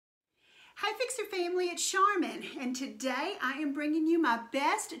Fixer family, it's Charmin, and today I am bringing you my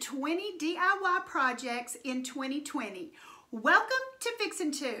best 20 DIY projects in 2020. Welcome to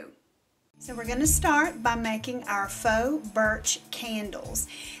Fixin' 2. So we're going to start by making our faux birch candles,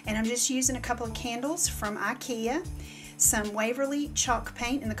 and I'm just using a couple of candles from IKEA, some Waverly chalk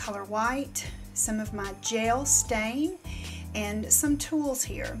paint in the color white, some of my gel stain, and some tools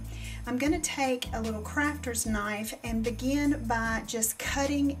here. I'm going to take a little crafter's knife and begin by just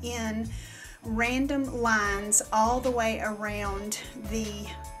cutting in random lines all the way around the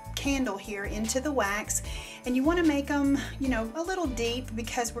candle here into the wax, and you want to make them, you know, a little deep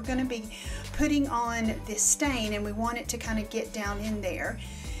because we're going to be putting on this stain and we want it to kind of get down in there.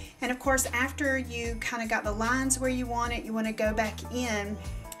 And of course, after you kind of got the lines where you want it, you want to go back in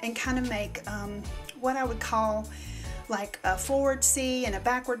and kind of make what I would call like a forward C and a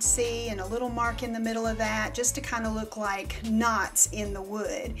backward C and a little mark in the middle of that, just to kind of look like knots in the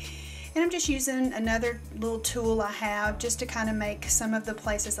wood. And I'm just using another little tool I have just to kind of make some of the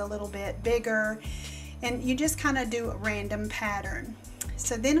places a little bit bigger, and you just kind of do a random pattern.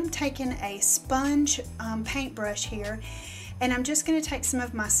 So then I'm taking a sponge paintbrush here, and I'm just going to take some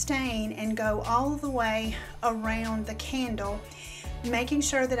of my stain and go all the way around the candle, making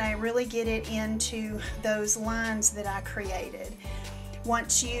sure that I really get it into those lines that I created.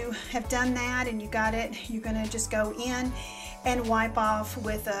 Once you have done that and you got it, you're going to just go in and wipe off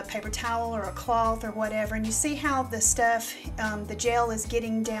with a paper towel or a cloth or whatever, and you see how the stuff, the gel is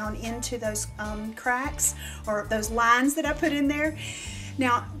getting down into those cracks or those lines that I put in there.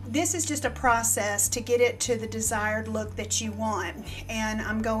 Now this is just a process to get it to the desired look that you want, and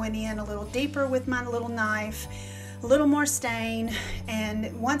I'm going in a little deeper with my little knife, a little more stain,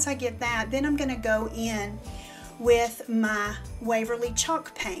 and once I get that, then I'm going to go in with my Waverly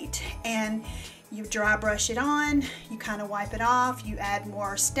chalk paint, and you dry brush it on, you kind of wipe it off, you add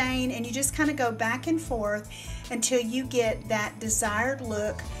more stain, and you just kind of go back and forth until you get that desired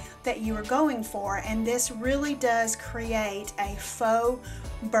look that you are going for. And this really does create a faux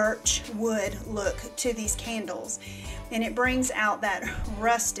birch wood look to these candles, and it brings out that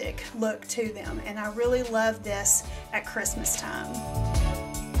rustic look to them, and I really love this at Christmas time.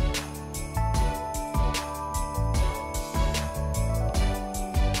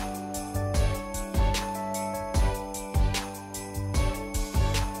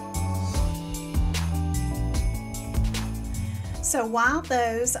 So while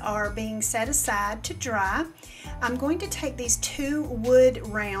those are being set aside to dry, I'm going to take these two wood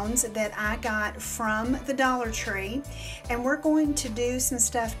rounds that I got from the Dollar Tree, and we're going to do some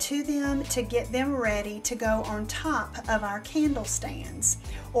stuff to them to get them ready to go on top of our candle stands,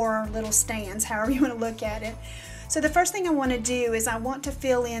 or our little stands, however you want to look at it. So the first thing I want to do is I want to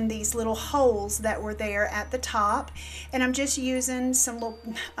fill in these little holes that were there at the top, and I'm just using some little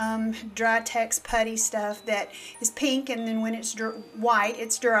dry text putty stuff that is pink, and then when it's white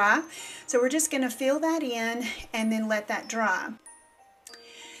it's dry. So we're just going to fill that in and then let that dry.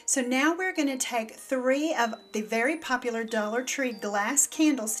 So now we're going to take 3 of the very popular Dollar Tree glass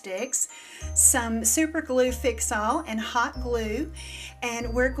candlesticks, some super glue fix-all and hot glue,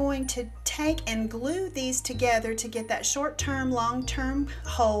 and we're going to take and glue these together to get that short-term, long-term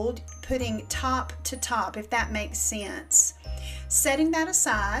hold, putting top to top, if that makes sense. Setting that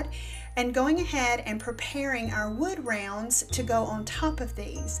aside and going ahead and preparing our wood rounds to go on top of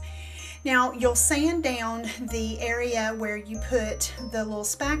these. Now you'll sand down the area where you put the little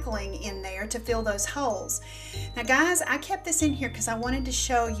spackling in there to fill those holes. Now guys, I kept this in here because I wanted to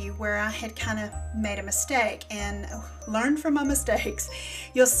show you where I had kind of made a mistake and learned from my mistakes.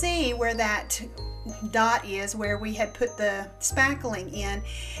 You'll see where that dot is where we had put the spackling in,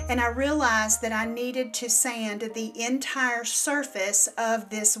 and I realized that I needed to sand the entire surface of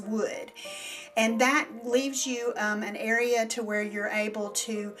this wood, and that leaves you an area to where you're able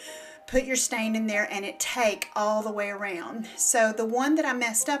to put your stain in there and it take all the way around. So the one that I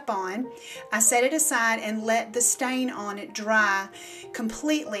messed up on, I set it aside and let the stain on it dry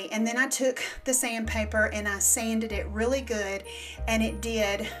completely, and then I took the sandpaper and I sanded it really good, and it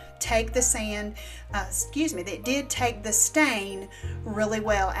did take the sand, it did take the stain really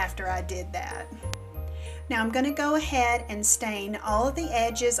well after I did that. Now I'm going to go ahead and stain all of the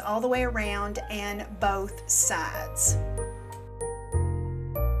edges all the way around and both sides.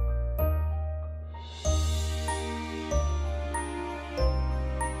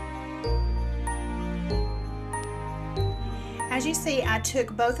 as you see, I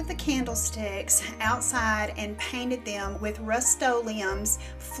took both of the candlesticks outside and painted them with Rust-Oleum's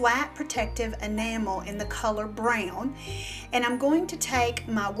flat protective enamel in the color brown. And I'm going to take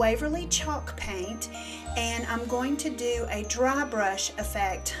my Waverly chalk paint and I'm going to do a dry brush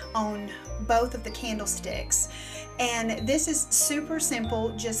effect on both of the candlesticks. And this is super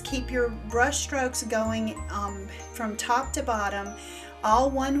simple. Just keep your brush strokes going from top to bottom,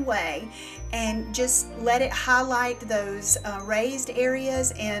 all one way, and just let it highlight those raised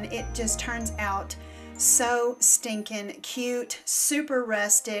areas, and it just turns out so stinking cute, super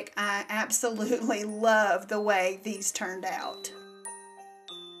rustic. I absolutely love the way these turned out.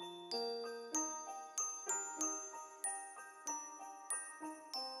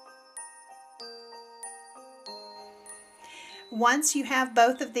 Once you have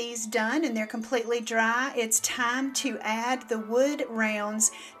both of these done and they're completely dry, it's time to add the wood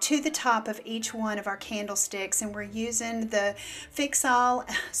rounds to the top of each one of our candlesticks. And we're using the Fix-All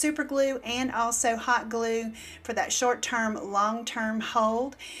super glue and also hot glue for that short-term, long-term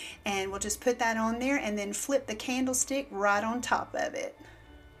hold. And we'll just put that on there and then flip the candlestick right on top of it.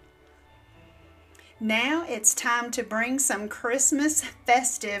 Now it's time to bring some Christmas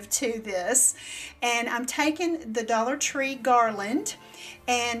festive to this, and I'm taking the Dollar Tree garland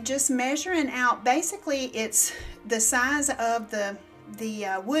and just measuring out. Basically it's the size of the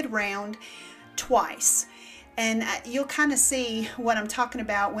wood round twice, and you'll kind of see what I'm talking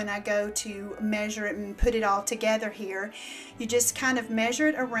about when I go to measure it and put it all together here. You just kind of measure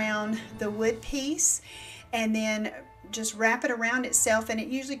it around the wood piece and then just wrap it around itself, and it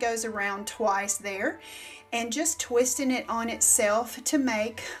usually goes around twice there, and just twisting it on itself to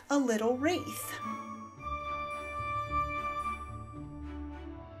make a little wreath.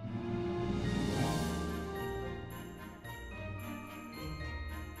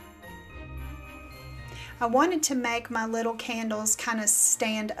 I wanted to make my little candles kind of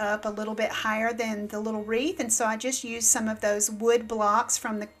stand up a little bit higher than the little wreath, and so I just used some of those wood blocks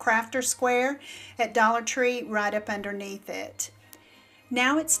from the Crafter Square at Dollar Tree right up underneath it.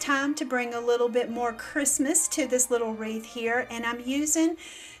 Now it's time to bring a little bit more Christmas to this little wreath here, and I'm using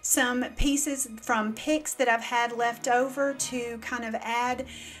some pieces from picks that I've had left over to kind of add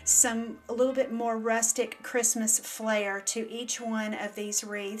a little bit more rustic Christmas flair to each one of these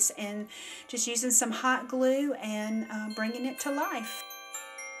wreaths, and just using some hot glue and bringing it to life.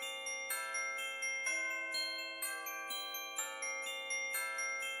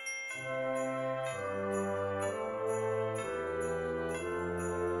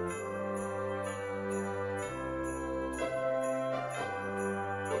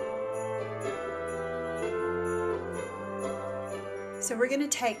 So we're going to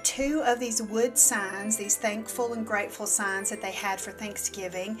take two of these wood signs, these thankful and grateful signs that they had for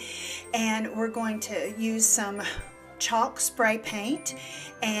Thanksgiving, and we're going to use some chalk spray paint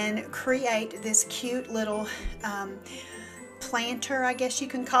and create this cute little planter, I guess you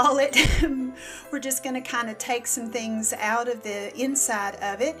can call it. We're just going to kind of take some things out of the inside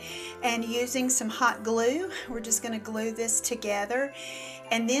of it, and using some hot glue, we're just going to glue this together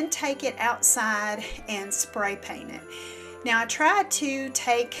and then take it outside and spray paint it. Now I tried to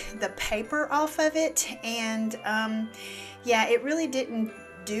take the paper off of it, and yeah, it really didn't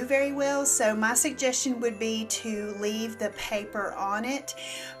do very well, so my suggestion would be to leave the paper on it,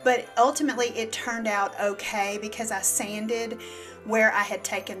 but ultimately it turned out okay because I sanded where I had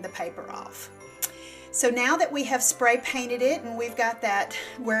taken the paper off. So now that we have spray painted it and we've got that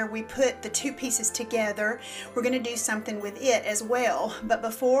where we put the two pieces together, we're going to do something with it as well. But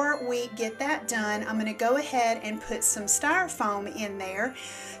before we get that done, I'm going to go ahead and put some styrofoam in there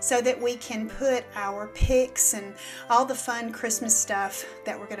so that we can put our picks and all the fun Christmas stuff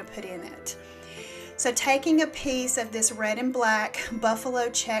that we're going to put in it. So taking a piece of this red and black buffalo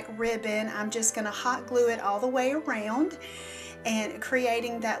check ribbon, I'm just going to hot glue it all the way around and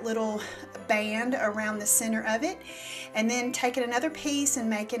creating that little band around the center of it, and then taking another piece and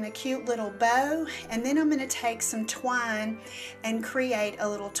making a cute little bow, and then I'm going to take some twine and create a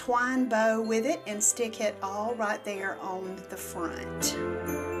little twine bow with it and stick it all right there on the front.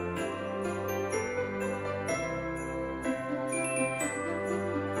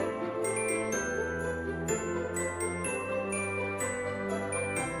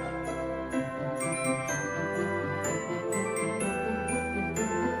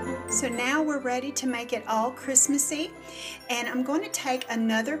 So now we're ready to make it all Christmassy, and I'm going to take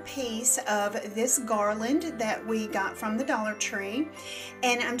another piece of this garland that we got from the Dollar Tree,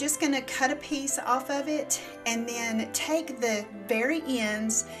 and I'm just going to cut a piece off of it and then take the very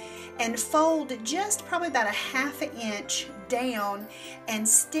ends and fold just probably about a ½ inch down and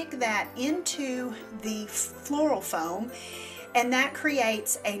stick that into the floral foam. and that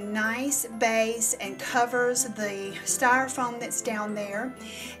creates a nice base and covers the styrofoam that's down there.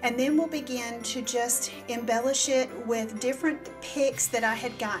 And then we'll begin to just embellish it with different picks that I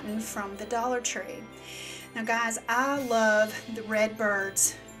had gotten from the Dollar Tree. Now guys, I love the red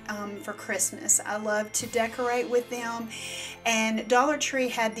birds for Christmas. I love to decorate with them, and Dollar Tree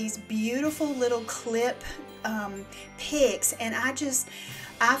had these beautiful little clip picks, and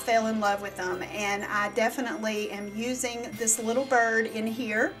I fell in love with them, and I definitely am using this little bird in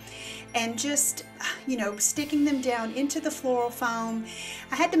here and just, you know, sticking them down into the floral foam.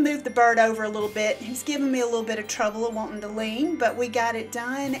 I had to move the bird over a little bit. He was giving me a little bit of trouble wanting to lean, but we got it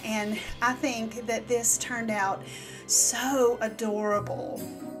done, and I think that this turned out so adorable.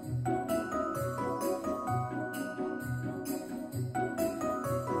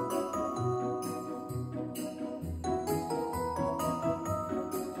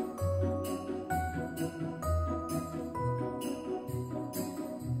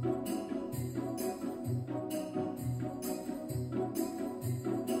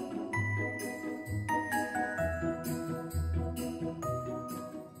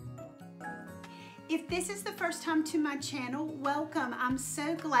 If this is the first time to my channel, welcome. I'm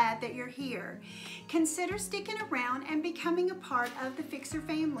so glad that you're here. Consider sticking around and becoming a part of the Fixer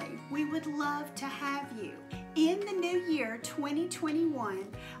family. We would love to have you. In the new year 2021,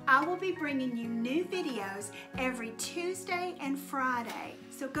 I will be bringing you new videos every Tuesday and Friday.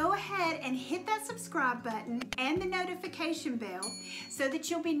 So go ahead and hit that subscribe button and the notification bell so that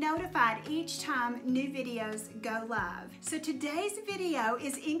you'll be notified each time new videos go live. So today's video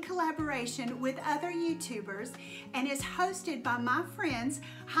is in collaboration with other YouTubers and is hosted by my friends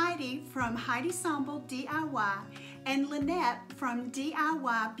Heidi from Heidi Somble DIY and Lynette from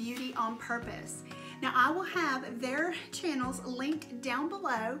DIY Beauty on Purpose. Now I will have their channels linked down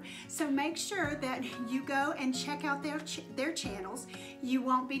below, so make sure that you go and check out their channels. You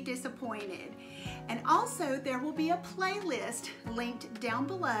won't be disappointed. And also there will be a playlist linked down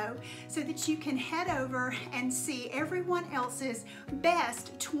below so that you can head over and see everyone else's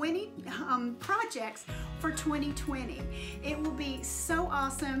best 20 projects for 2020. It will be so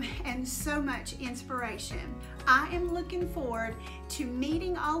awesome and so much inspiration. I am looking forward to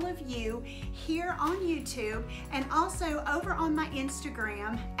meeting all of you here on YouTube and also over on my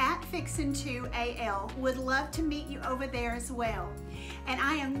Instagram at Fixin2AL. Would love to meet you over there as well. And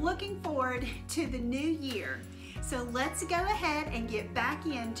I am looking forward to the new year. So let's go ahead and get back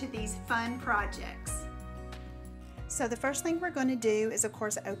into these fun projects. So the first thing we're going to do is, of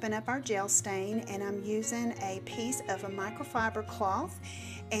course, open up our gel stain, and I'm using a piece of a microfiber cloth,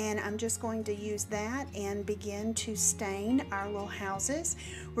 and I'm just going to use that and begin to stain our little houses.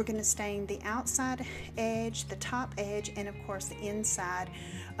 We're going to stain the outside edge, the top edge, and of course the inside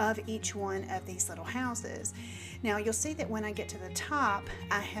of each one of these little houses. Now you'll see that when I get to the top,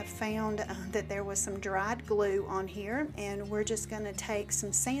 I have found that there was some dried glue on here, and we're just going to take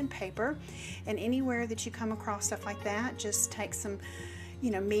some sandpaper, and anywhere that you come across stuff like that, just take some, you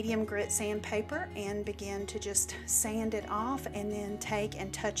know, medium grit sandpaper and begin to just sand it off, and then take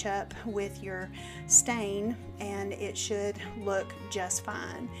and touch up with your stain, and it should look just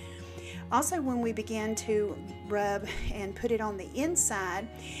fine. Also, when we began to rub and put it on the inside,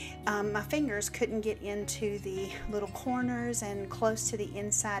 my fingers couldn't get into the little corners and close to the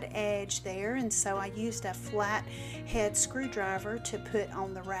inside edge there, and so I used a flat head screwdriver to put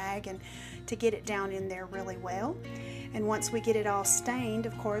on the rag and to get it down in there really well. And once we get it all stained,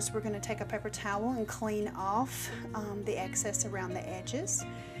 of course, we're going to take a paper towel and clean off the excess around the edges.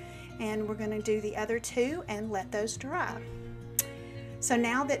 And we're going to do the other two and let those dry. So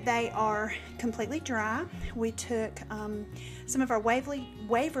now that they are completely dry, we took some of our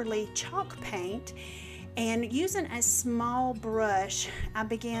Waverly chalk paint, and using a small brush, I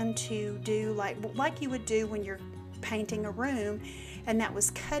began to do like you would do when you're painting a room, and that was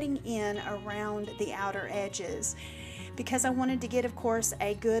cutting in around the outer edges, because I wanted to get, of course,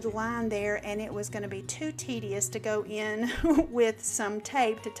 a good line there, and it was going to be too tedious to go in with some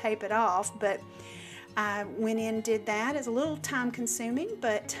tape to tape it off. But I went in and did that. It's a little time consuming,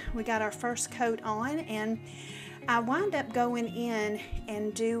 but we got our first coat on, and I wound up going in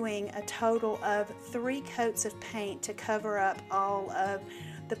and doing a total of 3 coats of paint to cover up all of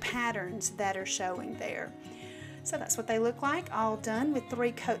the patterns that are showing there. So that's what they look like, all done with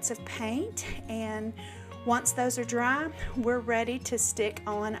 3 coats of paint. And once those are dry, we're ready to stick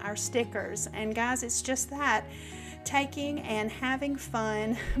on our stickers. And guys, it's just that, taking and having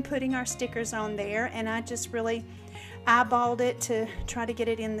fun putting our stickers on there, and I just really eyeballed it to try to get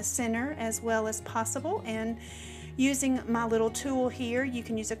it in the center as well as possible. And using my little tool here, you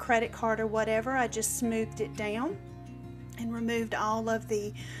can use a credit card or whatever, I just smoothed it down. and removed all of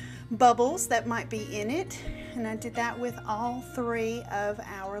the bubbles that might be in it. And I did that with all 3 of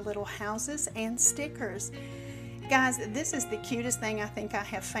our little houses and stickers. Guys, this is the cutest thing I think I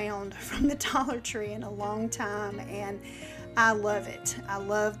have found from the Dollar Tree in a long time, and I love it. I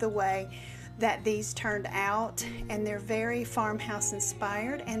love the way that these turned out, and they're very farmhouse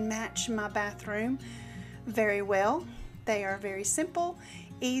inspired and match my bathroom very well. They are very simple,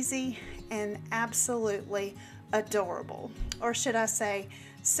 easy, and absolutely adorable. Or should I say,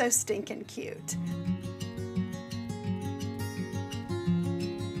 so stinking cute.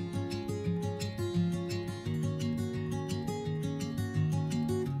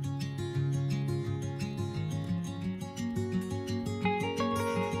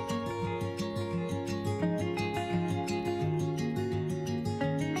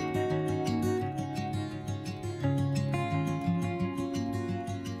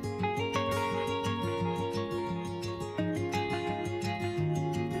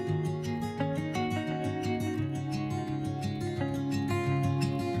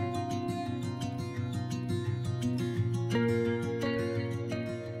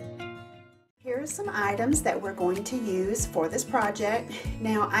 Here are some items that we're going to use for this project.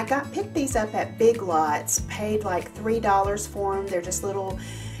 Now, I picked these up at Big Lots, paid like $3 for them. They're just little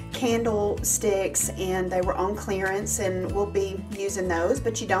candlesticks, and they were on clearance, and we'll be using those,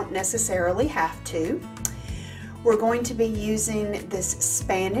 but you don't necessarily have to. We're going to be using this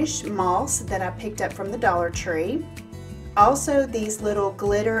Spanish moss that I picked up from the Dollar Tree. Also, these little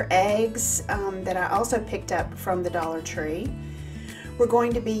glitter eggs that I also picked up from the Dollar Tree. We're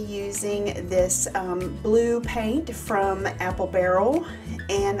going to be using this blue paint from Apple Barrel,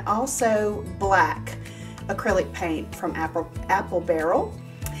 and also black acrylic paint from Apple Barrel,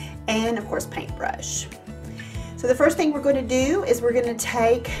 and of course paintbrush. So the first thing we're going to do is we're going to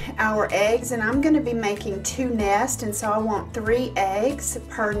take our eggs, and I'm going to be making 2 nests, and so I want 3 eggs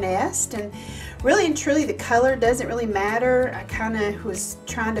per nest. And really and truly, the color doesn't really matter. I kind of was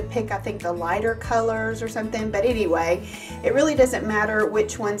trying to pick, I think, the lighter colors or something, but anyway, it really doesn't matter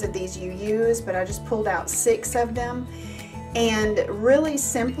which ones of these you use, but I just pulled out 6 of them. And really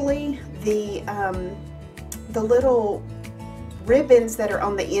simply, the little ribbons that are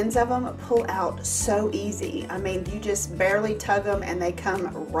on the ends of them pull out so easy. I mean, you just barely tug them and they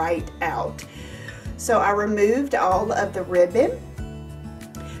come right out. So I removed all of the ribbon.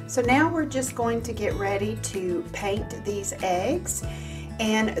 So now we're just going to get ready to paint these eggs.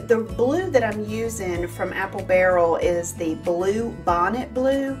 And the blue that I'm using from Apple Barrel is the blue bonnet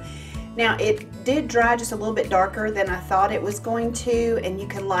blue. Now, it did dry just a little bit darker than I thought it was going to, and you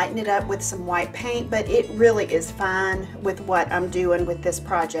can lighten it up with some white paint, but it really is fine with what I'm doing with this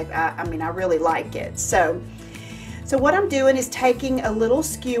project. I mean, I really like it. So what I'm doing is taking a little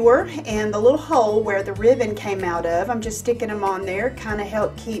skewer, and the little hole where the ribbon came out of, I'm just sticking them on there, kind of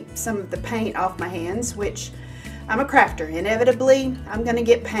help keep some of the paint off my hands, which I'm a crafter. Inevitably, I'm going to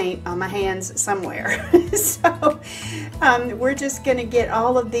get paint on my hands somewhere. So we're just going to get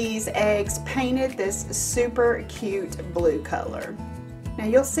all of these eggs painted this super cute blue color. Now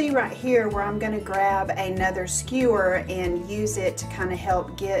you'll see right here where I'm going to grab another skewer and use it to kind of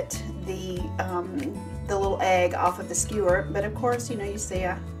help get the little egg off of the skewer. But of course, you know, you see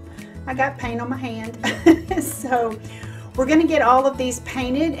I got paint on my hand. So we're going to get all of these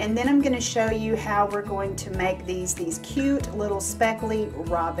painted, and then I'm going to show you how we're going to make these cute little speckly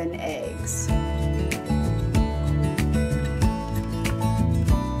robin eggs.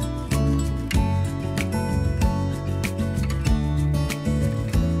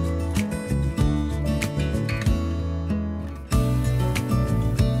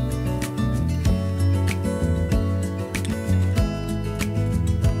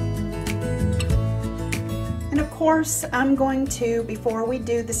 Of course, I'm going to, before we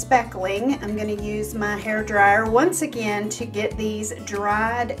do the speckling, I'm going to use my hair dryer once again to get these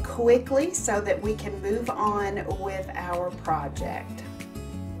dried quickly so that we can move on with our project.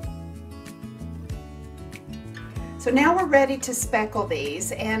 So now we're ready to speckle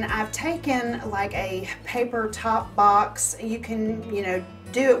these, and I've taken like a paper top box. You can, you know,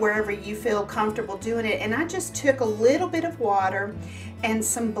 do it wherever you feel comfortable doing it, and I just took a little bit of water and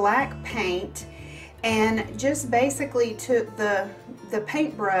some black paint and just basically took the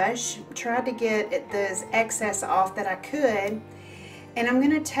paintbrush, tried to get this excess off that I could, and I'm going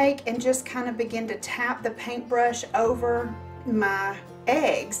to take and just kind of begin to tap the paintbrush over my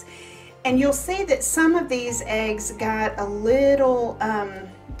eggs. And you'll see that some of these eggs got a little,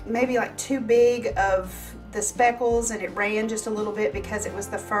 maybe like too big of the speckles, and it ran just a little bit because it was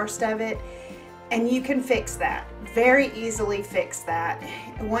the first of it. And you can fix that, very easily fix that.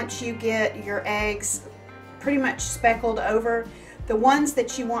 Once you get your eggs pretty much speckled over. The ones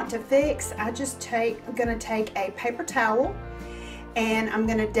that you want to fix, I'm gonna take a paper towel and I'm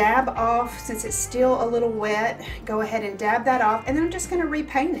gonna dab off, since it's still a little wet, go ahead and dab that off, and then I'm just gonna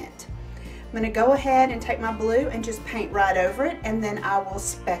repaint it. I'm gonna go ahead and take my blue and just paint right over it, and then I will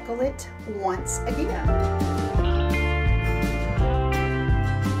speckle it once again.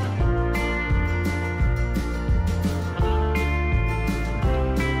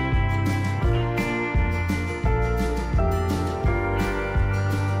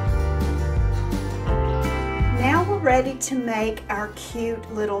 Ready to make our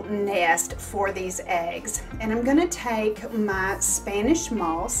cute little nest for these eggs, and I'm going to take my Spanish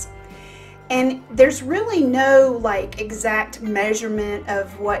moss, and there's really no like exact measurement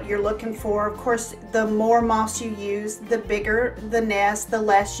of what you're looking for. Of course, the more moss you use, the bigger the nest, the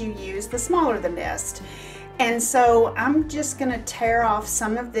less you use, the smaller the nest. And so I'm just going to tear off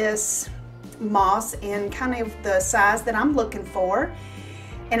some of this moss in kind of the size that I'm looking for.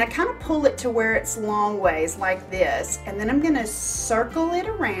 And I kind of pull it to where it's long ways like this, and then I'm going to circle it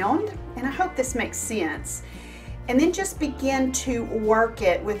around, and I hope this makes sense, and then just begin to work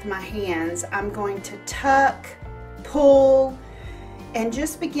it with my hands. I'm going to tuck, pull, and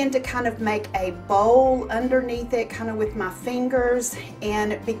just begin to kind of make a bowl underneath it kind of with my fingers,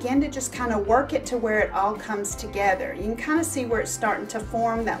 and begin to just kind of work it to where it all comes together. You can kind of see where it's starting to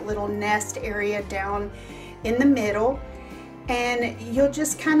form that little nest area down in the middle. And you'll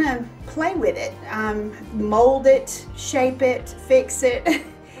just kind of play with it, mold it, shape it, fix it,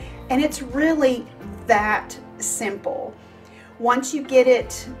 and it's really that simple. Once you get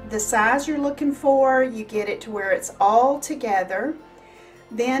it the size you're looking for, you get it to where it's all together,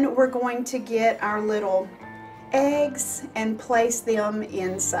 then we're going to get our little eggs and place them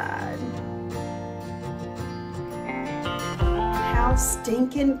inside. How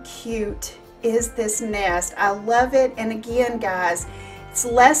stinking cute is this nest. I love it. And again, guys, it's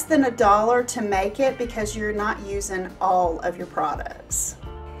less than $1 to make it because you're not using all of your products.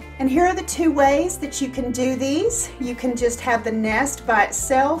 And here are the two ways that you can do these. You can just have the nest by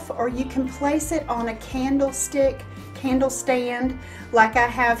itself, or you can place it on a candle stand like I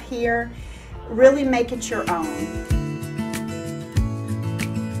have here. Really make it your own.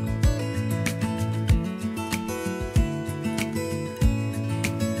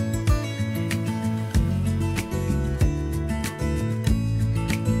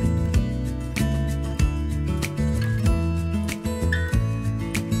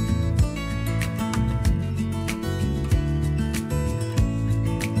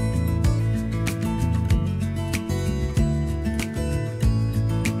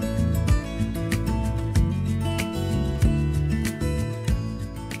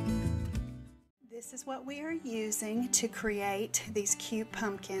 This is what we are using to create these cute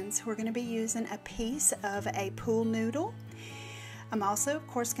pumpkins. We're going to be using a piece of a pool noodle. I'm also, of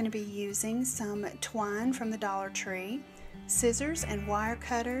course, going to be using some twine from the Dollar Tree, scissors and wire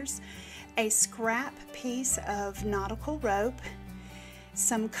cutters, a scrap piece of nautical rope,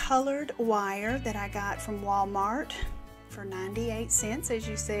 some colored wire that I got from Walmart for 98 cents, as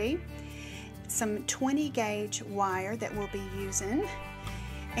you see, some 20 gauge wire that we'll be using,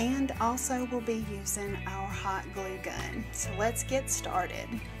 and also we'll be using our hot glue gun. So let's get started.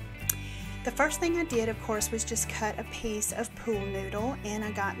 The first thing I did, of course, was just cut a piece of pool noodle, and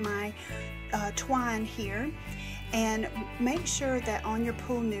I got my twine here. And make sure that on your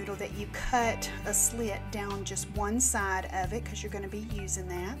pool noodle that you cut a slit down just one side of it, because you're going to be using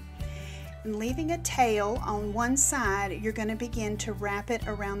that. And leaving a tail on one side, you're going to begin to wrap it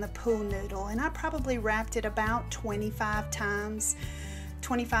around the pool noodle. And I probably wrapped it about 25 times.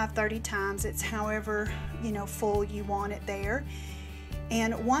 25-30 times. It's however, you know, full you want it there.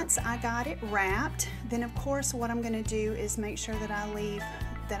 And once I got it wrapped, then of course what I'm going to do is make sure that I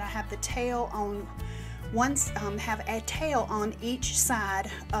have the tail on have a tail on each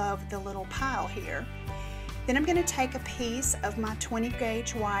side of the little pile here. Then I'm going to take a piece of my 20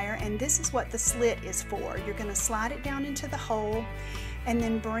 gauge wire, and this is what the slit is for. You're going to slide it down into the hole and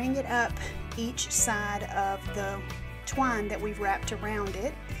then bring it up each side of the twine that we've wrapped around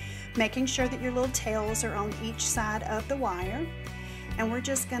it, making sure that your little tails are on each side of the wire. And we're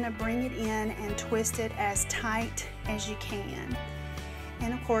just going to bring it in and twist it as tight as you can.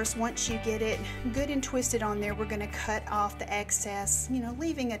 And of course, once you get it good and twisted on there, we're going to cut off the excess, you know,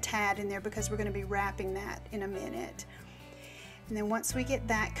 leaving a tad in there because we're going to be wrapping that in a minute. And then once we get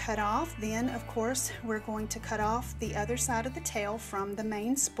that cut off, then of course we're going to cut off the other side of the tail from the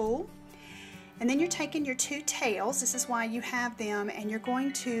main spool. And then you're taking your two tails, this is why you have them, and you're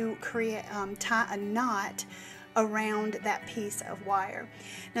going to tie a knot around that piece of wire.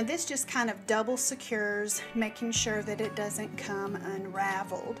 Now this just kind of double secures, making sure that it doesn't come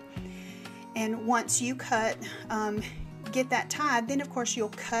unraveled. And once you get that tied, then of course you'll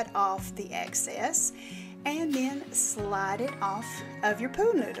cut off the excess and then slide it off of your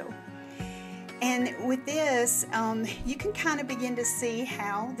pool noodle. And with this, you can kind of begin to see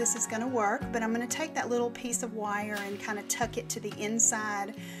how this is going to work, but I'm going to take that little piece of wire and kind of tuck it to the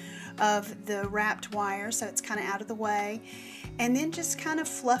inside of the wrapped wire so it's kind of out of the way, and then just kind of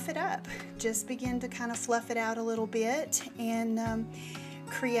fluff it up. Just begin to kind of fluff it out a little bit and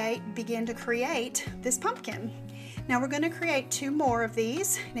begin to create this pumpkin. Now we're going to create 2 more of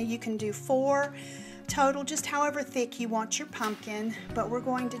these. Now you can do 4 total, just however thick you want your pumpkin, but we're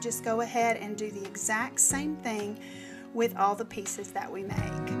going to just go ahead and do the exact same thing with all the pieces that we make.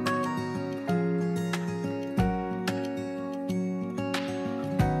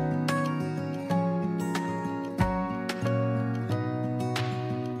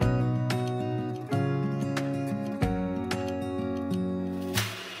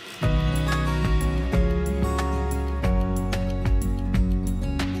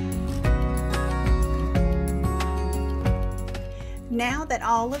 Now that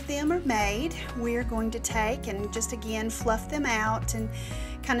all of them are made, we're going to take and just again fluff them out and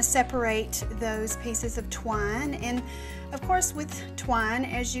kind of separate those pieces of twine. And of course with twine,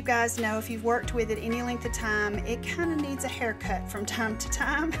 as you guys know, if you've worked with it any length of time, it kind of needs a haircut from time to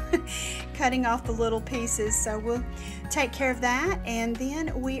time, cutting off the little pieces. So we'll take care of that, and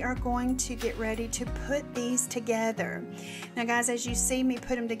then we are going to get ready to put these together. Now guys, as you see me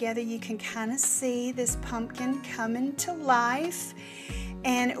put them together, you can kind of see this pumpkin coming to life.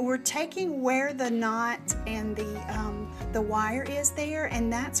 And we're taking where the knot and the wire is there,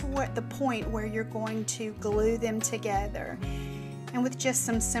 and that's what the point where you're going to glue them together. And with just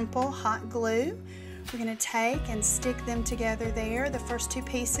some simple hot glue, we're going to take and stick them together there, the first 2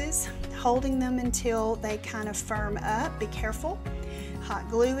 pieces, holding them until they kind of firm up. Be careful. Hot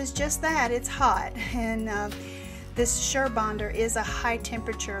glue is just that, it's hot. And this SureBonder is a high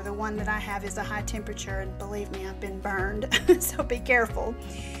temperature. The one that I have is a high temperature, and believe me, I've been burned, so be careful.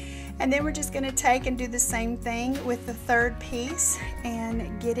 And then we're just going to take and do the same thing with the 3rd piece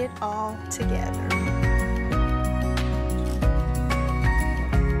and get it all together.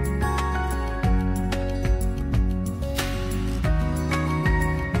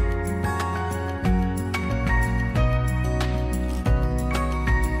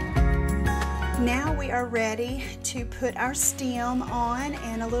 Now we are ready to put our stem on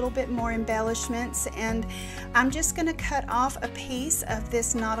and a little bit more embellishments, and I'm just going to cut off a piece of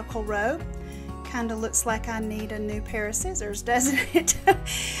this nautical rope. Kind of looks like I need a new pair of scissors, doesn't it?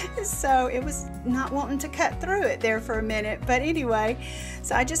 So it was not wanting to cut through it there for a minute, but anyway,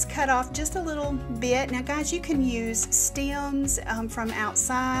 so I just cut off just a little bit. Now guys, you can use stems from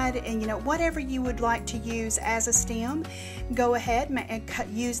outside, and whatever you would like to use as a stem, go ahead and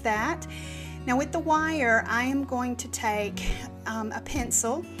use that. Now with the wire, I am going to take a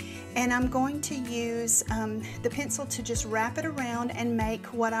pencil, and I'm going to use the pencil to just wrap it around and make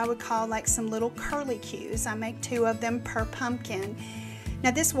what I would call like some little curlicues. I make 2 of them per pumpkin. Now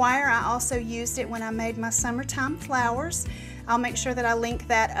this wire, I also used it when I made my summertime flowers. I'll make sure that I link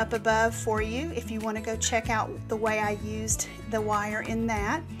that up above for you if you want to go check out the way I used the wire in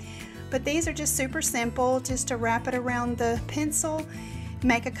that. But these are just super simple, just to wrap it around the pencil,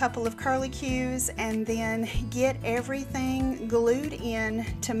 make a couple of curlicues, and then get everything glued in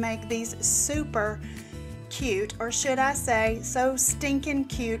to make these super cute, or should I say so stinking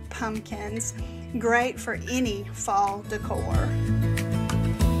cute pumpkins. Great for any fall decor.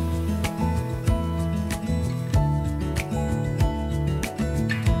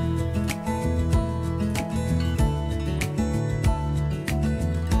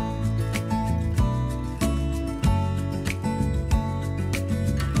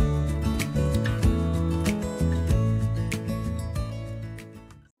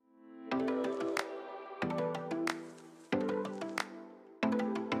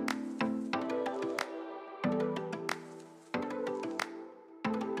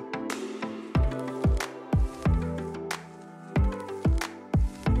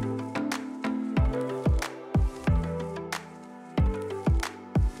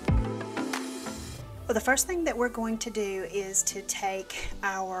 Well, the first thing that we're going to do is to take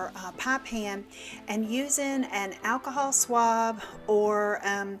our pie pan and using an alcohol swab or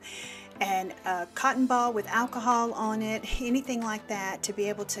a cotton ball with alcohol on it, anything like that, to be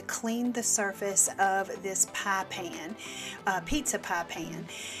able to clean the surface of this pie pan, pizza pie pan.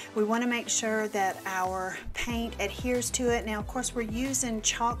 We want to make sure that our paint adheres to it. Now, of course, we're using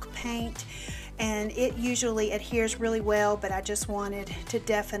chalk paint, and it usually adheres really well, but I just wanted to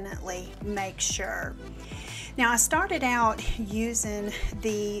definitely make sure. Now I started out using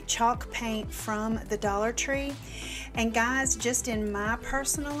the chalk paint from the Dollar Tree, and guys, just in my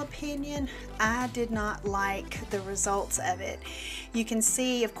personal opinion, I did not like the results of it. You can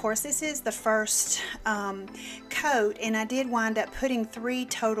see, of course, this is the first coat, and I did wind up putting 3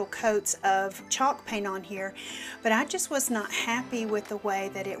 total coats of chalk paint on here, but I just was not happy with the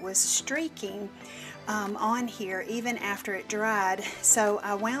way that it was streaking on here even after it dried. So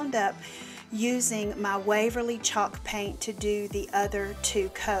I wound up using my Waverly chalk paint to do the other 2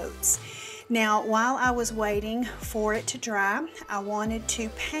 coats. Now, while I was waiting for it to dry, I wanted to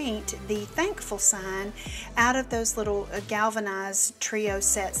paint the thankful sign out of those little galvanized trio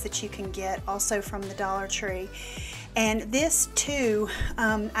sets that you can get also from the Dollar Tree. And this too,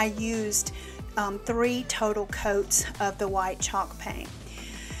 I used 3 total coats of the white chalk paint.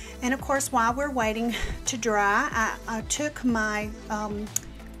 And of course, while we're waiting to dry, I took my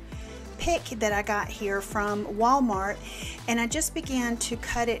pick that I got here from Walmart, and I just began to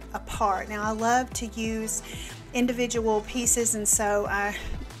cut it apart. Now I love to use individual pieces, and so I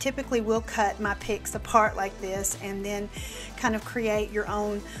typically will cut my picks apart like this and then kind of create your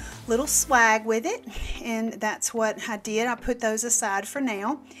own little swag with it, and that's what I did. I put those aside for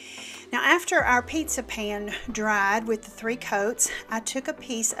now. Now after our pizza pan dried with the 3 coats, I took a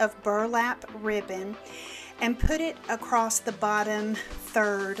piece of burlap ribbon and put it across the bottom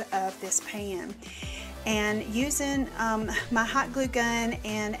third of this pan. And using my hot glue gun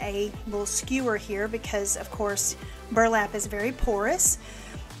and a little skewer here, because of course burlap is very porous,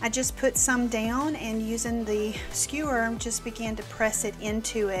 I just put some down, and using the skewer just began to press it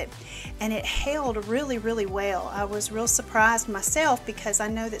into it, and it held really, really well. I was real surprised myself, because I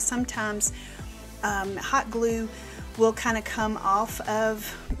know that sometimes hot glue will kind of come off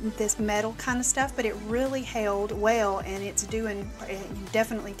of this metal kind of stuff, but it really held well, and it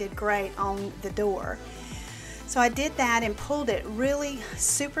definitely did great on the door. So I did that and pulled it really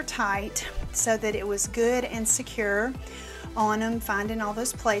super tight so that it was good and secure on them, finding all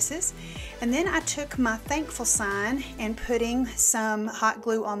those places. And then I took my thankful sign and putting some hot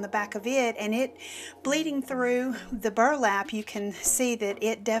glue on the back of it, and it bleeding through the burlap, you can see that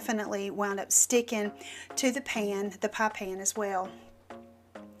it definitely wound up sticking to the pan, the pie pan as well.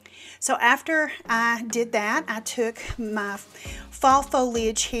 So after I did that, I took my fall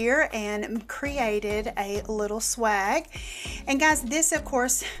foliage here and created a little swag. And guys, this of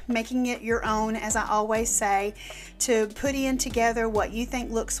course, making it your own, as I always say, to put in together what you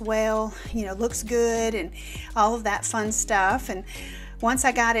think looks well, looks good, and all of that fun stuff. And once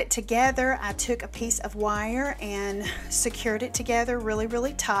I got it together, I took a piece of wire and secured it together really,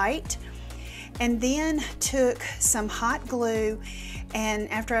 really tight. And then took some hot glue,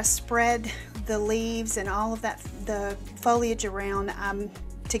 and after I spread the leaves and all of that, the foliage around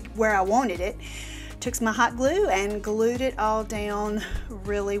to where I wanted it, took my hot glue and glued it all down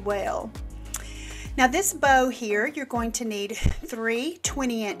really well. Now this bow here, you're going to need 3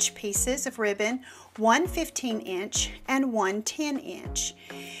 20-inch pieces of ribbon, 1 15-inch, and 1 10-inch.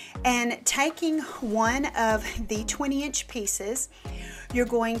 And taking one of the 20-inch pieces, you're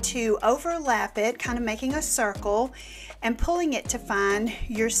going to overlap it, kind of making a circle, and pulling it to find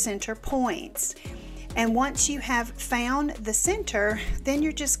your center points. And once you have found the center, then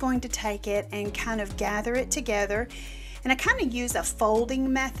you're just going to take it and kind of gather it together. And I kind of use a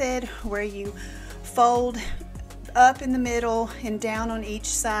folding method where you fold up in the middle and down on each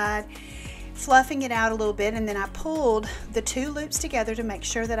side, fluffing it out a little bit, and then I pulled the 2 loops together to make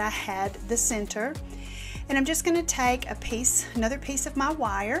sure that I had the center. And I'm just going to take another piece of my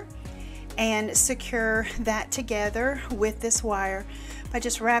wire and secure that together with this wire by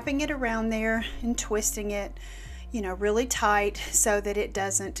just wrapping it around there and twisting it, really tight so that it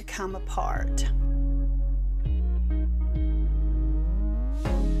doesn't come apart.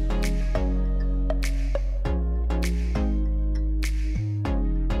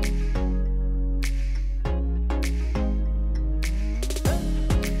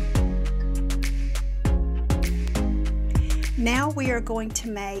 Now we are going to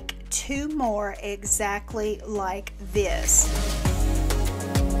make 2 more exactly like this.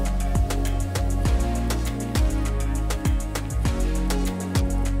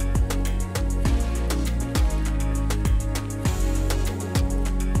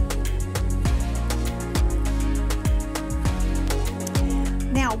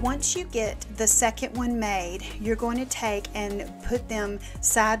 Now once you get the second one made, you're going to take and put them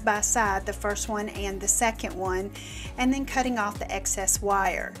side by side, the first one and the second one, and then cutting off the excess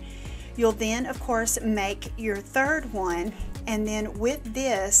wire. You'll then, of course, make your third one, and then with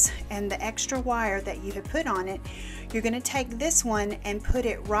this and the extra wire that you have put on it, you're going to take this one and put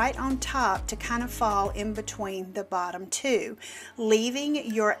it right on top to kind of fall in between the bottom two, leaving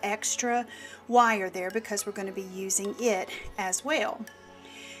your extra wire there because we're going to be using it as well.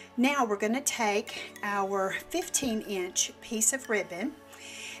 Now we're going to take our 15-inch piece of ribbon,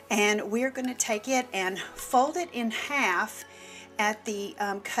 and we're going to take it and fold it in half at the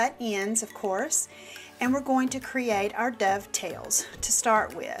cut ends, of course, and we're going to create our dovetails to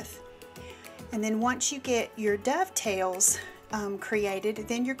start with. And then once you get your dovetails created,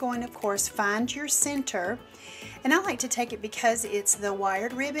 then you're going to, of course, find your center. And I like to take it, because it's the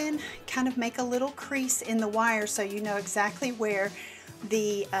wired ribbon, kind of make a little crease in the wire so you know exactly where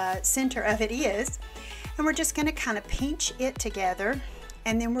the center of it is. And we're just going to kind of pinch it together,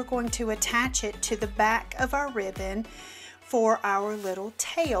 and then we're going to attach it to the back of our ribbon for our little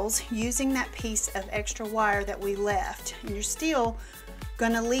tails using that piece of extra wire that we left. And you're still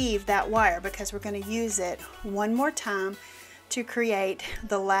going to leave that wire because we're going to use it one more time to create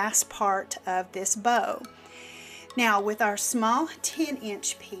the last part of this bow. Now with our small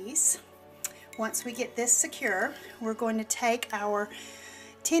 10-inch piece, once we get this secure, we're going to take our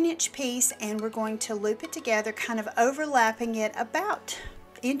 10-inch piece and we're going to loop it together, kind of overlapping it about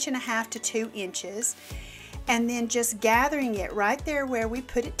 1.5 to 2 inches, and then just gathering it right there where we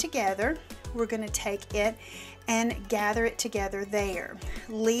put it together. We're going to take it and gather it together there,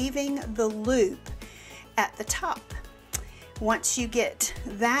 leaving the loop at the top. Once you get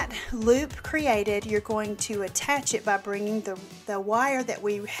that loop created, you're going to attach it by bringing the wire that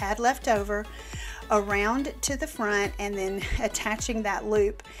we had left over around to the front, and then attaching that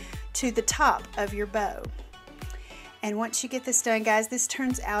loop to the top of your bow. And once you get this done, guys, this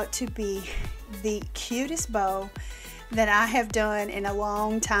turns out to be the cutest bow that I have done in a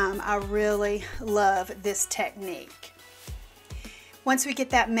long time. I really love this technique. Once we get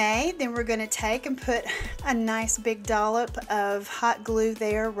that made, then we're going to take and put a nice big dollop of hot glue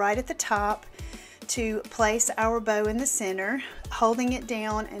there right at the top to place our bow in the center, holding it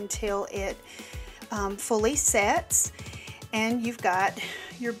down until it fully sets, and you've got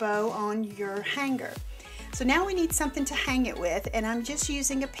your bow on your hanger. So now we need something to hang it with, and I'm just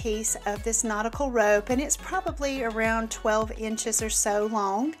using a piece of this nautical rope, and it's probably around 12 inches or so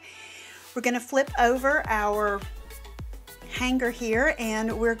long. We're going to flip over our hanger here,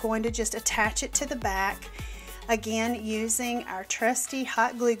 and we're going to just attach it to the back, again using our trusty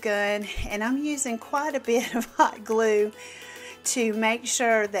hot glue gun. And I'm using quite a bit of hot glue to make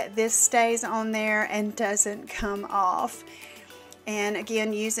sure that this stays on there and doesn't come off. And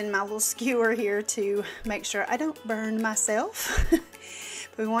again, using my little skewer here to make sure I don't burn myself.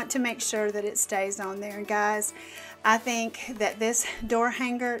 We want to make sure that it stays on there. And guys, I think that this door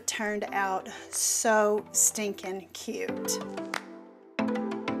hanger turned out so stinking cute.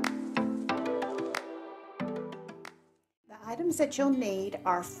 The items that you'll need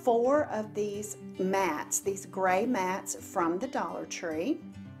are 4 of these mats, these gray mats from the Dollar Tree.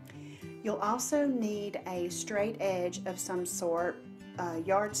 You'll also need a straight edge of some sort, a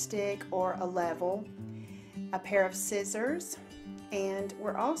yardstick or a level, a pair of scissors, and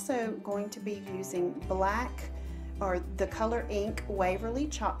we're also going to be using black, or the color ink Waverly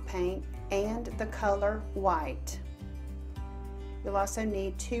chalk paint, and the color white. You'll also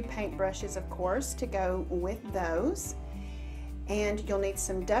need 2 paint brushes, of course, to go with those, and you'll need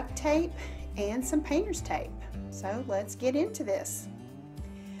some duct tape and some painter's tape. So let's get into this.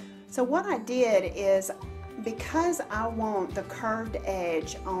 So what I did is, because I want the curved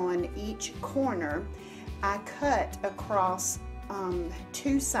edge on each corner, I cut across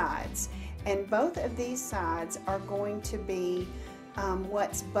 2 sides, and both of these sides are going to be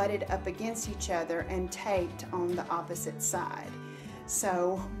what's butted up against each other and taped on the opposite side.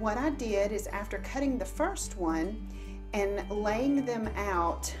 So what I did is, after cutting the first one and laying them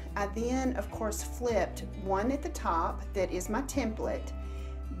out, I then of course flipped one at the top that is my template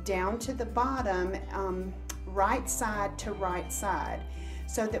down to the bottom, right side to right side,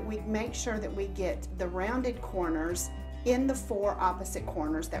 so that we make sure that we get the rounded corners in the 4 opposite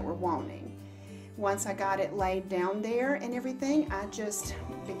corners that we're wanting. Once I got it laid down there and everything, I just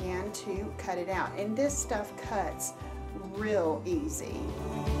began to cut it out, and this stuff cuts real easy.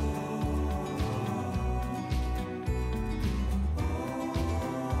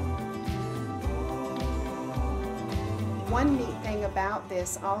 One neat thing about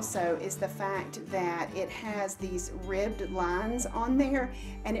this also is the fact that it has these ribbed lines on there,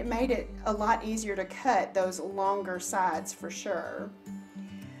 and it made it a lot easier to cut those longer sides for sure.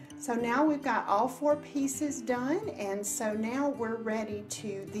 So now we've got all 4 pieces done, and so now we're ready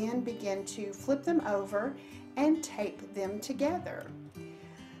to then begin to flip them over and tape them together.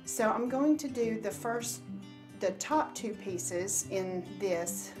 So I'm going to do the top 2 pieces in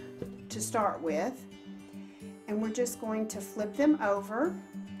this to start with, and we're just going to flip them over.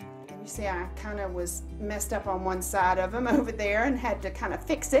 And you see I kind of was messed up on one side of them over there and had to kind of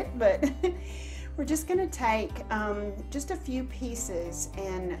fix it, but we're just going to take just a few pieces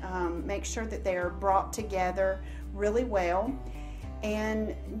and make sure that they are brought together really well,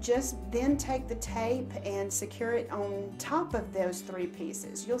 and just then take the tape and secure it on top of those 3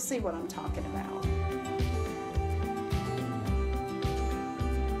 pieces. You'll see what I'm talking about.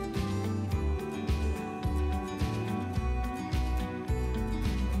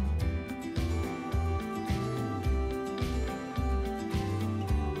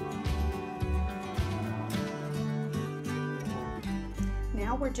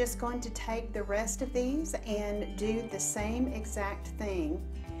 Now we're just going to take the rest of these and do the same exact thing.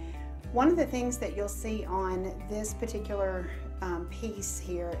 One of the things that you'll see on this particular piece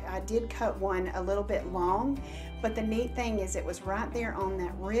here, I did cut one a little bit long, but the neat thing is it was right there on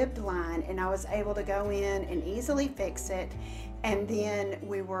that ribbed line, and I was able to go in and easily fix it. And then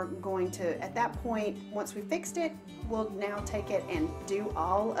we were going to, at that point, once we fixed it, we'll now take it and do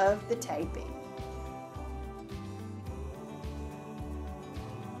all of the taping.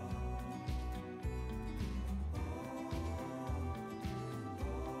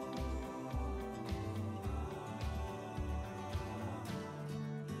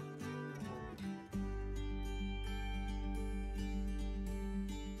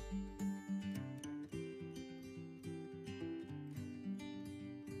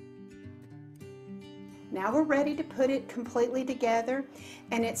 Now we're ready to put it completely together,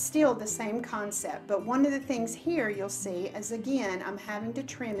 and it's still the same concept, but one of the things here you'll see is, again, I'm having to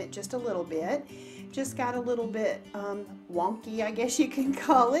trim it just a little bit. Just got a little bit wonky, I guess you can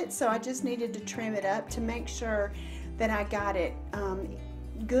call it, so I just needed to trim it up to make sure that I got it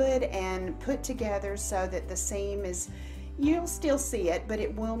good and put together so that the seam is, you'll still see it, but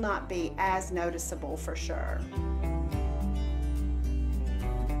it will not be as noticeable for sure.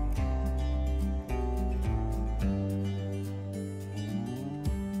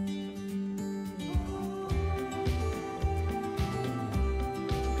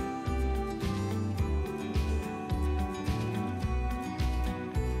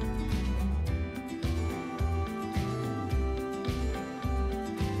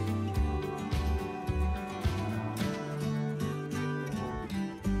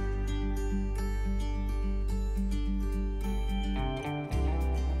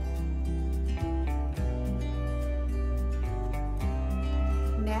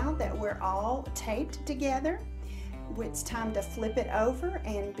 Now that we're all taped together, it's time to flip it over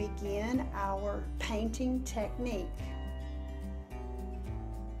and begin our painting technique.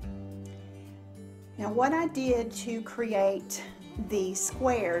 Now what I did to create the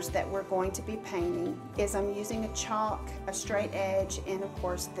squares that we're going to be painting is I'm using a chalk, a straight edge, and of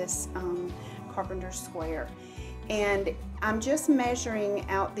course this carpenter's square. And I'm just measuring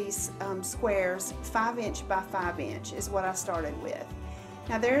out these squares 5 inch by 5 inch is what I started with.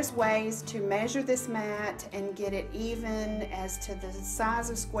 Now there's ways to measure this mat and get it even as to the size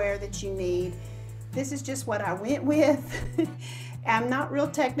of square that you need. This is just what I went with. I'm not real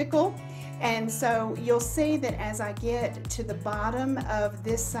technical, and so you'll see that as I get to the bottom of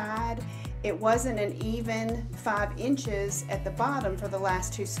this side, it wasn't an even 5 inches at the bottom for the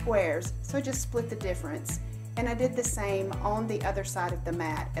last 2 squares, so I just split the difference. And I did the same on the other side of the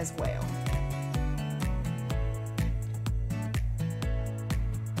mat as well.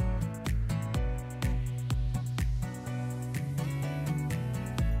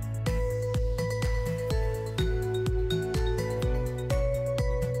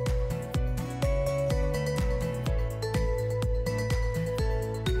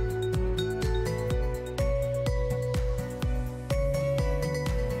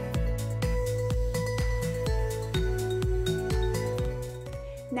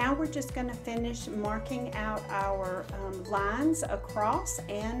 Now we're just going to finish marking out our lines across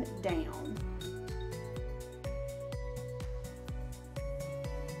and down.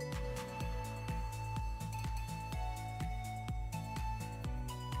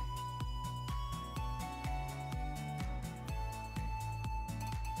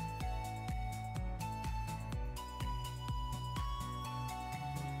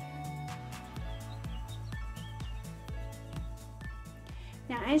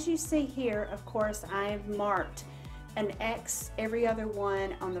 Now as you see here, of course, I've marked an X every other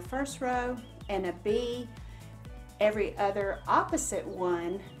one on the first row and a B every other opposite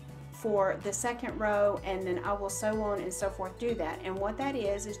one for the second row, and then I will sew on and so forth, do that. And what that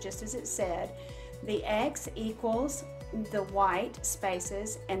is just as it said, the X equals the white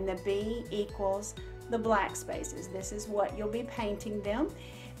spaces and the B equals the black spaces. This is what you'll be painting them,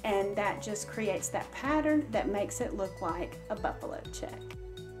 and that just creates that pattern that makes it look like a buffalo check.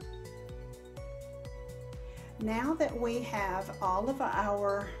 Now that we have all of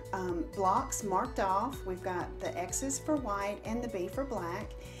our blocks marked off, we've got the X's for white and the B for black,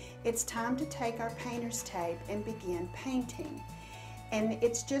 it's time to take our painter's tape and begin painting. And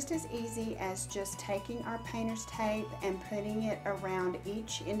it's just as easy as just taking our painter's tape and putting it around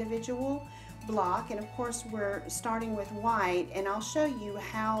each individual block. And of course we're starting with white, and I'll show you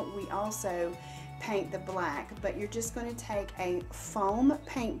how we also paint the black. But you're just going to take a foam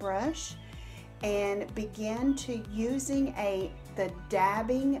paintbrush and begin to using the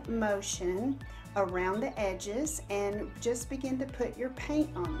dabbing motion around the edges, and just begin to put your paint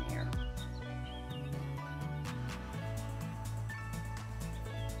on there.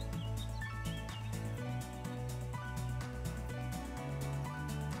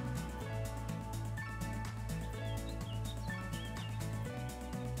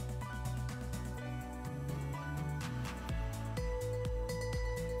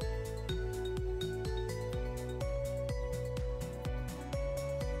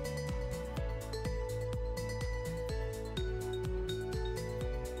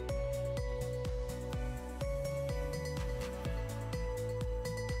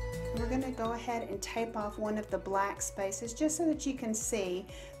 We're going to go ahead and tape off one of the black spaces just so that you can see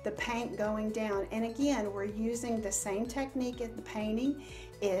the paint going down. And again, we're using the same technique as the painting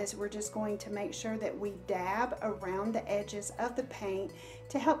is. We're just going to make sure that we dab around the edges of the paint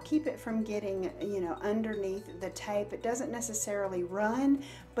to help keep it from getting, underneath the tape. It doesn't necessarily run,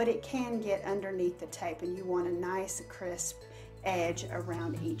 but it can get underneath the tape, and you want a nice crisp edge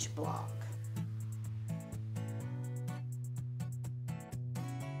around each block.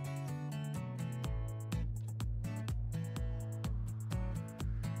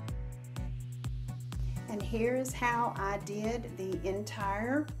 And here is how I did the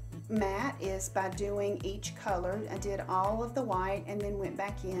entire mat, is by doing each color. I did all of the white and then went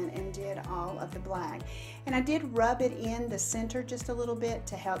back in and did all of the black. And I did rub it in the center just a little bit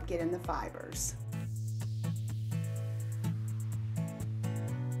to help get in the fibers.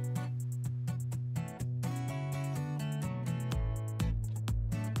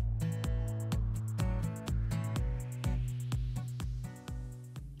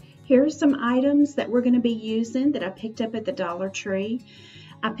 Here are some items that we're going to be using that I picked up at the Dollar Tree.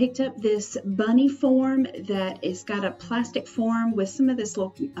 I picked up this bunny form that has got a plastic form with some of this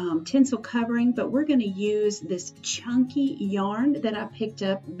little tinsel covering, but we're going to use this chunky yarn that I picked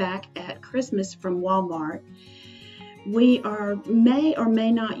up back at Christmas from Walmart. We may or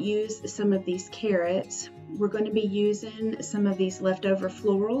may not use some of these carrots. We're going to be using some of these leftover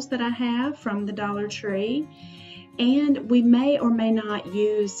florals that I have from the Dollar Tree. And we may or may not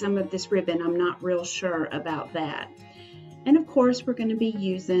use some of this ribbon. I'm not real sure about that. And of course, we're going to be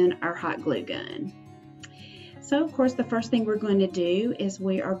using our hot glue gun. So of course, the first thing we're going to do is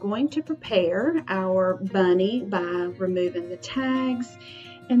we are going to prepare our bunny by removing the tags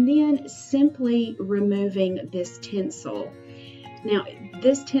and then simply removing this tinsel. Now,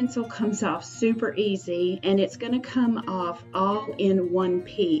 this tinsel comes off super easy, and it's going to come off all in one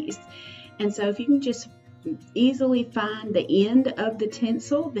piece. And so if you can just easily find the end of the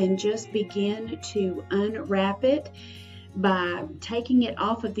tinsel, then just begin to unwrap it by taking it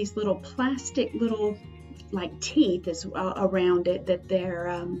off of these little plastic like teeth around it that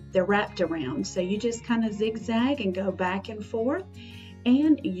they're wrapped around. So you just kind of zigzag and go back and forth,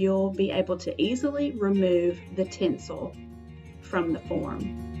 and you'll be able to easily remove the tinsel from the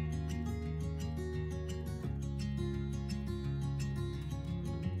form.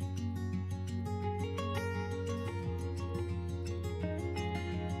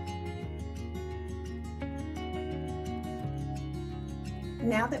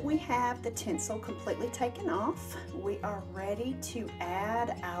 Now that we have the tinsel completely taken off, we are ready to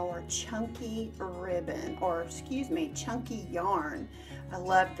add our chunky ribbon, or excuse me, chunky yarn. I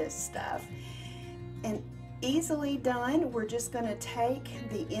love this stuff. And easily done. We're just going to take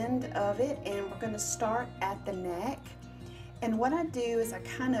the end of it and we're going to start at the neck. And what I do is I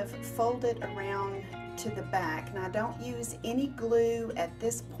kind of fold it around to the back, and I don't use any glue at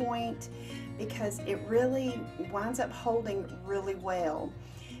this point because it really winds up holding really well.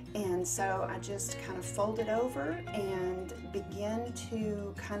 And so I just kind of fold it over and begin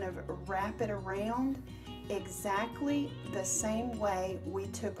to kind of wrap it around exactly the same way we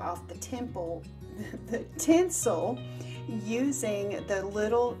took off the tinsel using the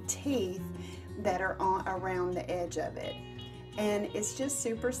little teeth that are around the edge of it. And it's just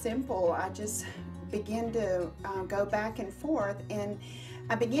super simple. I just began to go back and forth, and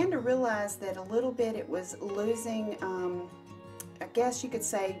I began to realize that a little bit it was losing, I guess you could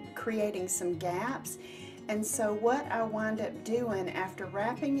say, creating some gaps. And so what I wind up doing, after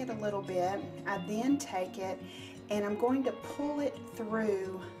wrapping it a little bit, I then take it and I'm going to pull it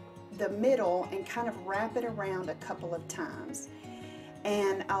through the middle and kind of wrap it around a couple of times.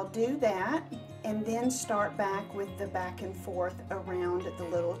 And I'll do that and then start back with the back and forth around the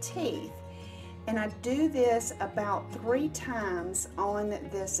little teeth. And I do this about 3 times on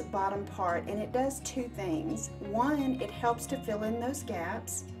this bottom part, and it does 2 things. 1, it helps to fill in those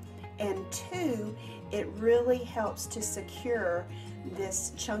gaps, and 2, it really helps to secure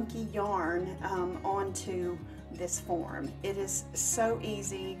this chunky yarn onto this form. It is so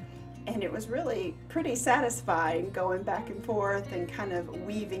easy, and it was really pretty satisfying going back and forth and kind of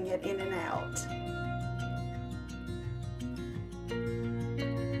weaving it in and out.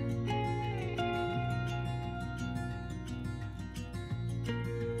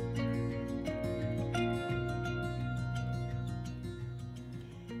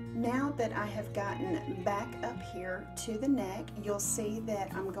 Now that I have gotten back up here to the neck, you'll see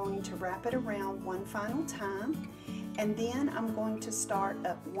that I'm going to wrap it around one final time, and then I'm going to start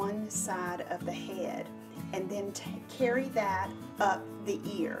up one side of the head and then carry that up the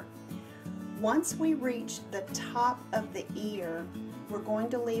ear. Once we reach the top of the ear, we're going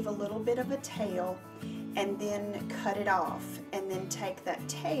to leave a little bit of a tail and then cut it off, and then take that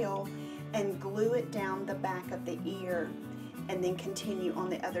tail and glue it down the back of the ear, and then continue on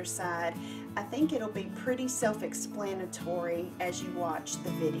the other side. I think it'll be pretty self-explanatory as you watch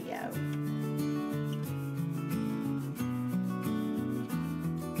the video.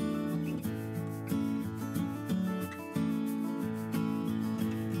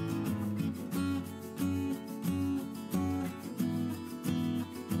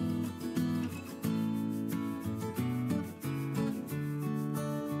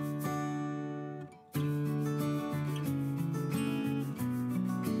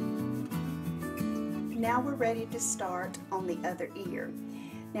 Now we're ready to start on the other ear.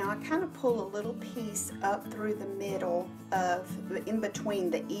 Now I kind of pull a little piece up through the middle of, in between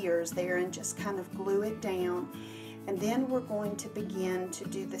the ears there, and just kind of glue it down. And then we're going to begin to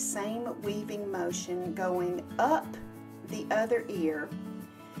do the same weaving motion going up the other ear,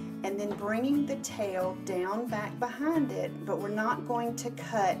 and then bringing the tail down back behind it, but we're not going to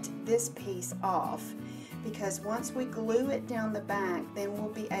cut this piece off, because once we glue it down the back, then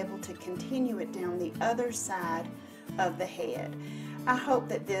we'll be able to continue it down the other side of the head. I hope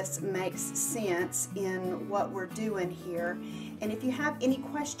that this makes sense in what we're doing here. And if you have any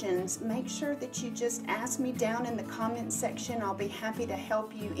questions, make sure that you just ask me down in the comment section. I'll be happy to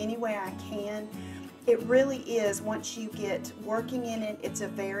help you any way I can. It really is, once you get working in it, it's a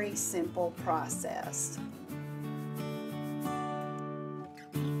very simple process.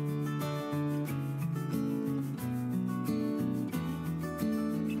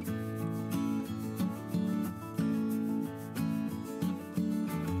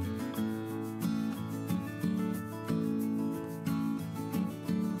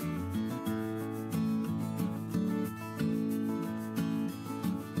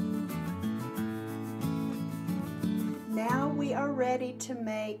 Now we are ready to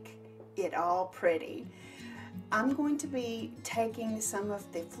make it all pretty. I'm going to be taking some of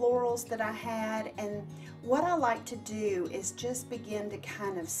the florals that I had, and what I like to do is just begin to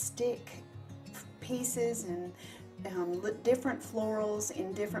kind of stick pieces and different florals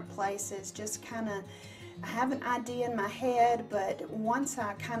in different places. Just kind of, I have an idea in my head, but once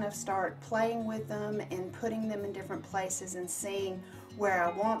I kind of start playing with them and putting them in different places and seeing where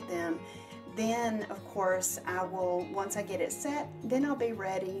I want them, then of course I will, once I get it set, then I'll be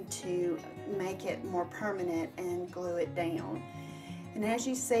ready to make it more permanent and glue it down. And as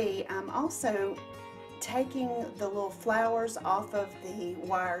you see, I'm also taking the little flowers off of the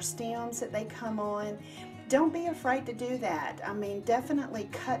wire stems that they come on. Don't be afraid to do that. I mean, definitely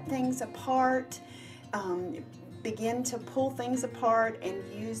cut things apart, begin to pull things apart and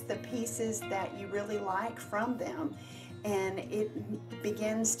use the pieces that you really like from them, and it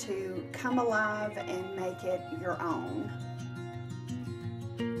begins to come alive and make it your own.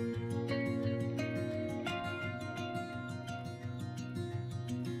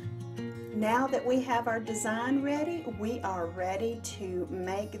 Now that we have our design ready, we are ready to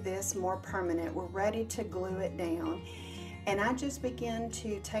make this more permanent. We're ready to glue it down. And I just begin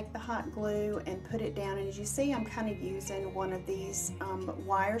to take the hot glue and put it down, and as you see, I'm kind of using one of these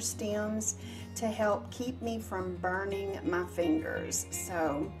wire stems to help keep me from burning my fingers.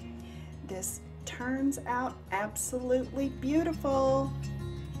 So this turns out absolutely beautiful.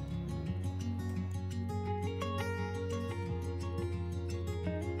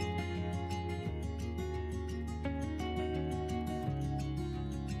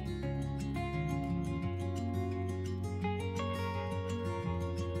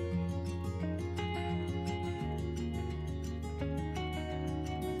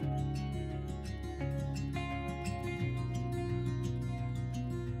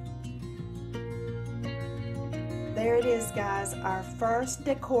 There it is, guys, our first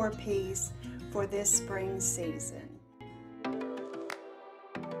decor piece for this spring season.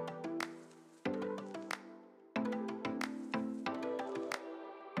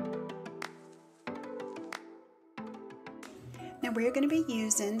 Now we're going to be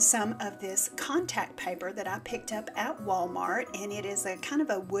using some of this contact paper that I picked up at Walmart, and it is a kind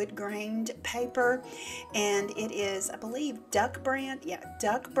of a wood grained paper, and it is, I believe, Duck brand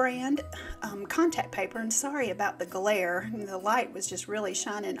contact paper. And sorry about the glare, the light was just really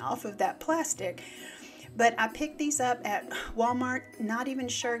shining off of that plastic. But I picked these up at Walmart, not even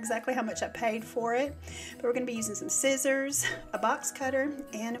sure exactly how much I paid for it. But we're going to be using some scissors, a box cutter,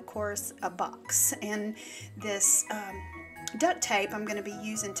 and of course a box. And this duct tape I'm going to be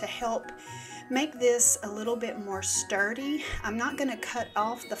using to help make this a little bit more sturdy. I'm not going to cut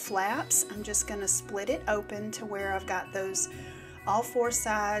off the flaps. I'm just going to split it open to where I've got those all four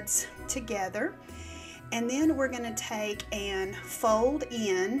sides together. And then we're going to take and fold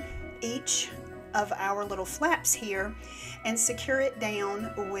in each of our little flaps here and secure it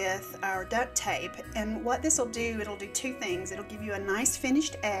down with our duct tape. And what this will do, it'll do two things. It'll give you a nice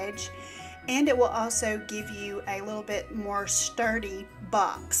finished edge, and it will also give you a little bit more sturdy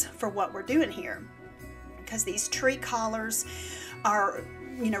box for what we're doing here, because these tree collars are,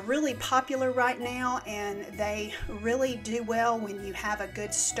 you know, really popular right now, and they really do well when you have a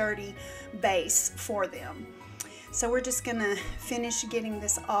good sturdy base for them. So we're just gonna finish getting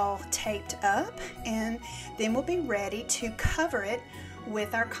this all taped up, and then we'll be ready to cover it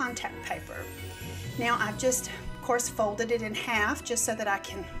with our contact paper. Now I've just, of course, folded it in half just so that I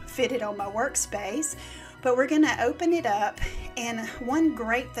can fit it on my workspace, but we're gonna open it up. And one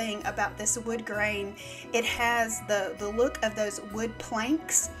great thing about this wood grain, it has the look of those wood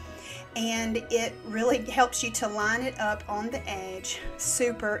planks, and it really helps you to line it up on the edge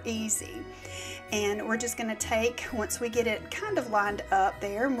super easy. And we're just gonna take, once we get it kind of lined up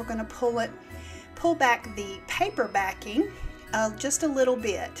there, and we're gonna pull back the paper backing just a little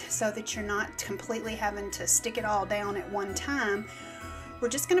bit so that you're not completely having to stick it all down at one time. We're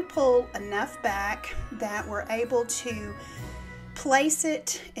just going to pull enough back that we're able to place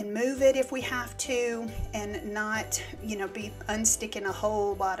it and move it if we have to, and not, you know, be unsticking a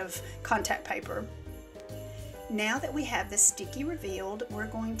whole lot of contact paper. Now that we have the sticky revealed, we're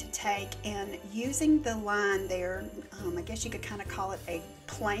going to take and, using the line there, I guess you could kind of call it a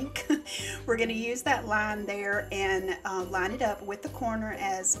plank, we're going to use that line there and line it up with the corner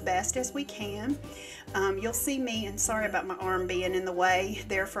as best as we can. You'll see me, and sorry about my arm being in the way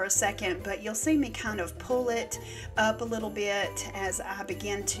there for a second, but you'll see me kind of pull it up a little bit as I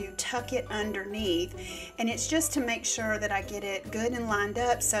begin to tuck it underneath. And it's just to make sure that I get it good and lined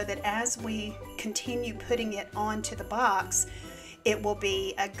up so that as we continue putting it onto the box, it will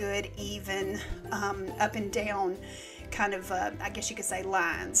be a good even up and down kind of, I guess you could say,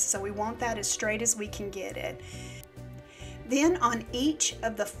 lines. So we want that as straight as we can get it. Then on each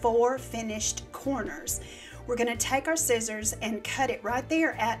of the four finished corners, we're going to take our scissors and cut it right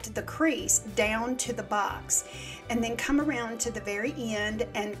there at the crease down to the box, and then come around to the very end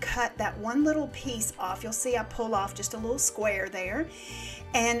and cut that one little piece off. You'll see I pull off just a little square there,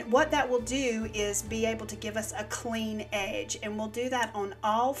 and what that will do is be able to give us a clean edge, and we'll do that on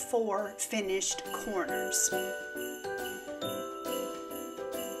all four finished corners.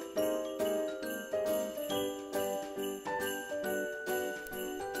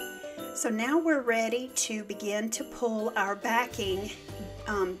 So now we're ready to begin to pull our backing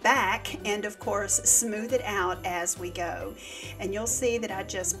back, and of course smooth it out as we go. And you'll see that I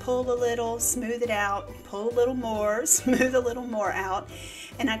just pull a little, smooth it out, pull a little more, smooth a little more out,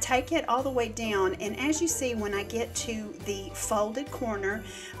 and I take it all the way down. And as you see, when I get to the folded corner,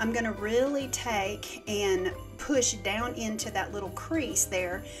 I'm going to really take and push down into that little crease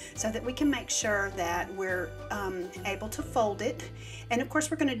there so that we can make sure that we're able to fold it. And of course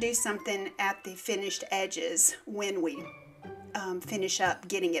we're going to do something at the finished edges when we finish up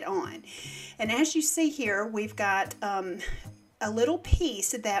getting it on. And as you see here, we've got a little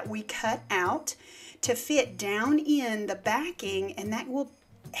piece that we cut out to fit down in the backing, and that will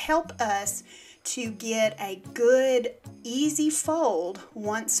help us to get a good easy fold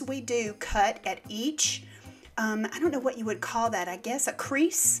once we do cut at each I don't know what you would call that, I guess a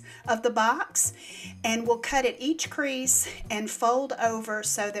crease of the box, and we'll cut at each crease and fold over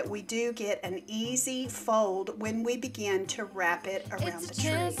so that we do get an easy fold when we begin to wrap it around the tree. It's a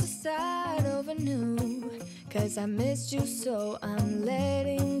chance to start over new, 'cause I missed you, so I'm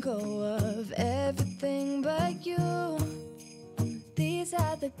letting go of everything but you. These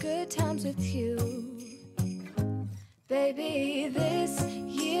are the good times with you. Baby, this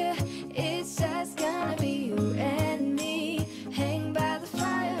year it's just gonna be you and me. Hang by the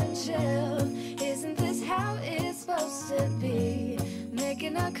fire and chill. Isn't this how it's supposed to be?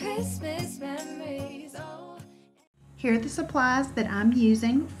 Making our Christmas memories. Oh. Here are the supplies that I'm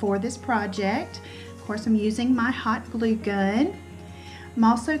using for this project. Of course, I'm using my hot glue gun. I'm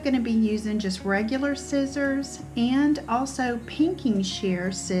also going to be using just regular scissors and also pinking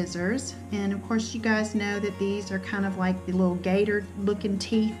shear scissors. And of course you guys know that these are kind of like the little gator looking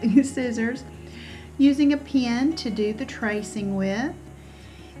teeth scissors. Using a pen to do the tracing with.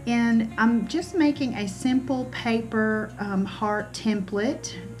 And I'm just making a simple paper heart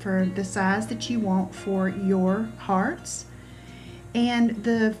template for the size that you want for your hearts. And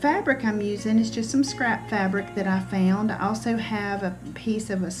the fabric I'm using is just some scrap fabric that I found. I also have a piece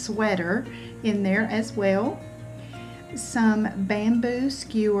of a sweater in there as well. Some bamboo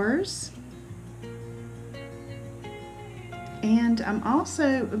skewers. And I'm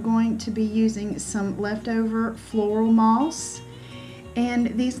also going to be using some leftover floral moss.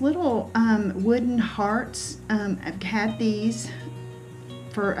 And these little wooden hearts, I've had these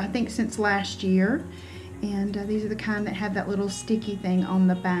for I think since last year. And these are the kind that have that little sticky thing on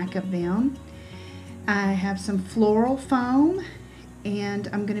the back of them. I have some floral foam, and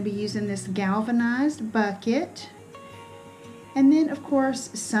I'm going to be using this galvanized bucket. And then of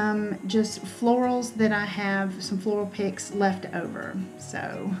course some just florals that I have, some floral picks left over.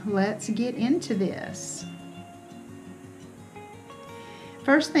 So let's get into this.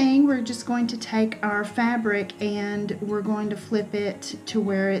 First thing, we're just going to take our fabric and we're going to flip it to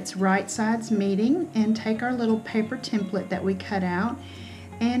where it's right sides meeting, and take our little paper template that we cut out,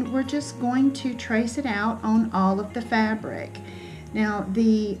 and we're just going to trace it out on all of the fabric. Now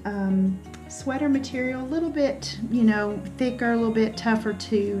the sweater material, a little bit, you know, thicker, a little bit tougher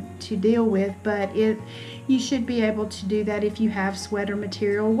to deal with, but you should be able to do that if you have sweater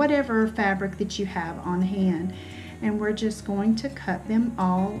material, whatever fabric that you have on hand. And we're just going to cut them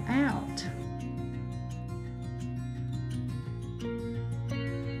all out.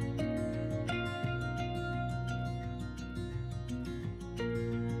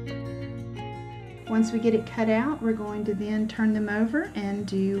 Once we get it cut out, we're going to then turn them over and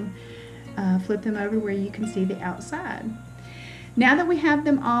flip them over where you can see the outside. Now that we have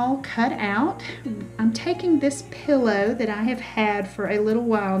them all cut out, I'm taking this pillow that I have had for a little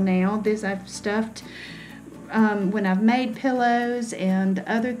while now. This I've stuffed when I've made pillows and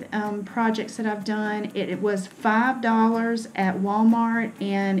other projects that I've done. It was $5 at Walmart,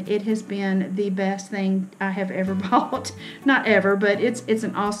 and it has been the best thing I have ever bought. Not ever, but it's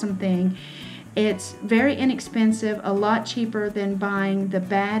an awesome thing. It's very inexpensive, a lot cheaper than buying the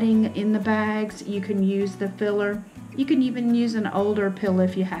batting in the bags. You can use the filler. You can even use an older pillow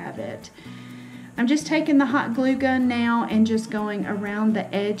if you have it. I'm just taking the hot glue gun now and just going around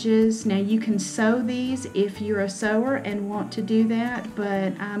the edges. Now you can sew these if you're a sewer and want to do that,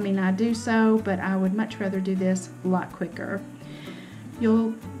 but I mean, I do sew, but I would much rather do this a lot quicker.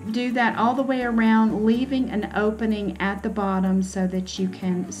 You'll do that all the way around, leaving an opening at the bottom so that you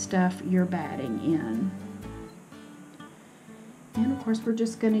can stuff your batting in. And of course we're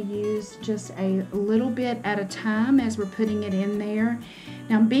just going to use just a little bit at a time as we're putting it in there.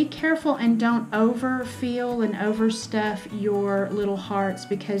 Now be careful and don't overfill and overstuff your little hearts,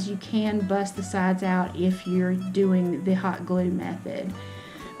 because you can bust the sides out if you're doing the hot glue method.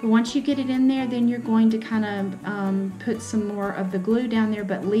 But once you get it in there, then you're going to kind of put some more of the glue down there,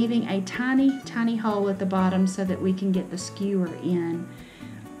 but leaving a tiny hole at the bottom so that we can get the skewer in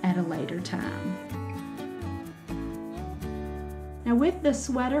at a later time. Now with the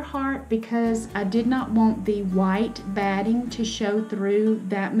sweater heart, because I did not want the white batting to show through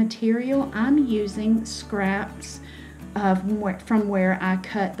that material, I'm using scraps from where I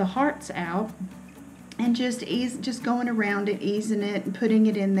cut the hearts out, and just going around it, easing it and putting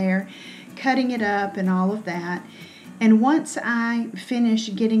it in there, cutting it up and all of that. And once I finish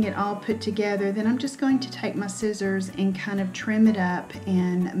getting it all put together, then I'm just going to take my scissors and kind of trim it up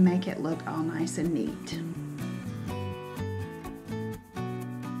and make it look all nice and neat.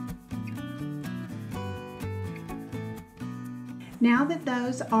 Now that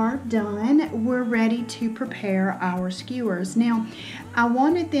those are done, we're ready to prepare our skewers. Now, I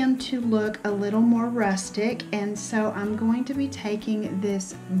wanted them to look a little more rustic, and so I'm going to be taking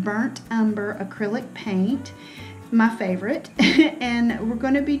this burnt umber acrylic paint, my favorite, and we're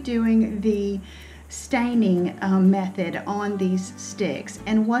going to be doing the staining method on these sticks.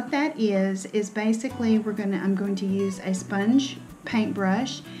 And what that is basically I'm going to use a sponge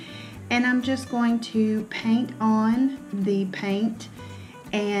paintbrush, and I'm just going to paint on the paint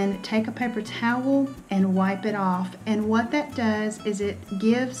and take a paper towel and wipe it off. And what that does is it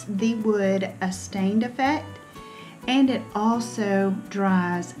gives the wood a stained effect, and it also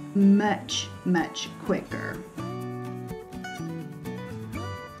dries much, much quicker.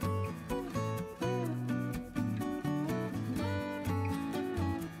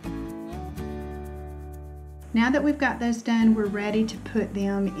 Now that we've got those done, we're ready to put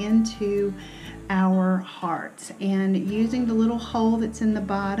them into our hearts. And using the little hole that's in the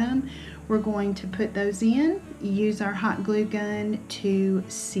bottom, we're going to put those in, use our hot glue gun to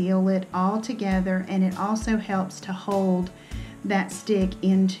seal it all together, and it also helps to hold that stick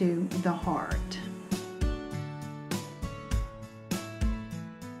into the heart.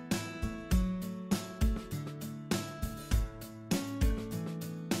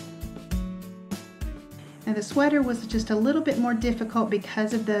 Now the sweater was just a little bit more difficult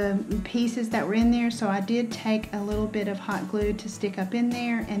because of the pieces that were in there, so I did take a little bit of hot glue to stick up in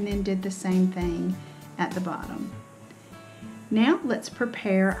there and then did the same thing at the bottom. Now let's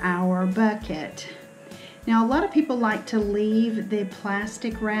prepare our bucket. Now a lot of people like to leave the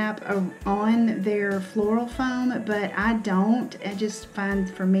plastic wrap on their floral foam, but I don't. I just find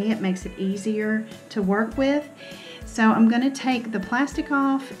for me it makes it easier to work with. So I'm going to take the plastic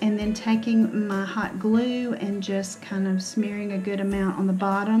off and then taking my hot glue and just kind of smearing a good amount on the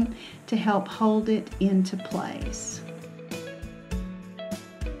bottom to help hold it into place.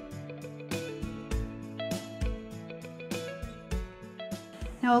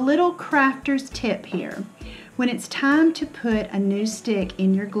 Now a little crafter's tip here. When it's time to put a new stick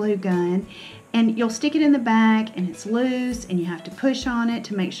in your glue gun, and you'll stick it in the back and it's loose and you have to push on it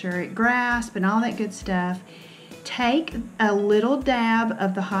to make sure it grasps and all that good stuff, take a little dab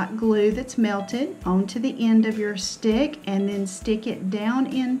of the hot glue that's melted onto the end of your stick and then stick it down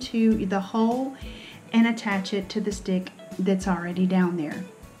into the hole and attach it to the stick that's already down there.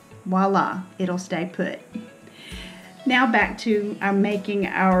 Voila, it'll stay put. Now back to making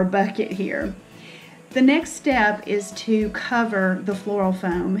our bucket here. The next step is to cover the floral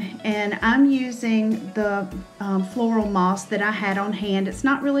foam, and I'm using the floral moss that I had on hand. It's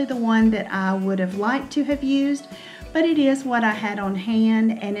not really the one that I would have liked to have used, but it is what I had on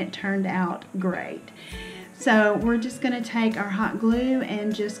hand and it turned out great. So we're just going to take our hot glue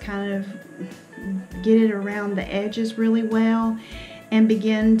and just kind of get it around the edges really well and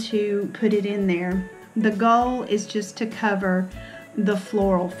begin to put it in there. The goal is just to cover the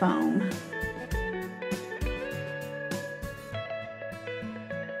floral foam.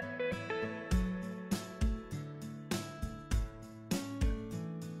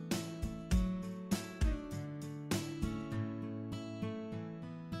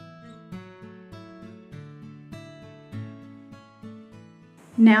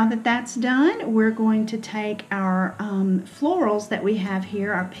 Now that that's done, we're going to take our florals that we have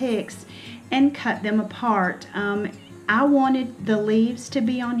here, our picks, and cut them apart. I wanted the leaves to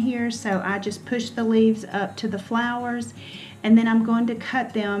be on here, so I just pushed the leaves up to the flowers, and then I'm going to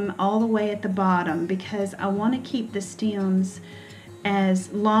cut them all the way at the bottom because I want to keep the stems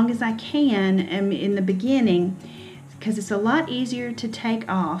as long as I can in the beginning, because it's a lot easier to take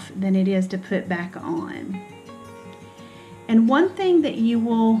off than it is to put back on. And one thing that you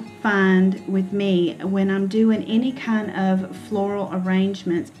will find with me when I'm doing any kind of floral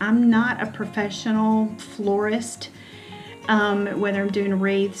arrangements, I'm not a professional florist, whether I'm doing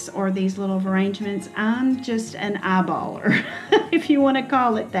wreaths or these little arrangements. I'm just an eyeballer, if you want to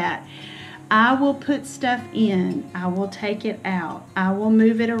call it that. I will put stuff in, I will take it out, I will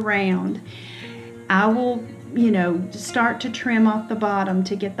move it around, I will start to trim off the bottom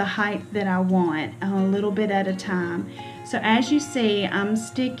to get the height that I want, a little bit at a time. So as you see, I'm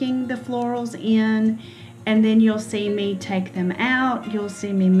sticking the florals in, and then you'll see me take them out, you'll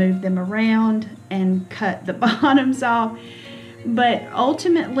see me move them around and cut the bottoms off. But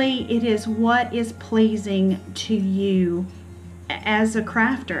ultimately, it is what is pleasing to you as a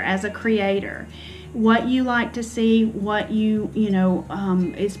crafter, as a creator. what you like to see, what you know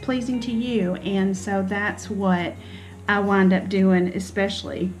is pleasing to you. And so that's what I wind up doing,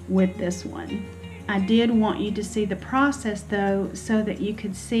 especially with this one. I did want you to see the process though, so that you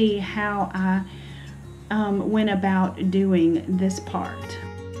could see how I went about doing this part.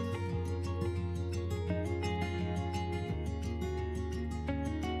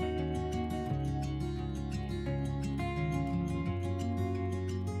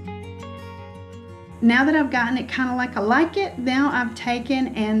 Now that I've gotten it kind of like I like it, now I've taken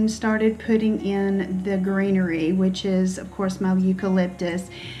and started putting in the greenery, which is of course my eucalyptus,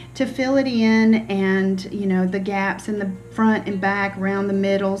 to fill it in, and you know, the gaps in the front and back, around the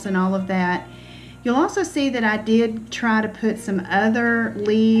middles and all of that. You'll also see that I did try to put some other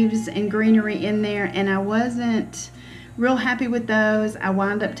leaves and greenery in there, and I wasn't real happy with those. I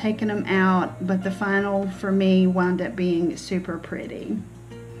wound up taking them out, but the final for me wound up being super pretty.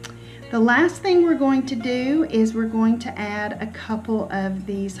 The last thing we're going to do is we're going to add a couple of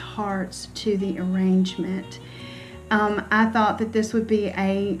these hearts to the arrangement. I thought that this would be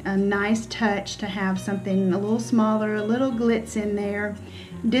a nice touch to have something a little smaller, a little glitz in there.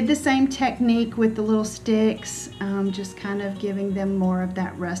 Did the same technique with the little sticks, just kind of giving them more of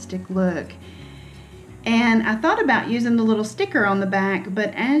that rustic look. And I thought about using the little sticker on the back,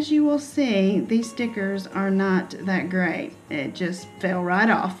 but as you will see, these stickers are not that great. It just fell right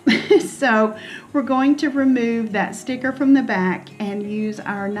off. So we're going to remove that sticker from the back and use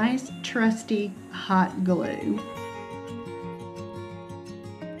our nice trusty hot glue.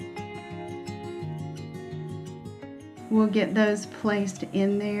 We'll get those placed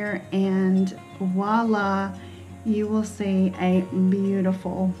in there, and voila, you will see a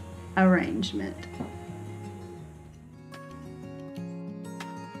beautiful arrangement.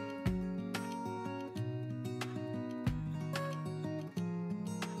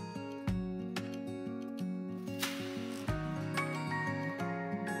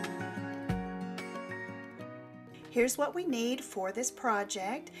 Here's what we need for this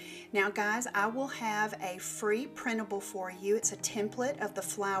project. Now guys, I will have a free printable for you. It's a template of the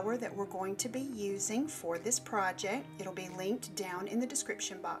flower that we're going to be using for this project. It'll be linked down in the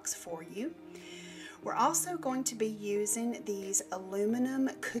description box for you. We're also going to be using these aluminum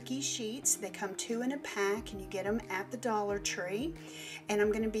cookie sheets. They come 2 in a pack, and you get them at the Dollar Tree. And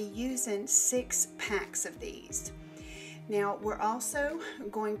I'm going to be using 6 packs of these. Now we're also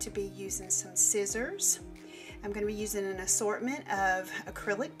going to be using some scissors. I'm going to be using an assortment of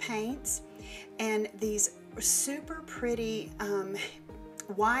acrylic paints and these super pretty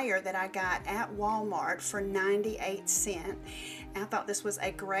wire that I got at Walmart for 98 cents. I thought this was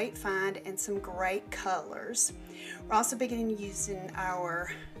a great find and some great colors. We're also beginning using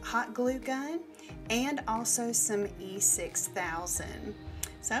our hot glue gun and also some E6000.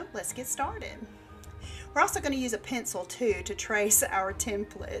 So let's get started. We're also going to use a pencil too to trace our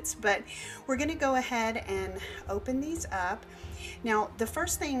templates, but we're going to go ahead and open these up. Now the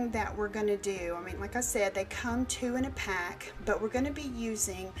first thing that we're going to do, I mean, like I said, they come 2 in a pack, but we're going to be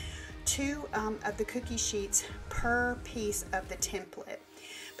using 2 of the cookie sheets per piece of the template.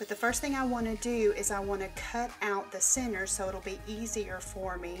 But the first thing I want to do is I want to cut out the center so it'll be easier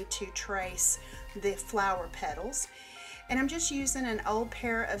for me to trace the flower petals. And I'm just using an old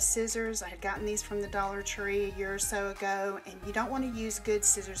pair of scissors. I had gotten these from the Dollar Tree a year or so ago, and you don't want to use good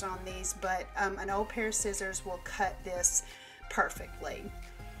scissors on these, but an old pair of scissors will cut this perfectly.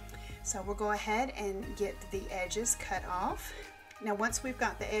 So we'll go ahead and get the edges cut off. Now once we've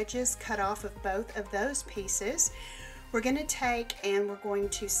got the edges cut off of both of those pieces, we're going to take and we're going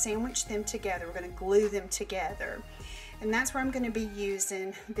to sandwich them together. We're going to glue them together. And that's where I'm going to be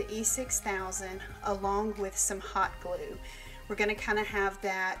using the E6000 along with some hot glue. We're going to kind of have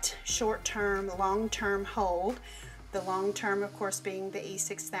that short-term, long-term hold. The long-term, of course, being the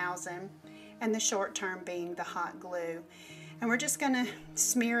E6000 and the short-term being the hot glue. And we're just going to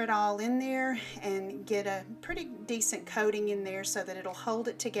smear it all in there and get a pretty decent coating in there so that it'll hold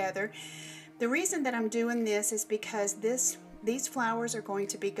it together. The reason that I'm doing this is because these flowers are going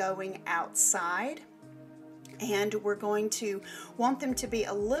to be going outside, and we're going to want them to be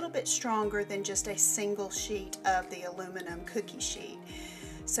a little bit stronger than just a single sheet of the aluminum cookie sheet.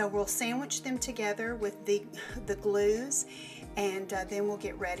 So we'll sandwich them together with the glues, and then we'll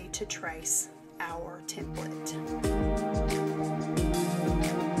get ready to trace our template.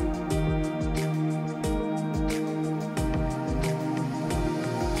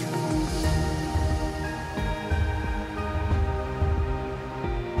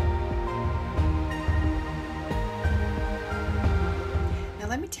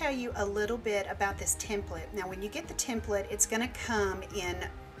 Let me tell you a little bit about this template. Now when you get the template, it's going to come in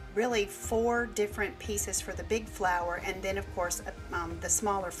really 4 different pieces for the big flower, and then of course the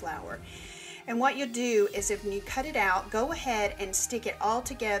smaller flower. And what you'll do is, if you cut it out, go ahead and stick it all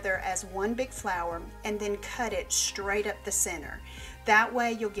together as one big flower and then cut it straight up the center. That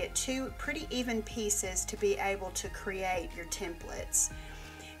way you'll get 2 pretty even pieces to be able to create your templates.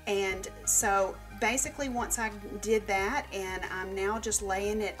 And so basically once I did that, and I'm now just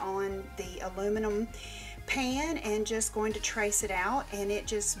laying it on the aluminum pan and just going to trace it out, and it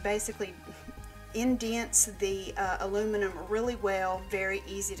just basically indents the aluminum really well, very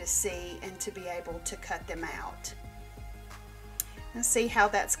easy to see and to be able to cut them out. Now see how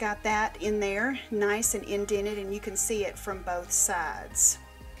that's got that in there, nice and indented, and you can see it from both sides.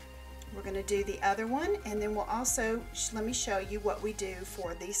 We're going to do the other one, and then we'll also, let me show you what we do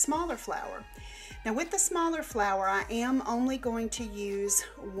for the smaller flower. Now with the smaller flower, I am only going to use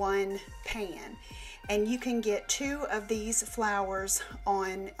 1 pan. And you can get 2 of these flowers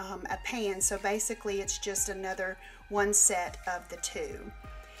on a pan, so basically it's just another 1 set of the 2.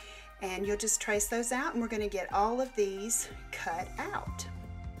 And you'll just trace those out, and we're going to get all of these cut out.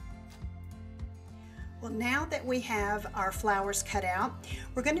 Well, now that we have our flowers cut out,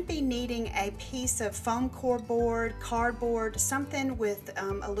 we're going to be needing a piece of foam core board, cardboard, something with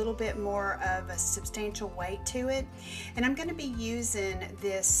a little bit more of a substantial weight to it. And I'm going to be using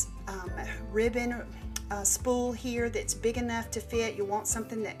this ribbon spool here that's big enough to fit. You want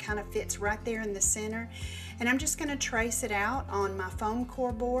something that kind of fits right there in the center. And I'm just going to trace it out on my foam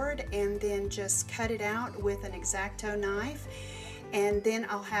core board and then just cut it out with an X-Acto knife. And then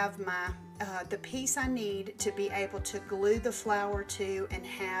I'll have my the piece I need to be able to glue the flower to and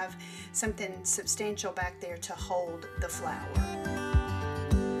have something substantial back there to hold the flower.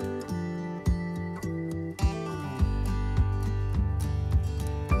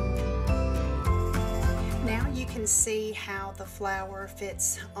 Now you can see how the flower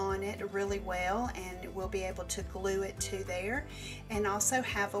fits on it really well, and we'll be able to glue it to there and also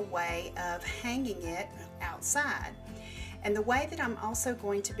have a way of hanging it outside. And the way that I'm also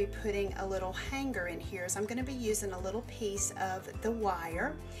going to be putting a little hanger in here is I'm going to be using a little piece of the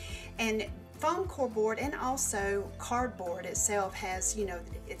wire, and foam core board and also cardboard itself has, you know,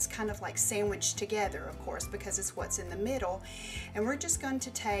 it's kind of like sandwiched together, of course, because it's what's in the middle. And we're just going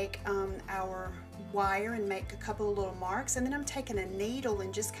to take our wire and make a couple of little marks, and then I'm taking a needle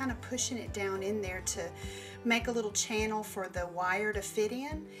and just kind of pushing it down in there to make a little channel for the wire to fit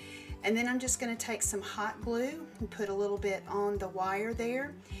in. And then I'm just going to take some hot glue and put a little bit on the wire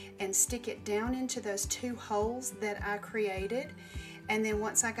there and stick it down into those 2 holes that I created. And then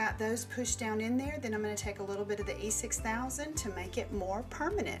once I got those pushed down in there, then I'm going to take a little bit of the E6000 to make it more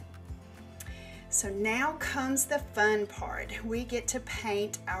permanent. So now comes the fun part. We get to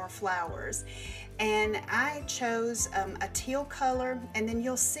paint our flowers. And I chose a teal color, and then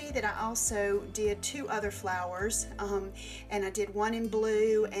you'll see that I also did 2 other flowers, and I did one in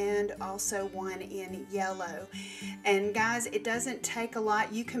blue and also one in yellow. And guys, it doesn't take a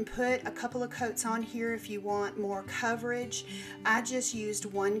lot. You can put a couple of coats on here if you want more coverage. I just used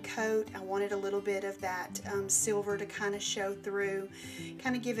 1 coat. I wanted a little bit of that silver to kind of show through,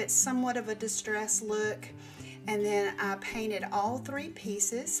 kind of give it somewhat of a distressed look. And then I painted all 3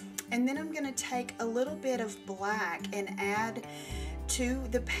 pieces, and then I'm going to take a little bit of black and add to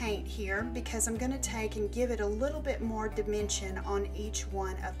the paint here, because I'm going to take and give it a little bit more dimension on each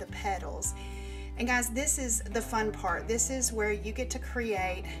one of the petals. And guys, this is the fun part. This is where you get to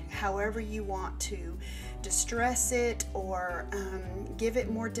create however you want to distress it or give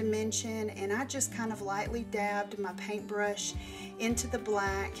it more dimension. And I just kind of lightly dabbed my paintbrush into the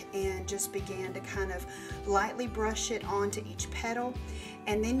black and just began to kind of lightly brush it onto each petal.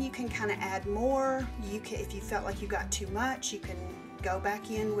 And then you can kind of add more. You can, if you felt like you got too much, you can go back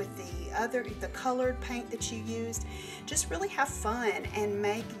in with the colored paint that you used. Just really have fun and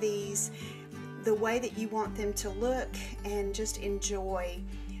make these the way that you want them to look and just enjoy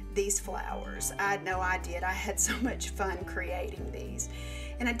these flowers. I know I did. I had so much fun creating these.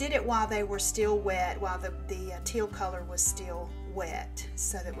 And I did it while they were still wet, while the teal color was still wet,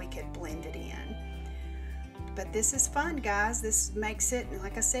 so that we could blend it in. But this is fun, guys. This makes it,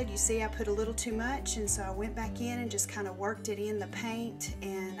 like I said, you see I put a little too much, and so I went back in and just kind of worked it in the paint,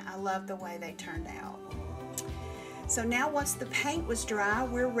 and I love the way they turned out. So now once the paint was dry,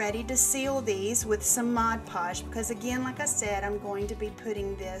 we're ready to seal these with some Mod Podge, because again, like I said, I'm going to be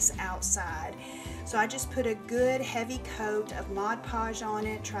putting this outside. So I just put a good heavy coat of Mod Podge on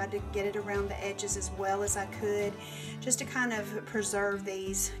it, tried to get it around the edges as well as I could, just to kind of preserve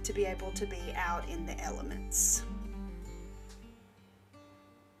these to be able to be out in the elements.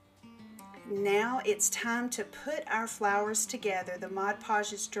 now it's time to put our flowers together. The Mod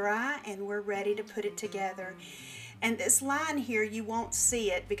Podge is dry and we're ready to put it together. And this line here, you won't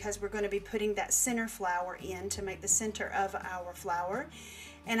see it because we're going to be putting that center flower in to make the center of our flower.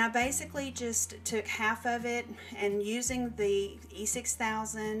 And I basically just took half of it, and using the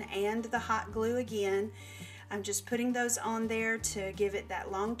E6000 and the hot glue again, I'm just putting those on there to give it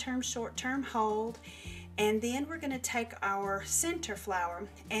that long-term, short-term hold. And then we're going to take our center flower,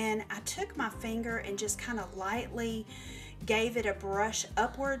 and I took my finger and just kind of lightly gave it a brush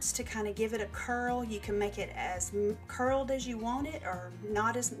upwards to kind of give it a curl. You can make it as curled as you want it, or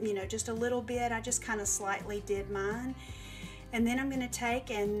not, as, you know, just a little bit. I just kind of slightly did mine. And then I'm going to take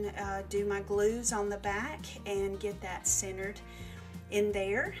and do my glues on the back and get that centered in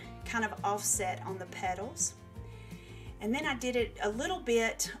there, kind of offset on the petals. And then I did it a little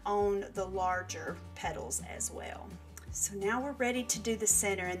bit on the larger petals as well. So now we're ready to do the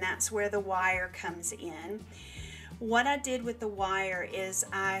center, and that's where the wire comes in. What I did with the wire is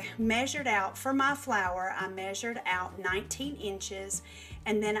I measured out, for my flower, I measured out 19 inches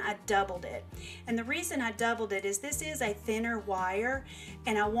and then I doubled it. And the reason I doubled it is this is a thinner wire,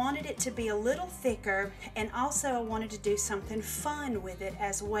 and I wanted it to be a little thicker, and also I wanted to do something fun with it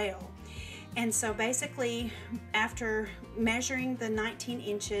as well. And so basically, after measuring the 19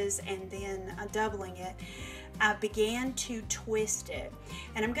 inches and then doubling it, I began to twist it.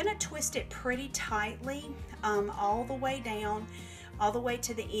 And I'm going to twist it pretty tightly all the way down, all the way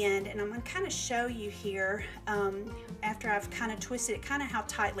to the end. And I'm going to kind of show you here, after I've kind of twisted it, kind of how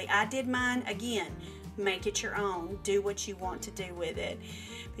tightly I did mine. Again, make it your own. Do what you want to do with it.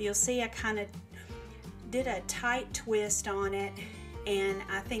 But you'll see I kind of did a tight twist on it, and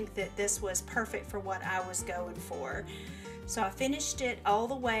I think that this was perfect for what I was going for. So I finished it all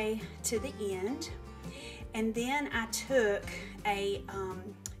the way to the end, and then I took a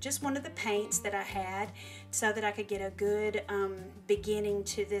just one of the paints that I had so that I could get a good beginning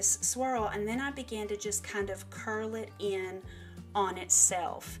to this swirl, and then I began to just kind of curl it in on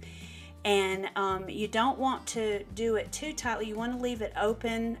itself. And you don't want to do it too tightly. You want to leave it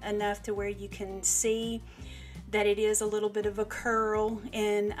open enough to where you can see that it is a little bit of a curl,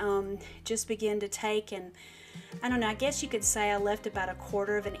 and just begin to take, and I don't know, I guess you could say I left about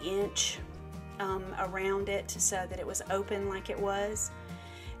 1/4 of an inch around it so that it was open like it was.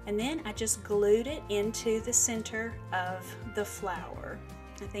 And then I just glued it into the center of the flower.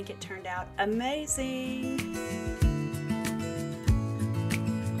 I think it turned out amazing.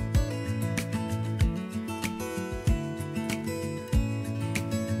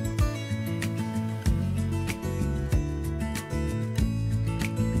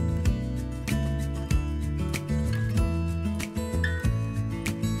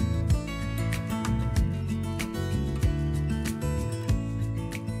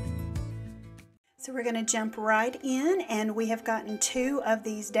 So we're going to jump right in, and we have gotten 2 of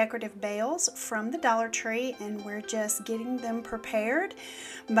these decorative bales from the Dollar Tree, and we're just getting them prepared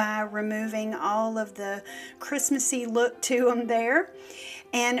by removing all of the Christmassy look to them there.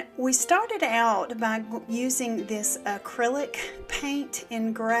 And we started out by using this acrylic paint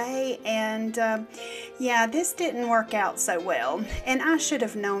in gray, and yeah, this didn't work out so well, and I should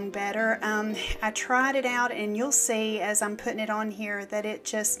have known better. I tried it out, and you'll see as I'm putting it on here that it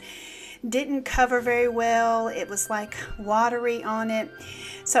just didn't cover very well. It was like watery on it.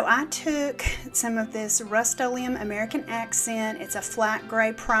 So I took some of this Rust-Oleum American Accent. It's a flat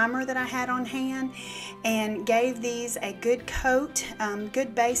gray primer that I had on hand, and gave these a good coat,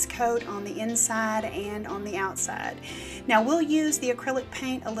 good base coat on the inside and on the outside. Now we'll use the acrylic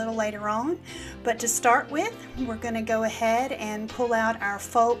paint a little later on, but to start with, we're going to go ahead and pull out our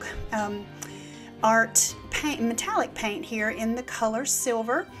folk art paint, metallic paint here in the color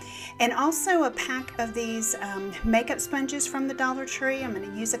silver, and also a pack of these makeup sponges from the Dollar Tree. I'm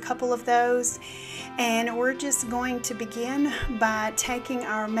going to use a couple of those, and we're just going to begin by taking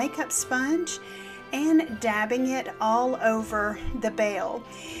our makeup sponge and dabbing it all over the bale.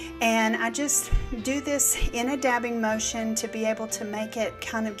 And I just do this in a dabbing motion to be able to make it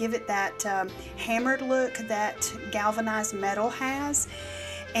kind of give it that hammered look that galvanized metal has.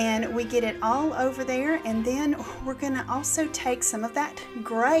 And we get it all over there, and then we're going to also take some of that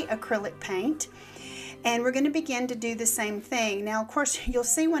gray acrylic paint, and we're going to begin to do the same thing. Now, of course, you'll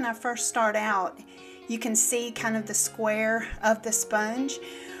see when I first start out, you can see kind of the square of the sponge,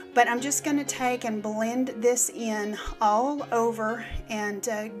 but I'm just going to take and blend this in all over and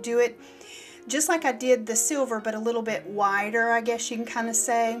do it just like I did the silver, but a little bit wider, I guess you can kind of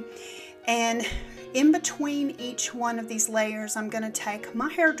say. And in between each one of these layers, I'm going to take my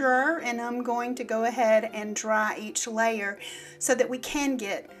hairdryer and I'm going to go ahead and dry each layer so that we can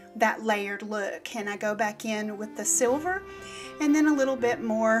get that layered look. And I go back in with the silver and then a little bit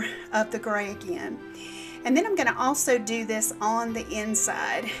more of the gray again. And then I'm going to also do this on the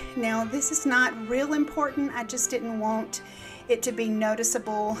inside. Now this is not real important, I just didn't want it to be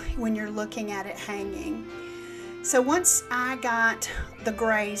noticeable when you're looking at it hanging. So once I got the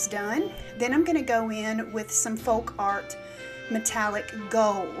grays done, then I'm going to go in with some Folk Art metallic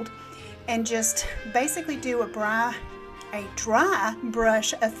gold and just basically do a dry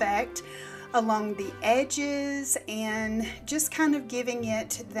brush effect along the edges and just kind of giving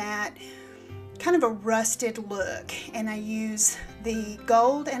it that kind of a rusted look. And I use the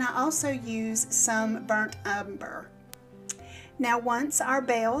gold and I also use some burnt umber. Now once our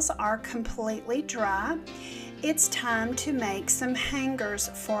bales are completely dry, it's time to make some hangers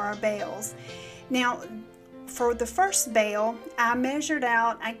for our bales. Now for the first bale, I measured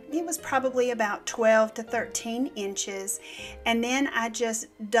out, it was probably about 12 to 13 inches, and then I just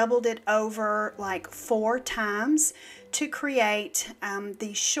doubled it over like 4 times to create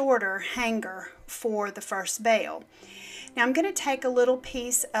the shorter hanger for the first bale. Now I'm going to take a little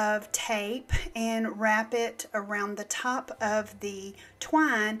piece of tape and wrap it around the top of the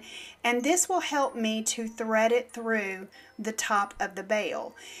twine, and this will help me to thread it through the top of the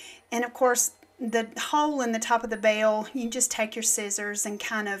bale. And of course, the hole in the top of the bale, you just take your scissors and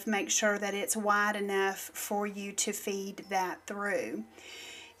kind of make sure that it's wide enough for you to feed that through.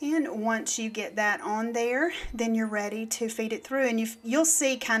 And once you get that on there, then you're ready to feed it through. And you'll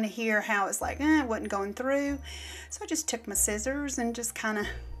see kind of here how it's like, it wasn't going through. So I just took my scissors and just kind of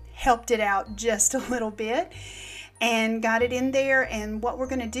helped it out just a little bit and got it in there. And what we're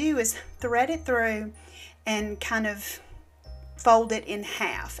going to do is thread it through and kind of fold it in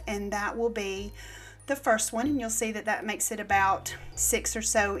half. And that will be the first one. And you'll see that that makes it about 6 or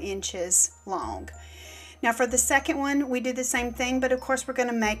so inches long. Now for the second one, we did the same thing, but of course we're going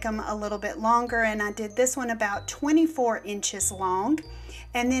to make them a little bit longer, and I did this one about 24 inches long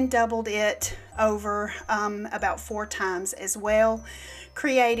and then doubled it over about 4 times as well,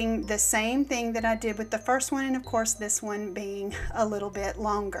 creating the same thing that I did with the first one, and of course this one being a little bit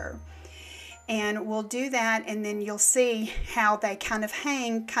longer. And we'll do that, and then you'll see how they kind of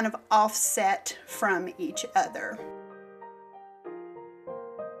hang kind of offset from each other.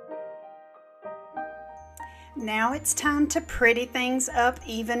 Now it's time to pretty things up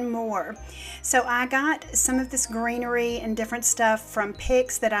even more. So I got some of this greenery and different stuff from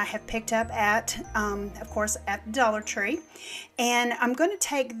picks that I have picked up at, of course, at the Dollar Tree. And I'm going to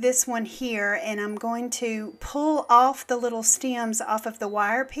take this one here and I'm going to pull off the little stems off of the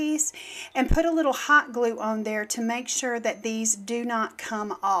wire piece and put a little hot glue on there to make sure that these do not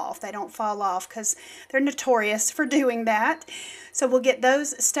come off. They don't fall off because they're notorious for doing that. So we'll get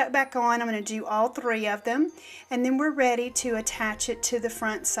those stuck back on. I'm going to do all 3 of them, and then we're ready to attach it to the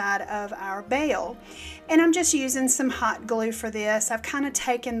front side of our bale. And I'm just using some hot glue for this. I've kind of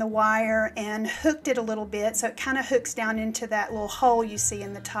taken the wire and hooked it a little bit so it kind of hooks down into that little hole you see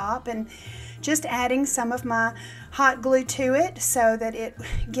in the top, and just adding some of my hot glue to it so that it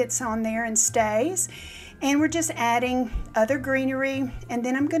gets on there and stays. And we're just adding other greenery, and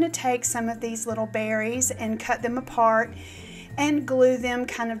then I'm going to take some of these little berries and cut them apart and glue them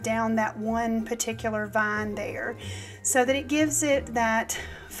kind of down that one particular vine there so that it gives it that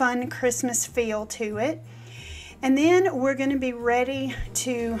fun Christmas feel to it. And then we're going to be ready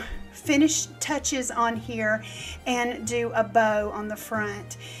to finish touches on here and do a bow on the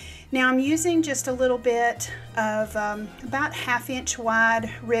front. Now I'm using just a little bit of about 1/2 inch wide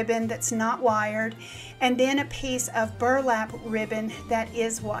ribbon that's not wired, and then a piece of burlap ribbon that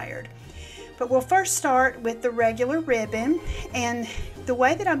is wired. But we'll first start with the regular ribbon, and the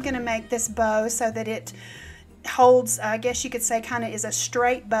way that I'm going to make this bow so that it holds, I guess you could say kind of is a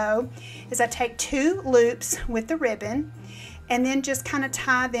straight bow, is I take 2 loops with the ribbon and then just kind of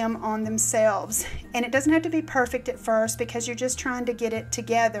tie them on themselves. And it doesn't have to be perfect at first because you're just trying to get it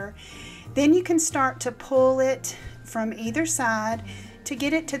together. Then you can start to pull it from either side to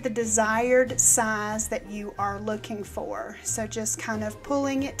get it to the desired size that you are looking for. So just kind of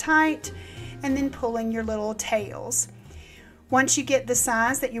pulling it tight and then pulling your little tails. Once you get the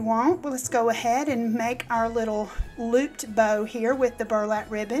size that you want, well, let's go ahead and make our little looped bow here with the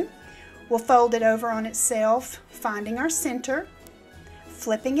burlap ribbon. We'll fold it over on itself, finding our center,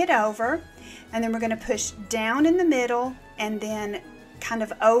 flipping it over, and then we're going to push down in the middle and then kind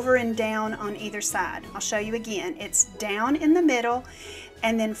of over and down on either side. I'll show you again. It's down in the middle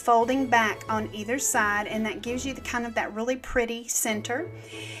and then folding back on either side, and that gives you the kind of that really pretty center.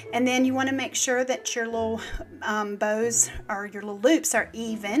 And then you want to make sure that your little bows or your little loops are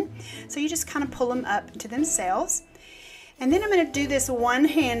even, so you just kind of pull them up to themselves. And then I'm going to do this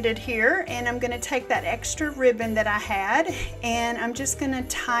one-handed here, and I'm going to take that extra ribbon that I had, and I'm just going to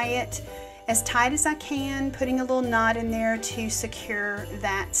tie it as tight as I can, putting a little knot in there to secure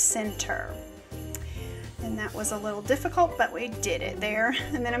that center. And that was a little difficult, but we did it there.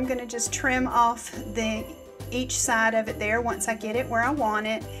 And then I'm going to just trim off each side of it there once I get it where I want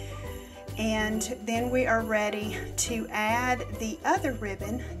it. And then we are ready to add the other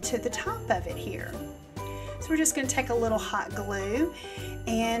ribbon to the top of it here. So we're just going to take a little hot glue,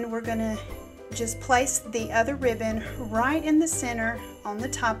 and we're going to just place the other ribbon right in the center on the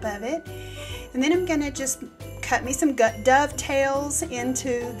top of it. And then I'm going to just cut me some dovetails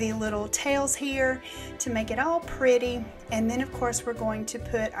into the little tails here to make it all pretty. And then of course we're going to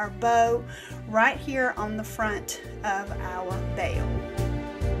put our bow right here on the front of our veil.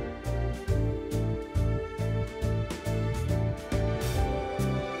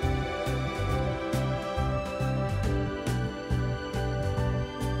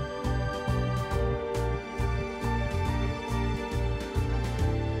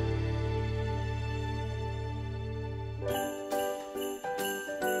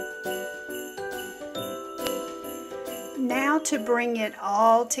 Now to bring it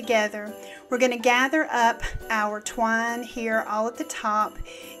all together, we're going to gather up our twine here all at the top,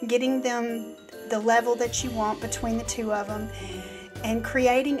 getting them the level that you want between the two of them, and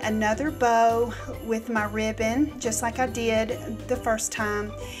creating another bow with my ribbon just like I did the first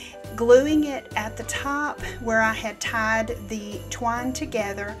time, gluing it at the top where I had tied the twine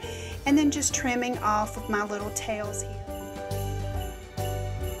together, and then just trimming off of my little tails here.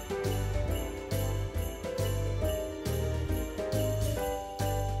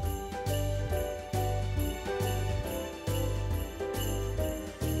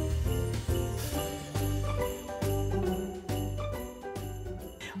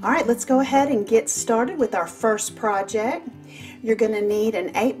 All right, let's go ahead and get started with our first project. You're going to need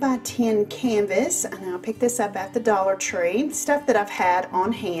an 8x10 canvas, and I'll pick this up at the Dollar Tree, stuff that I've had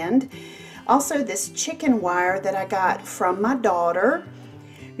on hand. Also this chicken wire that I got from my daughter.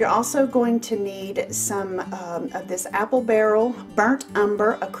 You're also going to need some of this apple barrel burnt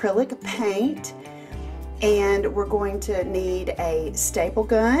umber acrylic paint, and we're going to need a staple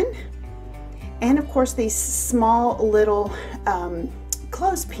gun, and of course these small little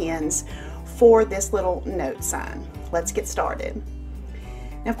clothespins for this little note sign. Let's get started.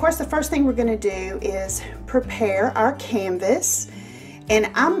 Now, of course, the first thing we're going to do is prepare our canvas, and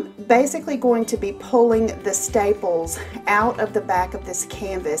I'm basically going to be pulling the staples out of the back of this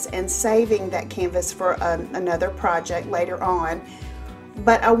canvas and saving that canvas for another project later on.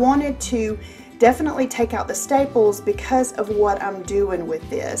 But I wanted to definitely take out the staples because of what I'm doing with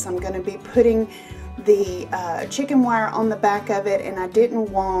this. I'm going to be putting the chicken wire on the back of it, and I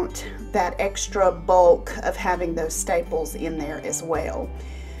didn't want that extra bulk of having those staples in there as well.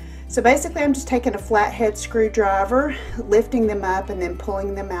 So basically I'm just taking a flathead screwdriver, lifting them up, and then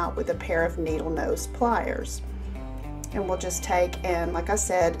pulling them out with a pair of needle nose pliers. And we'll just take and, like I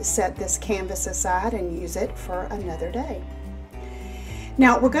said, set this canvas aside and use it for another day.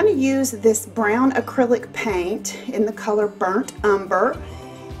 Now we're going to use this brown acrylic paint in the color burnt umber,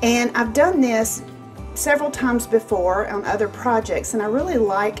 and I've done this several times before on other projects, and I really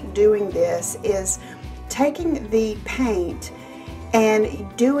like doing this, is taking the paint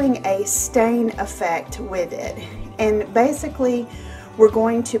and doing a stain effect with it. And basically we're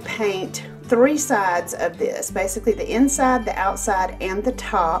going to paint three sides of this, basically the inside, the outside, and the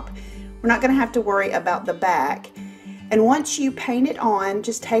top. We're not going to have to worry about the back. And once you paint it on,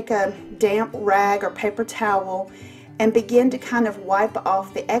 just take a damp rag or paper towel and begin to kind of wipe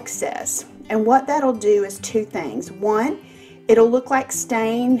off the excess. And what that'll do is two things. One, it'll look like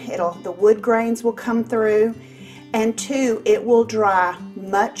stain, the wood grains will come through, and two, it will dry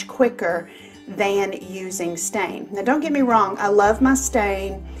much quicker than using stain. Now don't get me wrong, I love my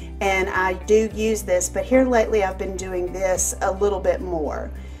stain and I do use this, but here lately I've been doing this a little bit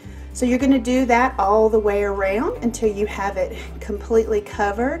more. So you're going to do that all the way around until you have it completely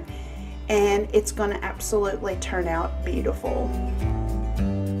covered, and it's going to absolutely turn out beautiful.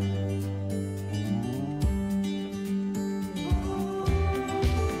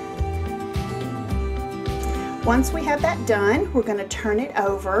 Once we have that done, we're going to turn it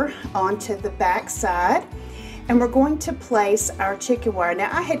over onto the back side, and we're going to place our chicken wire. Now,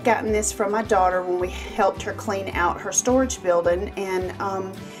 I had gotten this from my daughter when we helped her clean out her storage building, and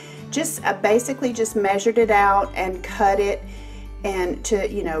I basically just measured it out and cut it, and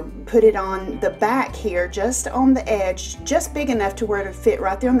to put it on the back here, just on the edge, just big enough to where it would fit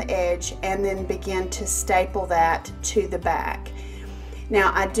right there on the edge, and then begin to staple that to the back.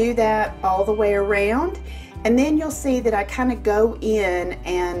 Now I do that all the way around, And then you'll see that I kind of go in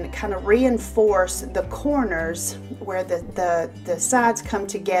and kind of reinforce the corners where the sides come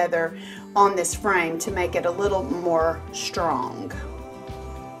together on this frame to make it a little more strong.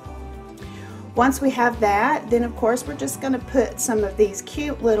 Once we have that, then of course we're just going to put some of these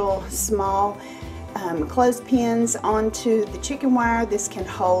cute little small clothespins onto the chicken wire. This can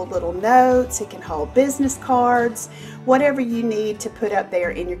hold little notes, it can hold business cards, whatever you need to put up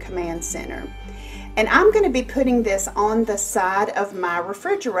there in your command center. And I'm going to be putting this on the side of my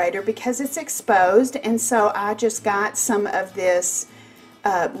refrigerator because it's exposed, and so I just got some of this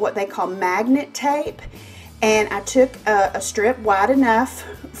what they call magnet tape, and I took a strip wide enough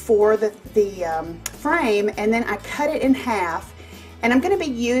for the frame, and then I cut it in half, and I'm going to be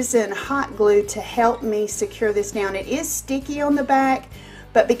using hot glue to help me secure this down. It is sticky on the back,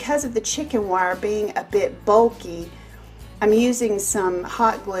 but because of the chicken wire being a bit bulky, I'm using some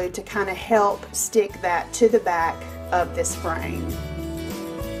hot glue to kind of help stick that to the back of this frame.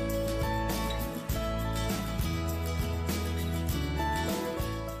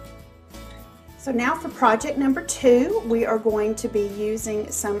 So now for project number 2, we are going to be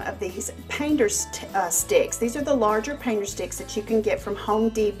using some of these painter sticks. These are the larger painter sticks that you can get from Home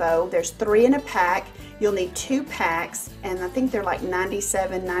Depot. There's 3 in a pack. You'll need 2 packs, and I think they're like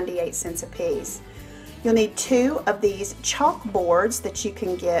 98 cents a piece. You'll need 2 of these chalkboards that you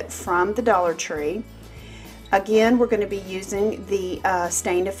can get from the Dollar Tree. Again, we're going to be using the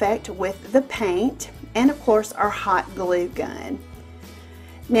stain effect with the paint, and of course our hot glue gun.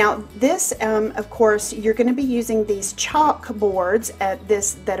 Now this, of course, you're going to be using these chalkboards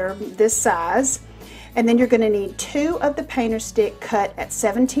that are this size, and then you're going to need 2 of the painter stick cut at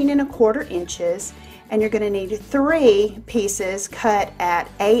 17 1/4 inches, and you're going to need 3 pieces cut at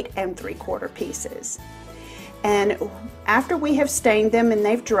 8 3/4 pieces. And after we have stained them and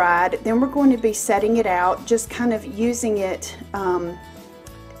they've dried, then we're going to be setting it out, just kind of using it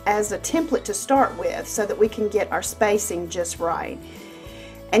as a template to start with so that we can get our spacing just right.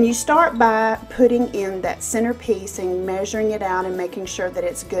 And you start by putting in that center piece and measuring it out and making sure that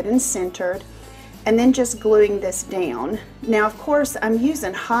it's good and centered, and then just gluing this down. Now of course I'm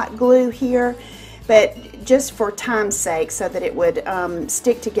using hot glue here, but just for time's sake, so that it would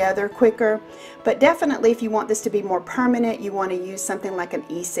stick together quicker. But definitely if you want this to be more permanent, you want to use something like an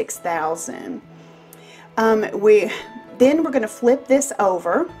E6000. Then we're going to flip this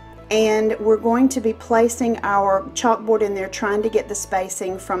over, and we're going to be placing our chalkboard in there, trying to get the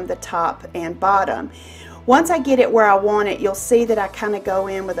spacing from the top and bottom. Once I get it where I want it, you'll see that I kind of go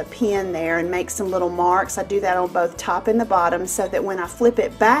in with a pen there and make some little marks. I do that on both top and the bottom so that when I flip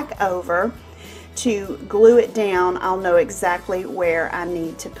it back over to glue it down, I'll know exactly where I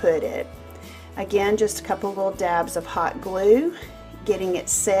need to put it. Again, just a couple little dabs of hot glue, getting it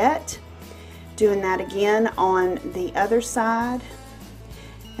set, doing that again on the other side,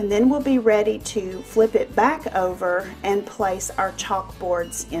 and then we'll be ready to flip it back over and place our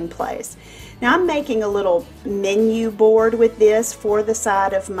chalkboards in place. Now I'm making a little menu board with this for the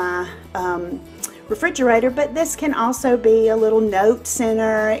side of my refrigerator, but this can also be a little note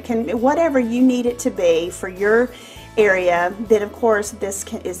center. It can, whatever you need it to be for your area. Then of course this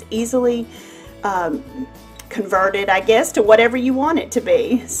is easily converted, I guess, to whatever you want it to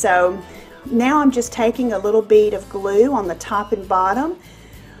be. So now I'm just taking a little bead of glue on the top and bottom,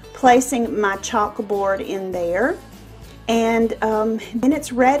 placing my chalkboard in there, and then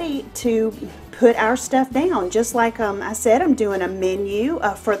it's ready to put our stuff down. Just like I said, I'm doing a menu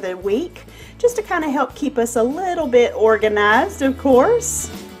for the week, just to kind of help keep us a little bit organized, of course.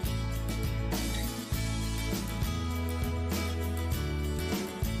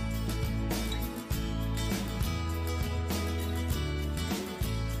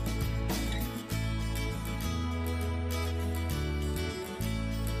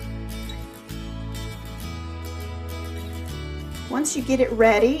 Once you get it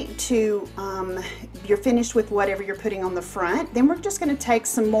ready to, you're finished with whatever you're putting on the front, then we're just going to take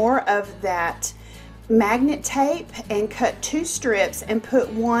some more of that magnet tape and cut 2 strips and put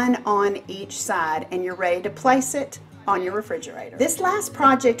 1 on each side, and you're ready to place it on your refrigerator. This last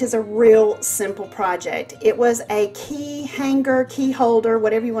project is a real simple project. It was a key hanger, key holder,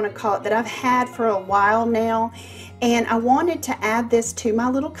 whatever you want to call it, that I've had for a while now. And I wanted to add this to my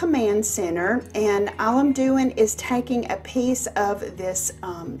little command center, and all I'm doing is taking a piece of this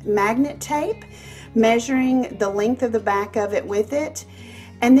magnet tape, measuring the length of the back of it with it,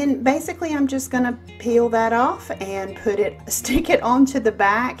 and then basically I'm just going to peel that off and stick it onto the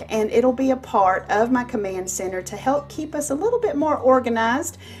back, and it'll be a part of my command center to help keep us a little bit more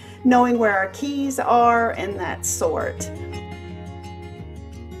organized, knowing where our keys are and that sort.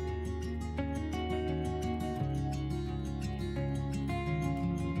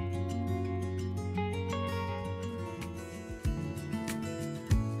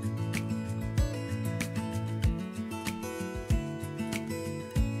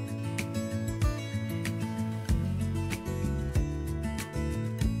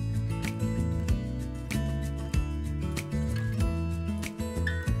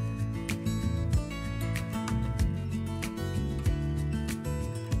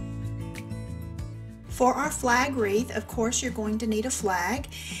 For our flag wreath, of course, you're going to need a flag,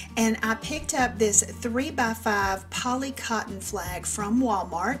 and I picked up this 3x5 poly cotton flag from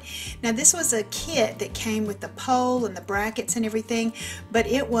Walmart. Now this was a kit that came with the pole and the brackets and everything, but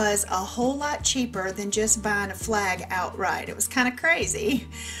it was a whole lot cheaper than just buying a flag outright. It was kind of crazy,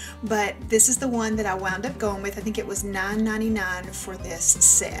 but this is the one that I wound up going with. I think it was $9.99 for this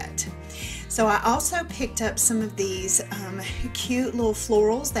set. So I also picked up some of these cute little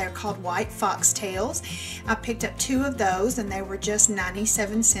florals. They're called white foxtails. I picked up 2 of those and they were just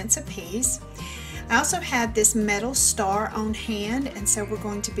 97 cents a piece. I also had this metal star on hand, and so we're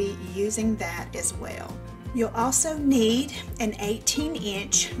going to be using that as well. You'll also need an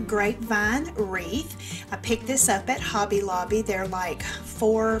 18-inch grapevine wreath. I picked this up at Hobby Lobby. They're like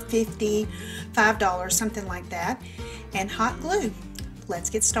 $4.50, $5, something like that. And hot glue. Let's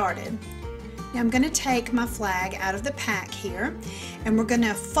get started. Now I'm going to take my flag out of the pack here, and we're going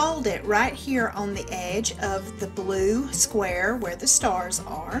to fold it right here on the edge of the blue square where the stars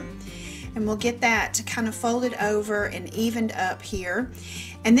are. And we'll get that kind of folded over and evened up here.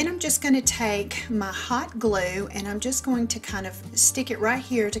 And then I'm just going to take my hot glue and I'm just going to kind of stick it right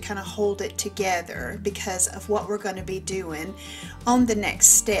here to kind of hold it together because of what we're going to be doing on the next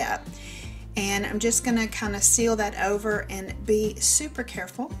step. And I'm just going to kind of seal that over and be super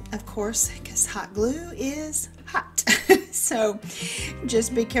careful, of course, because hot glue is hot. So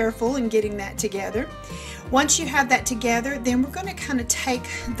just be careful in getting that together. Once you have that together, then we're going to kind of take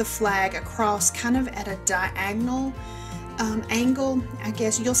the flag across kind of at a diagonal angle. I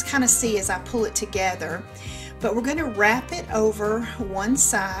guess you'll kind of see as I pull it together. But we're going to wrap it over one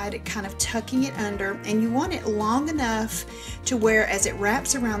side, kind of tucking it under, and you want it long enough to where as it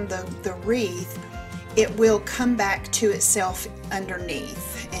wraps around the wreath, it will come back to itself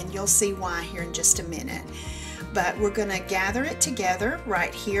underneath, and you'll see why here in just a minute. But we're going to gather it together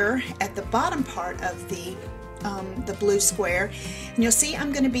right here at the bottom part of the blue square, and you'll see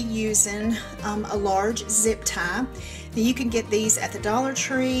I'm going to be using a large zip tie. Now you can get these at the Dollar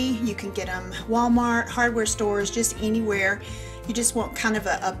Tree, you can get them Walmart, hardware stores, just anywhere. You just want kind of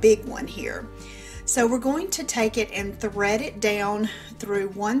a big one here. So we're going to take it and thread it down through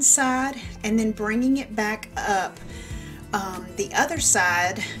one side and then bringing it back up the other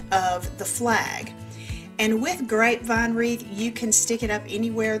side of the flag. And with grapevine wreath, you can stick it up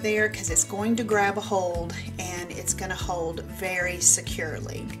anywhere there because it's going to grab a hold and it's going to hold very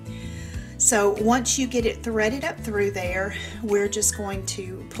securely. So once you get it threaded up through there, we're just going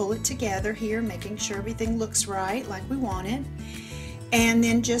to pull it together here, making sure everything looks right like we want it, and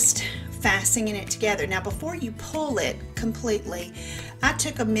then just fastening it together. Now before you pull it completely, I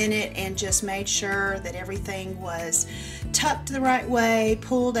took a minute and just made sure that everything was tucked the right way,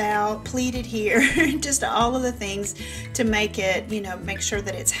 pulled out, pleated here, just all of the things to make it, you know, make sure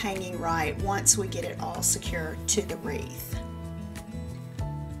that it's hanging right once we get it all secure to the wreath.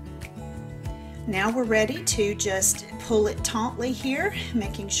 Now we're ready to just pull it tautly here,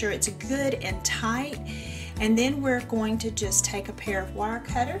 making sure it's good and tight. And then we're going to just take a pair of wire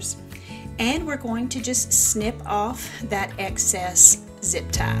cutters and we're going to just snip off that excess zip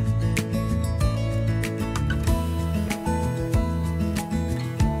tie.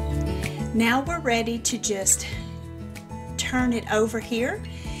 Now we're ready to just turn it over here.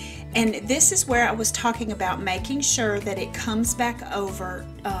 And this is where I was talking about making sure that it comes back over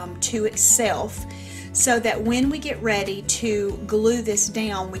to itself so that when we get ready to glue this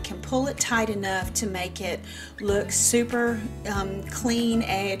down, we can pull it tight enough to make it look super clean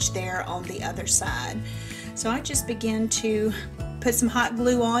edge there on the other side. So I just begin to put some hot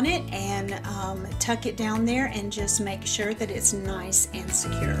glue on it and tuck it down there and just make sure that it's nice and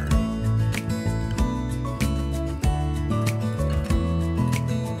secure.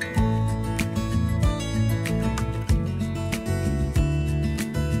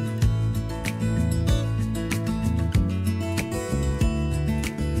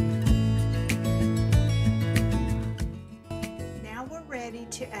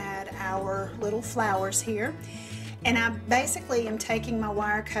 To add our little flowers here, and I basically am taking my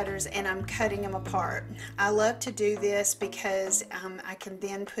wire cutters and I'm cutting them apart. I love to do this because I can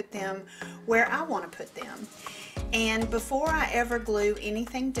then put them where I want to put them. And before I ever glue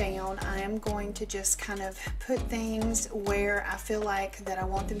anything down, I am going to just kind of put things where I feel like that I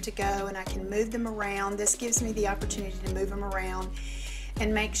want them to go, and I can move them around. This gives me the opportunity to move them around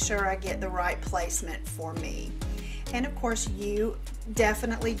and make sure I get the right placement for me. And of course, you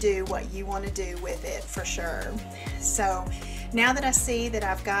definitely do what you want to do with it for sure. So now that I see that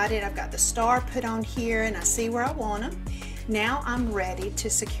I've got the star put on here and I see where I want them, now I'm ready to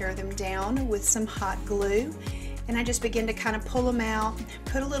secure them down with some hot glue. And I just begin to kind of pull them out,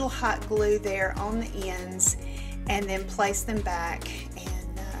 put a little hot glue there on the ends, and then place them back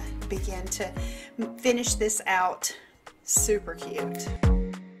and begin to finish this out. Super cute.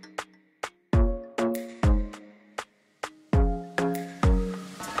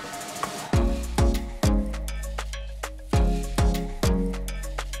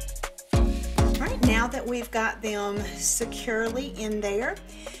 Now that we've got them securely in there,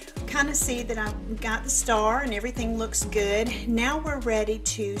 kind of see that I've got the star and everything looks good. Now we're ready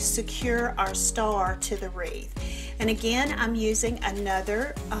to secure our star to the wreath. And again, I'm using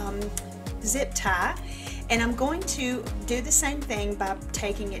another zip tie, and I'm going to do the same thing by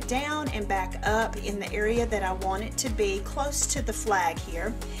taking it down and back up in the area that I want it to be, close to the flag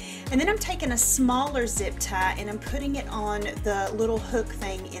here. And then I'm taking a smaller zip tie and I'm putting it on the little hook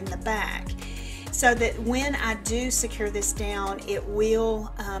thing in the back, so that when I do secure this down, it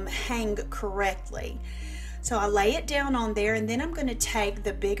will hang correctly. So I lay it down on there, and then I'm going to take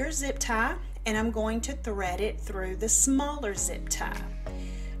the bigger zip tie and I'm going to thread it through the smaller zip tie.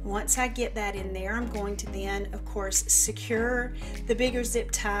 Once I get that in there, I'm going to then, of course, secure the bigger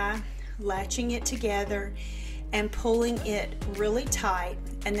zip tie, latching it together and pulling it really tight,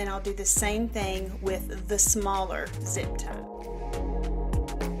 and then I'll do the same thing with the smaller zip tie.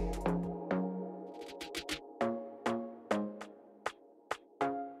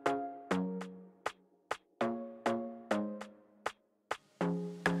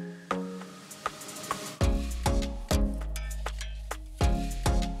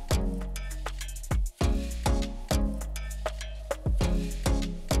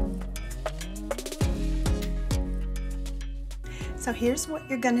 So here's what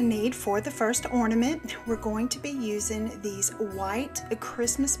you're going to need for the first ornament. We're going to be using these white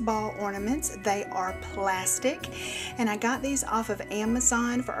Christmas ball ornaments. They are plastic, and I got these off of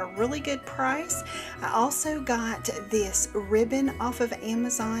Amazon for a really good price. I also got this ribbon off of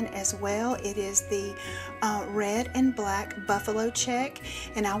Amazon as well. It is the red and black buffalo check,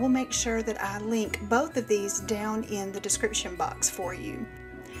 and I will make sure that I link both of these down in the description box for you.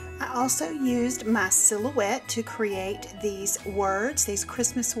 I also used my silhouette to create these words, these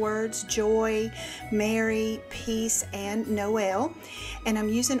Christmas words: joy, Merry, peace, and Noel. And I'm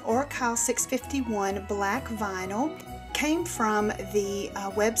using Oracal 651 black vinyl. Came from the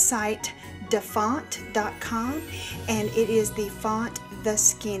website defont.com, and it is the font The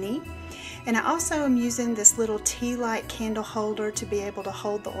Skinny. And I also am using this little tea light candle holder to be able to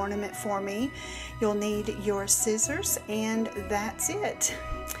hold the ornament for me. You'll need your scissors, and that's it.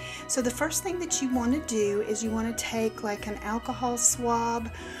 So the first thing that you want to do is you want to take like an alcohol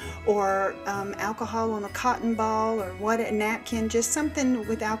swab, or alcohol on a cotton ball, or a napkin, just something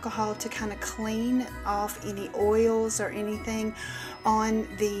with alcohol to kind of clean off any oils or anything on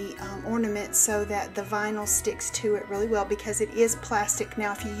the ornament, so that the vinyl sticks to it really well, because it is plastic.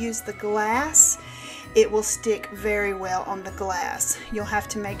 Now if you use the glass, it will stick very well on the glass. You'll have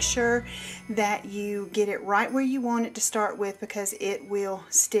to make sure that you get it right where you want it to start with, because it will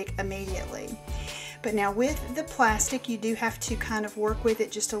stick immediately. But now with the plastic, you do have to kind of work with it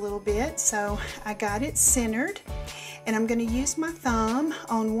just a little bit. So I got it centered, and I'm going to use my thumb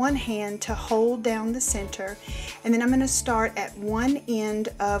on one hand to hold down the center, and then I'm going to start at one end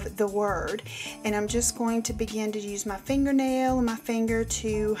of the word, and I'm just going to begin to use my fingernail and my finger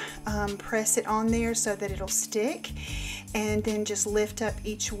to press it on there so that it'll stick, and then just lift up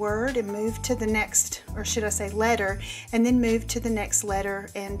each word and move to the next, or should I say letter, and then move to the next letter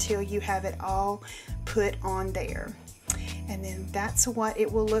until you have it all put on there. And then that's what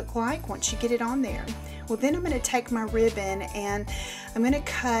it will look like once you get it on there. Well, then I'm going to take my ribbon and I'm going to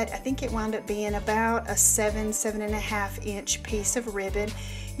cut, I think it wound up being about a 7.5 inch piece of ribbon.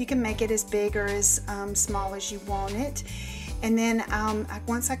 You can make it as big or as small as you want it. And then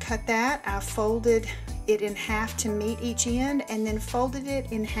once I cut that, I folded it in half to meet each end, and then folded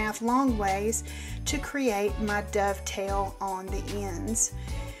it in half long ways to create my dovetail on the ends.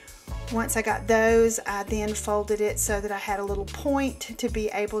 Once I got those, I then folded it so that I had a little point to be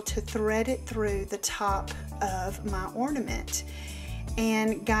able to thread it through the top of my ornament,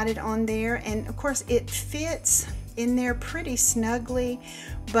 and got it on there. And of course it fits in there pretty snugly,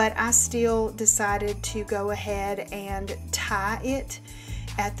 but I still decided to go ahead and tie it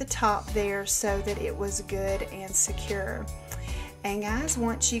at the top there so that it was good and secure. And guys,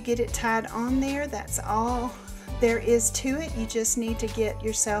 once you get it tied on there, that's all there is to it. You just need to get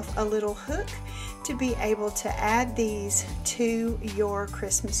yourself a little hook to be able to add these to your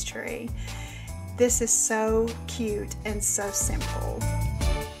Christmas tree. This is so cute and so simple.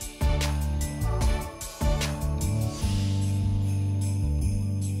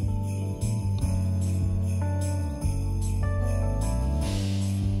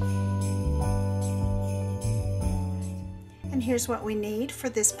 And here's what we need for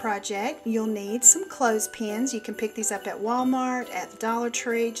this project. You'll need some clothespins. You can pick these up at Walmart, at the Dollar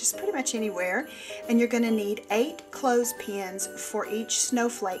Tree, just pretty much anywhere. And you're going to need 8 clothespins for each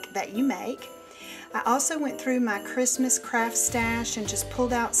snowflake that you make. I also went through my Christmas craft stash and just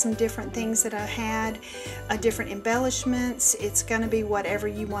pulled out some different things that I had, different embellishments. It's going to be whatever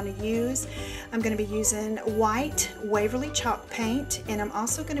you want to use. I'm going to be using white Waverly chalk paint, and I'm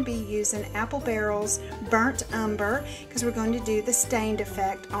also going to be using Apple Barrel's burnt umber because we're going to do the stained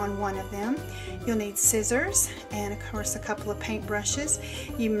effect on one of them. You'll need scissors and of course a couple of paint brushes.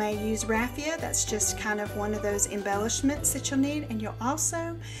 You may use raffia, that's just kind of one of those embellishments that you'll need, and you're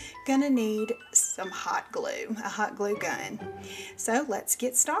also going to need some hot glue, a hot glue gun. So let's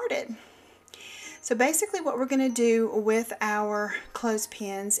get started. So basically what we're going to do with our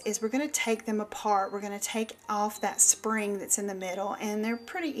clothespins is we're going to take them apart. We're going to take off that spring that's in the middle, and they're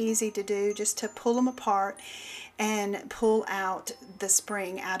pretty easy to do, just to pull them apart and pull out the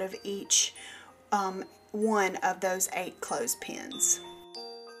spring out of each one of those 8 clothespins.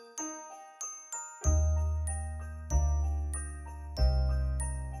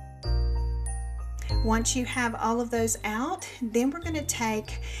 Once you have all of those out, then we're going to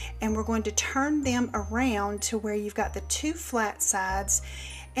take and we're going to turn them around to where you've got the 2 flat sides,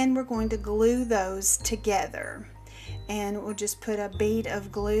 and we're going to glue those together. And we'll just put a bead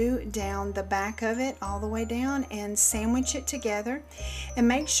of glue down the back of it all the way down and sandwich it together, and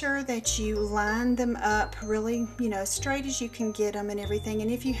make sure that you line them up really, you know, straight as you can get them and everything.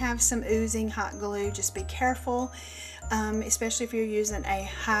 And if you have some oozing hot glue, just be careful. Especially if you're using a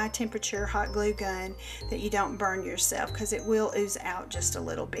high temperature hot glue gun, that you don't burn yourself, because it will ooze out just a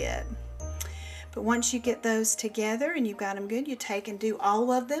little bit. But once you get those together and you've got them good, you take and do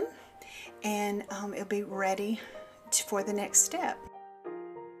all of them, and it'll be ready for the next step.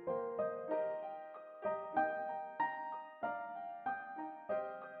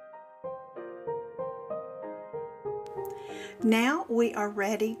 Now we are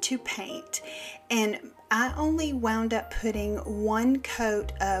ready to paint, and I only wound up putting 1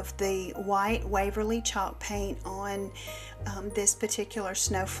 coat of the white Waverly chalk paint on this particular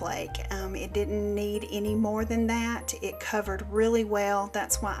snowflake. It didn't need any more than that. It covered really well.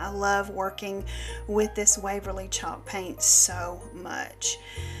 That's why I love working with this Waverly chalk paint so much.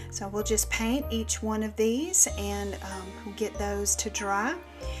 So we'll just paint each one of these and get those to dry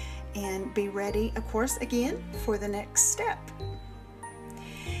and be ready, of course, again for the next step.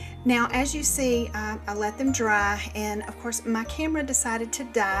 Now, as you see, I let them dry, and of course my camera decided to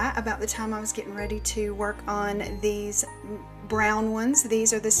die about the time I was getting ready to work on these brown ones.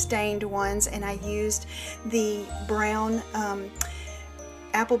 These are the stained ones, and I used the brown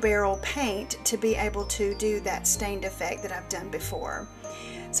Apple Barrel paint to be able to do that stained effect that I've done before.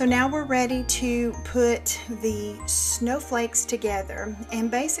 So now we're ready to put the snowflakes together,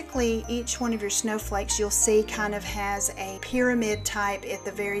 and basically each one of your snowflakes you'll see kind of has a pyramid type at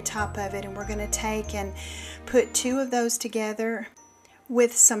the very top of it, and we're going to take and put 2 of those together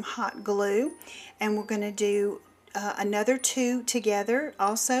with some hot glue, and we're going to do another 2 together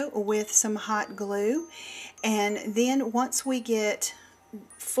also with some hot glue. And then once we get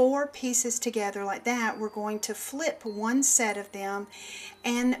 4 pieces together like that, we're going to flip 1 set of them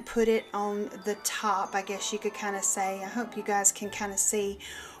and put it on the top, I guess you could kind of say. I hope you guys can kind of see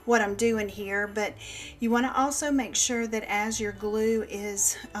what I'm doing here, but you want to also make sure that as your glue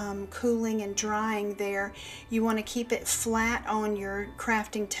is cooling and drying there, you want to keep it flat on your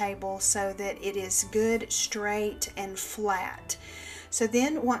crafting table so that it is good, straight, and flat. So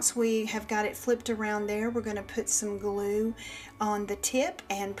then once we have got it flipped around there, we're going to put some glue on the tip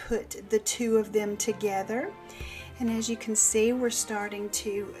and put the 2 of them together. And as you can see, we're starting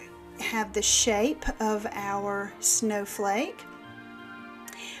to have the shape of our snowflake.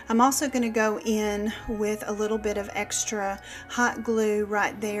 I'm also going to go in with a little bit of extra hot glue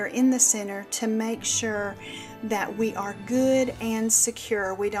right there in the center to make sure that we are good and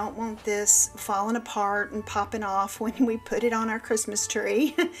secure. We don't want this falling apart and popping off when we put it on our Christmas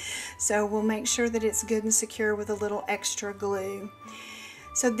tree. So we'll make sure that it's good and secure with a little extra glue.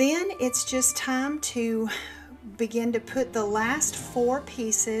 So then it's just time to begin to put the last 4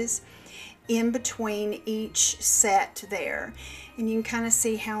 pieces in between each set there, and you can kind of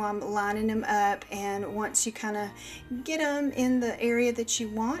see how I'm lining them up. And once you kind of get them in the area that you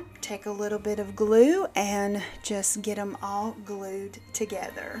want, take a little bit of glue and just get them all glued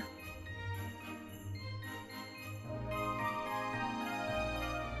together.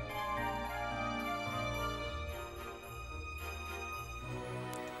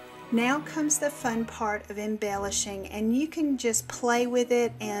 Now comes the fun part of embellishing, and you can just play with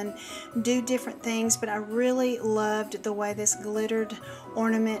it and do different things, but I really loved the way this glittered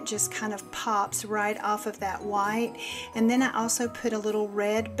ornament just kind of pops right off of that white. And then I also put a little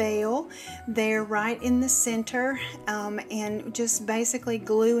red bell there right in the center, and just basically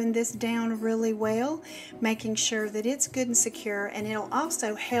gluing this down really well, making sure that it's good and secure, and it'll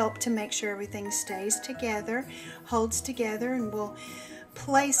also help to make sure everything stays together, holds together. And we'll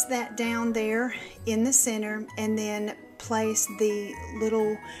place that down there in the center, and then place the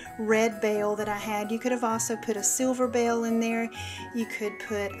little red bell that I had. You could have also put a silver bell in there. You could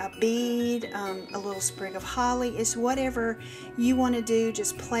put a bead, a little sprig of holly. It's whatever you want to do.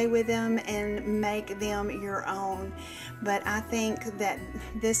 Just play with them and make them your own. But I think that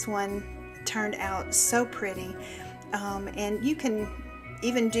this one turned out so pretty, and you can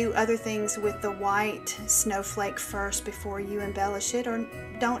even do other things with the white snowflake first before you embellish it, or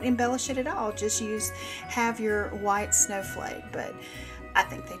don't embellish it at all. Just have your white snowflake. But I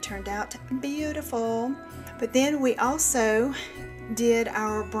think they turned out beautiful. But then we also did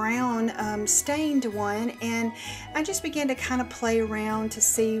our brown stained one, and I just began to kind of play around to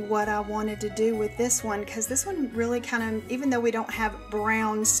see what I wanted to do with this one, because this one really kind of, even though we don't have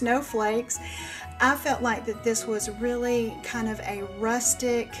brown snowflakes, I felt like that this was really kind of a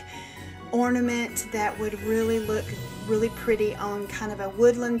rustic ornament that would really look really pretty on kind of a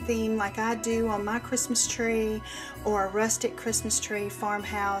woodland theme like I do on my Christmas tree, or a rustic Christmas tree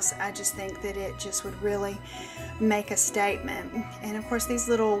farmhouse. I just think that it just would really make a statement. And of course, these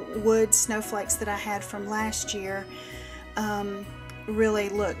little wood snowflakes that I had from last year really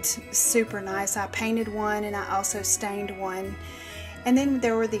looked super nice. I painted one and I also stained one. And then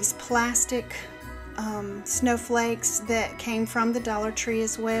there were these plastic snowflakes that came from the Dollar Tree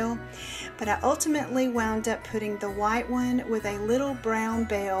as well, but I ultimately wound up putting the white one with a little brown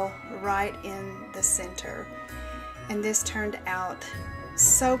bell right in the center, and this turned out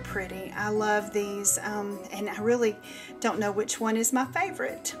so pretty. I love these, and I really don't know which one is my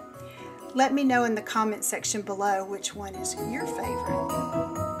favorite. Let me know in the comment section below which one is your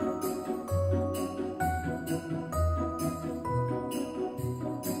favorite.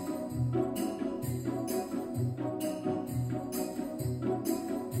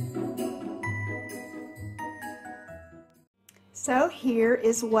 So here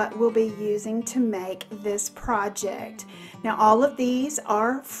is what we'll be using to make this project. Now all of these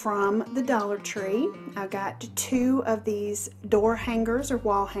are from the Dollar Tree. I got 2 of these door hangers or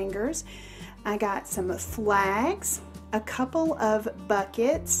wall hangers. I got some flags, a couple of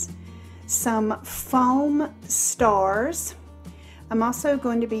buckets, some foam stars. I'm also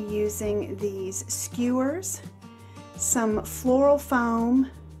going to be using these skewers, some floral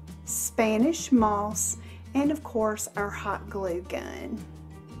foam, Spanish moss, and of course our hot glue gun.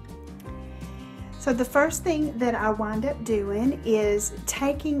 So the first thing that I wind up doing is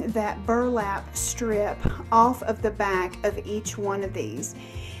taking that burlap strip off of the back of each one of these.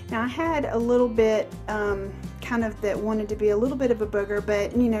 Now I had a little bit kind of that wanted to be a little bit of a booger,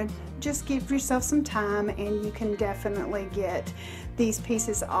 but you know, just give yourself some time and you can definitely get these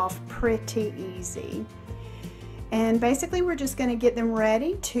pieces off pretty easy. And basically we're just going to get them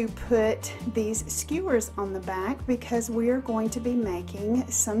ready to put these skewers on the back, because we're going to be making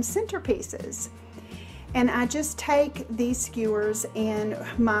some centerpieces. And I just take these skewers and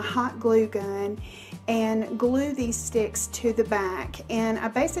my hot glue gun and glue these sticks to the back. And I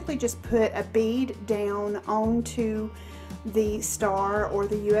basically just put a bead down onto the star or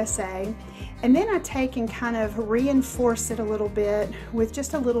the USA, and then I take and kind of reinforce it a little bit with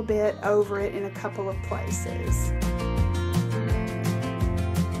just a little bit over it in a couple of places.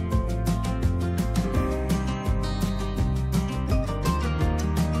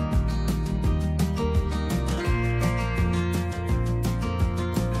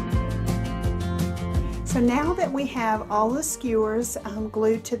 So now that we have all the skewers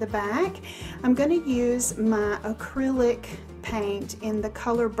glued to the back, I'm going to use my acrylic paint in the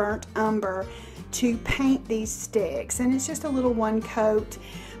color Burnt Umber to paint these sticks. And it's just a little one coat,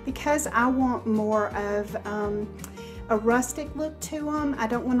 because I want more of a rustic look to them. I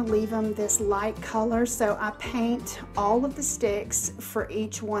don't want to leave them this light color, so I paint all of the sticks for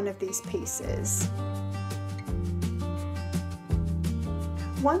each one of these pieces.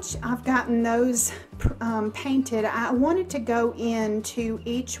 Once I've gotten those painted, I wanted to go into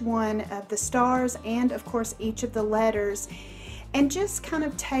each one of the stars and of course each of the letters, and just kind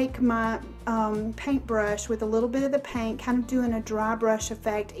of take my paintbrush with a little bit of the paint, kind of doing a dry brush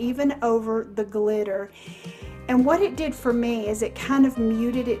effect even over the glitter. And what it did for me is it kind of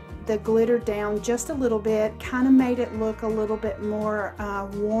muted it the glitter down just a little bit, kind of made it look a little bit more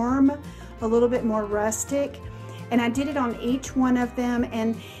warm, a little bit more rustic. And I did it on each one of them,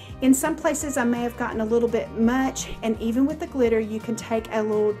 and in some places I may have gotten a little bit much, and even with the glitter you can take a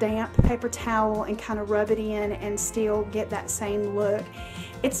little damp paper towel and kind of rub it in and still get that same look.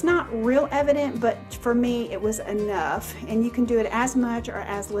 It's not real evident, but for me it was enough, and you can do it as much or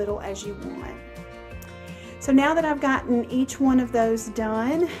as little as you want. So now that I've gotten each one of those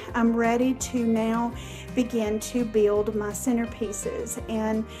done, I'm ready to now begin to build my centerpieces.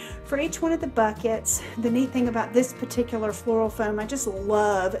 And for each one of the buckets, the neat thing about this particular floral foam, I just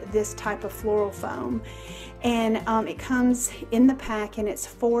love this type of floral foam. And it comes in the pack, and it's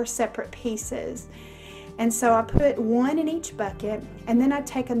 4 separate pieces. And so I put one in each bucket, and then I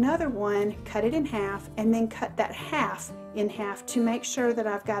take another one, cut it in half, and then cut that half in half to make sure that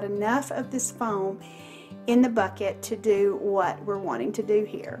I've got enough of this foam in the bucket to do what we're wanting to do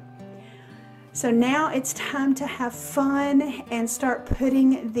here. So now it's time to have fun and start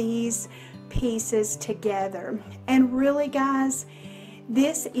putting these pieces together. And really, guys,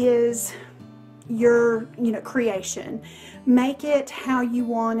 this is your creation. Make it how you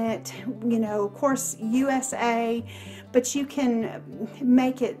want it, of course USA, but you can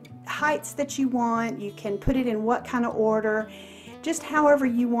make it heights that you want. You can put it in what kind of order, just however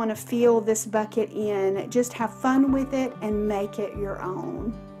you want to fill this bucket in. Just have fun with it and make it your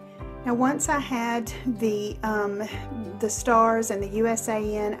own. Now, once I had the stars and the USA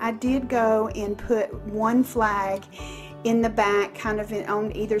in, I did go and put one flag in the back, kind of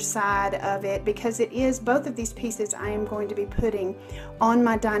on either side of it, because it is both of these pieces I am going to be putting on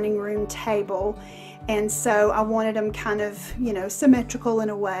my dining room table, and so I wanted them kind of symmetrical in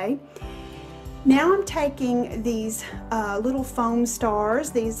a way. Now I'm taking these little foam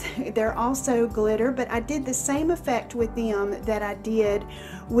stars. They're also glitter, but I did the same effect with them that I did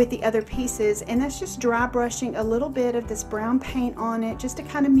with the other pieces, and that's just dry brushing a little bit of this brown paint on it just to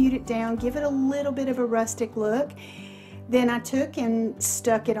kind of mute it down, give it a little bit of a rustic look. Then I took and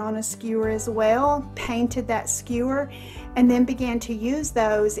stuck it on a skewer as well, painted that skewer, and then began to use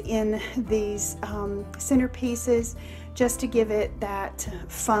those in these centerpieces just to give it that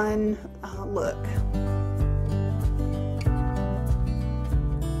fun look.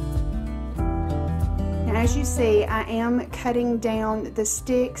 Now, as you see, I am cutting down the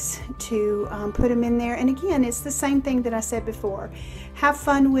sticks to put them in there. And again, it's the same thing that I said before. Have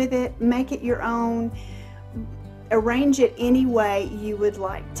fun with it, make it your own, arrange it any way you would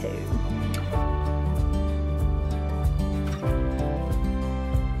like to.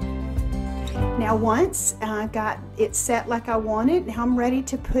 Now, once I got it set like I wanted, now I'm ready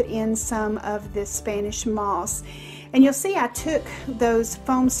to put in some of this Spanish moss. And you'll see I took those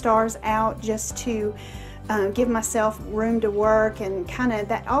foam stars out just to give myself room to work, and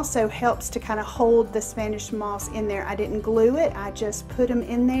that also helps to kind of hold the Spanish moss in there. I didn't glue it, I just put them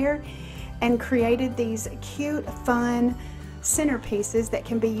in there and created these cute, fun centerpieces that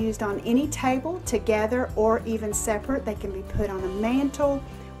can be used on any table, together or even separate. They can be put on a mantle,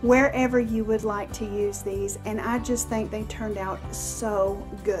 wherever you would like to use these, and I just think they turned out so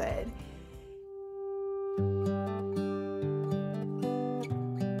good.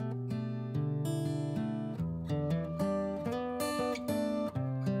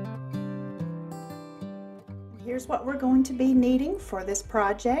 Here's what we're going to be needing for this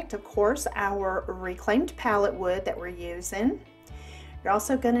project. Of course, our reclaimed palette wood that we're using. You're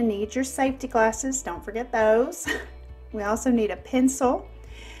also going to need your safety glasses, don't forget those. We also need a pencil.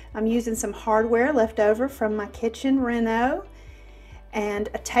 I'm using some hardware left over from my kitchen reno, and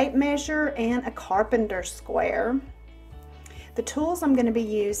a tape measure and a carpenter square. The tools I'm going to be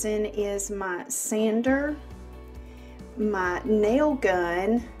using is my sander, my nail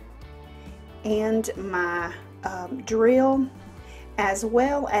gun, and my drill, as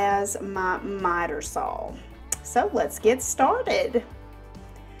well as my miter saw. So let's get started.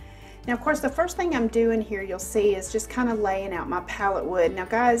 Now, of course, the first thing I'm doing here, you'll see, is just kind of laying out my palette wood. Now,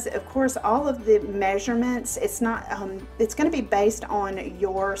 guys, of course, all of the measurements, it's not, it's going to be based on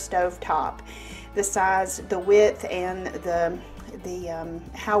your stovetop, the size, the width, and the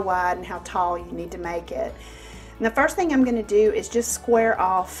how wide and how tall you need to make it. And the first thing I'm going to do is just square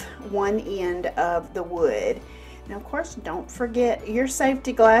off one end of the wood. Now, of course, don't forget your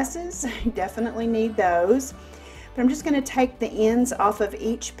safety glasses. You definitely need those. But I'm just going to take the ends off of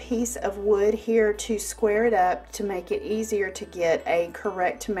each piece of wood here to square it up to make it easier to get a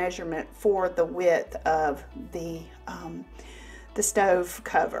correct measurement for the width of the stove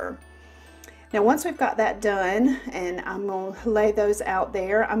cover. Now once we've got that done, and I'm going to lay those out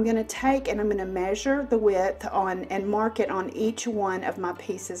there, I'm going to take and I'm going to measure the width on and mark it on each one of my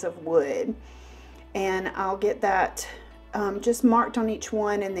pieces of wood. And I'll get that just marked on each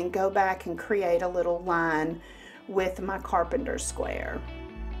one, and then go back and create a little line with my carpenter square.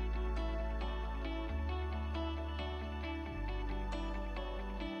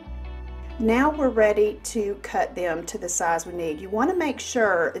 Now we're ready to cut them to the size we need. You want to make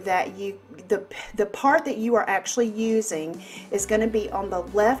sure that the part that you are actually using is going to be on the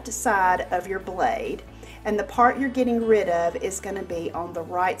left side of your blade, and the part you're getting rid of is going to be on the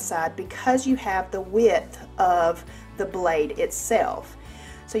right side, because you have the width of the blade itself.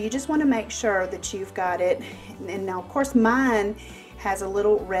 So you just want to make sure that you've got it. And now of course mine has a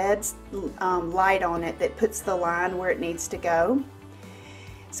little red light on it that puts the line where it needs to go.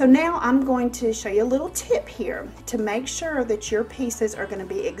 So now I'm going to show you a little tip here to make sure that your pieces are going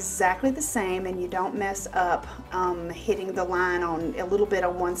to be exactly the same and you don't mess up hitting the line on a little bit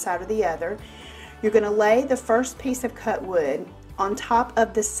on one side or the other. You're going to lay the first piece of cut wood on top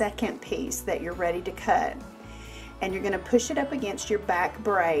of the second piece that you're ready to cut. And you're going to push it up against your back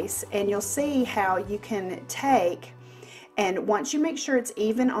brace, and you'll see how you can take, and once you make sure it's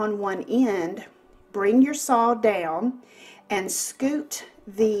even on one end, bring your saw down and scoot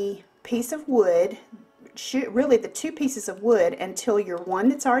the piece of wood, really the two pieces of wood, until your one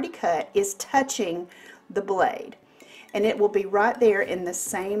that's already cut is touching the blade, and it will be right there in the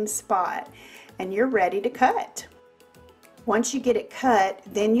same spot, and you're ready to cut. Once you get it cut,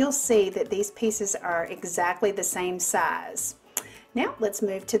 then you'll see that these pieces are exactly the same size. Now let's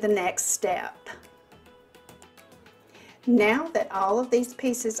move to the next step. Now that all of these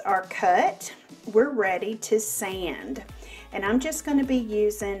pieces are cut, we're ready to sand. And I'm just going to be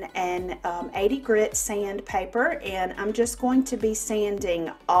using an 80 grit sandpaper, and I'm just going to be sanding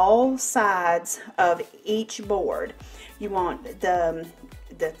all sides of each board. You want the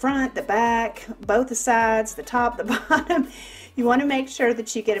front, the back, both the sides, the top, the bottom. You want to make sure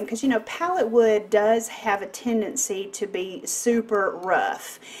that you get them, because you know pallet wood does have a tendency to be super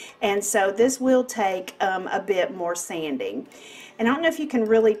rough, and so this will take a bit more sanding. And I don't know if you can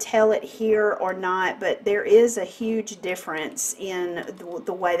really tell it here or not, but there is a huge difference in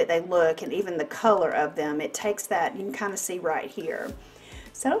the way that they look and even the color of them. It takes that, you can kind of see right here.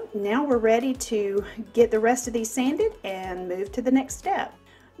 So now we're ready to get the rest of these sanded and move to the next step.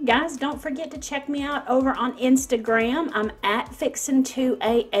 Guys, don't forget to check me out over on Instagram. I'm at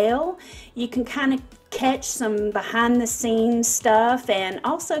Fixin2AL. You can kind of catch some behind the scenes stuff and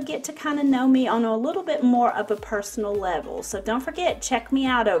also get to kind of know me on a little bit more of a personal level. So don't forget, check me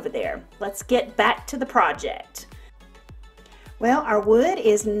out over there. Let's get back to the project. Well, our wood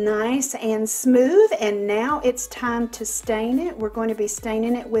is nice and smooth, and now it's time to stain it. We're going to be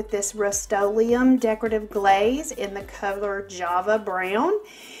staining it with this Rust-Oleum decorative glaze in the color Java Brown.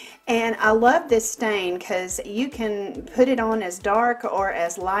 And I love this stain because you can put it on as dark or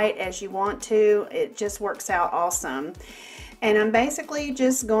as light as you want to. It just works out awesome. And I'm basically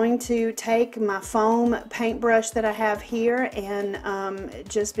just going to take my foam paintbrush that I have here and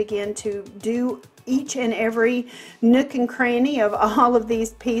just begin to do each and every nook and cranny of all of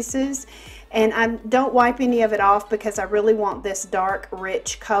these pieces. And I don't wipe any of it off because I really want this dark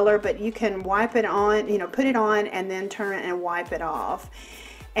rich color, but you can wipe it on, you know, put it on and then turn it and wipe it off.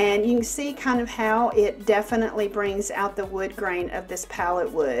 And you can see kind of how it definitely brings out the wood grain of this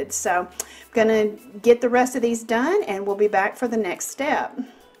pallet wood. So I'm going to get the rest of these done and we'll be back for the next step.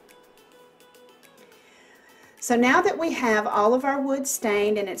 So now that we have all of our wood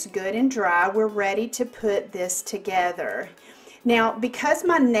stained and it's good and dry, we're ready to put this together. Now, because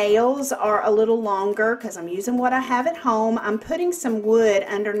my nails are a little longer, because I'm using what I have at home, I'm putting some wood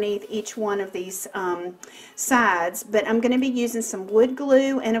underneath each one of these sides, but I'm going to be using some wood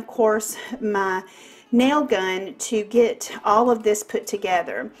glue and of course my nail gun to get all of this put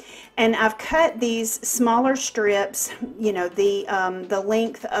together. And I've cut these smaller strips, you know, the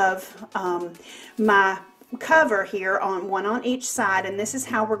length of my cover here, on one on each side, and this is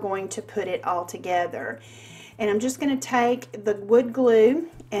how we're going to put it all together. And I'm just going to take the wood glue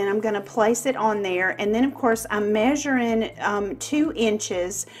and I'm going to place it on there, and then of course I'm measuring 2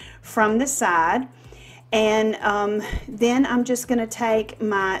 inches from the side, and then I'm just going to take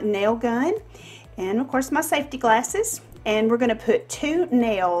my nail gun and of course my safety glasses, and we're going to put 2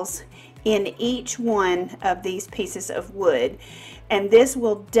 nails in each one of these pieces of wood, and this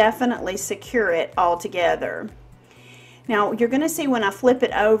will definitely secure it all together. Now you're going to see when I flip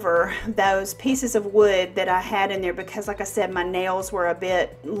it over those pieces of wood that I had in there, because like I said, my nails were a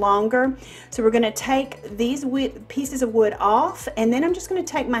bit longer. So we're going to take these pieces of wood off, and then I'm just going to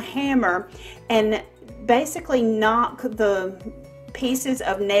take my hammer and basically knock the pieces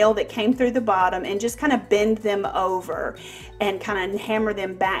of nail that came through the bottom and just kind of bend them over and kind of hammer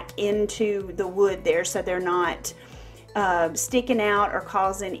them back into the wood there, so they're not sticking out or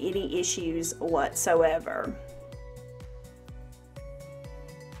causing any issues whatsoever.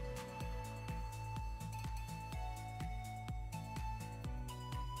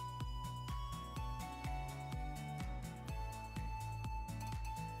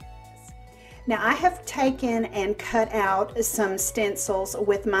 Now I have taken and cut out some stencils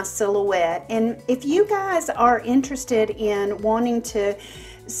with my silhouette, and if you guys are interested in wanting to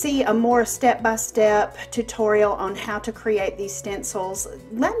see a more step-by-step tutorial on how to create these stencils,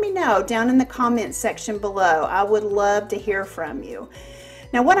 let me know down in the comments section below. I would love to hear from you.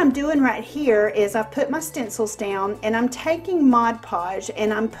 Now what I'm doing right here is I've put my stencils down, and I'm taking Mod Podge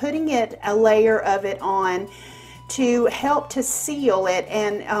and I'm putting a layer of it on to help to seal it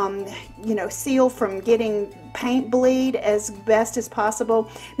and you know, seal from getting paint bleed as best as possible.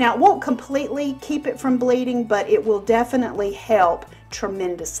 Now it won't completely keep it from bleeding, but it will definitely help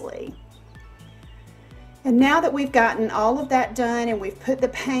tremendously. And now that we've gotten all of that done and we've put the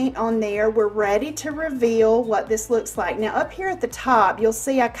paint on there, we're ready to reveal what this looks like. Now up here at the top, you'll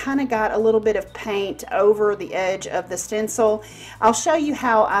see I kind of got a little bit of paint over the edge of the stencil. I'll show you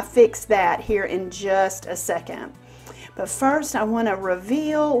how I fix that here in just a second. But first I want to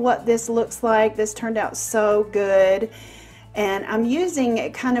reveal what this looks like. This turned out so good. And I'm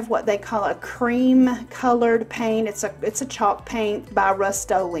using kind of what they call a cream colored paint. It's a chalk paint by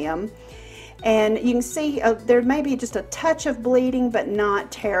Rust-Oleum. And you can see there may be just a touch of bleeding, but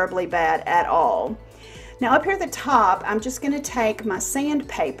not terribly bad at all. Now up here at the top, I'm just going to take my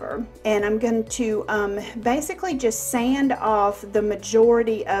sandpaper and I'm going to basically just sand off the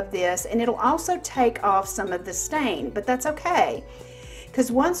majority of this, and it'll also take off some of the stain, but that's okay.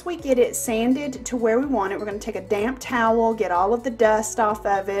 Because once we get it sanded to where we want it, we're going to take a damp towel, get all of the dust off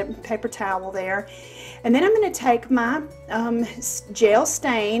of it, paper towel there, and then I'm going to take my gel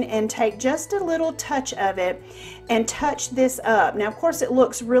stain and take just a little touch of it and touch this up. Now of course it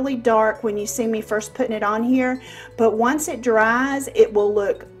looks really dark when you see me first putting it on here, but once it dries it will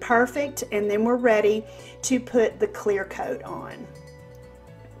look perfect, and then we're ready to put the clear coat on.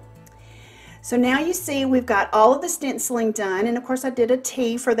 So now you see we've got all of the stenciling done, and of course I did a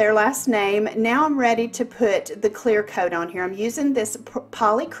T for their last name. Now I'm ready to put the clear coat on here. I'm using this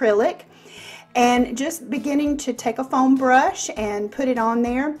polyacrylic and just beginning to take a foam brush and put it on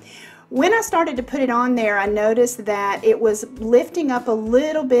there. When I started to put it on there, I noticed that it was lifting up a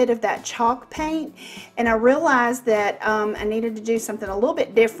little bit of that chalk paint, and I realized that I needed to do something a little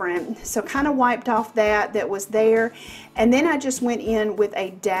bit different. So kind of wiped off that was there, and then I just went in with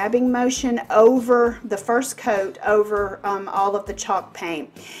a dabbing motion over the first coat over all of the chalk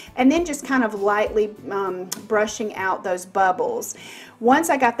paint, and then just kind of lightly brushing out those bubbles. Once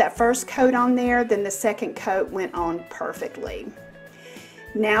I got that first coat on there, then the second coat went on perfectly.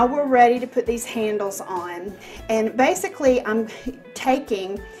 Now we're ready to put these handles on, and basically I'm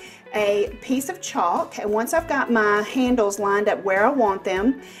taking a piece of chalk, and once I've got my handles lined up where I want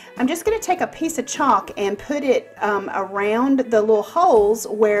them, I'm just going to take a piece of chalk and put it around the little holes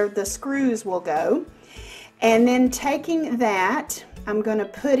where the screws will go, and then taking that I'm going to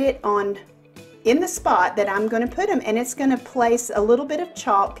put it on in the spot that I'm going to put them, and it's going to place a little bit of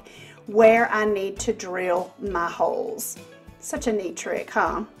chalk where I need to drill my holes. Such a neat trick,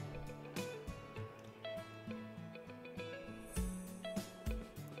 huh?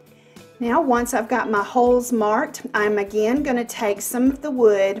 Now once I've got my holes marked, I'm again going to take some of the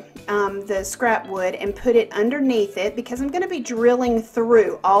wood, the scrap wood, and put it underneath it, because I'm going to be drilling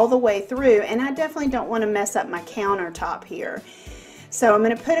through all the way through, and I definitely don't want to mess up my countertop here. So I'm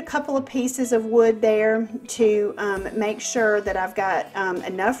going to put a couple of pieces of wood there to make sure that I've got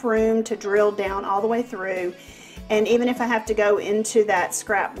enough room to drill down all the way through. And even if I have to go into that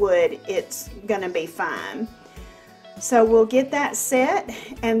scrap wood, it's going to be fine. So we'll get that set,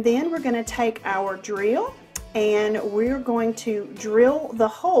 and then we're going to take our drill and we're going to drill the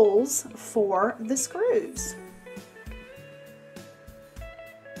holes for the screws.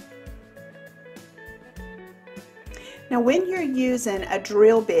 Now when you're using a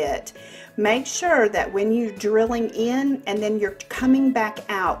drill bit, make sure that when you're drilling in and then you're coming back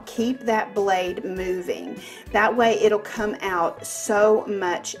out, keep that blade moving. That way it'll come out so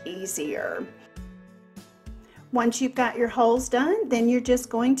much easier. Once you've got your holes done, then you're just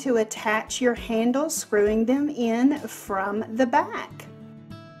going to attach your handles, screwing them in from the back.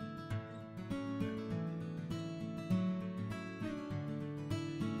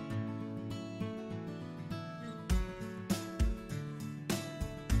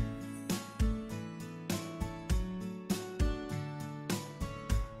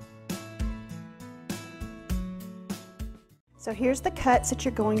 So here's the cuts that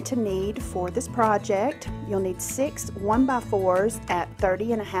you're going to need for this project. You'll need 6 1x4s at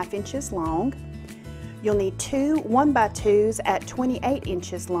 30.5 inches long. You'll need 2 1x2s at 28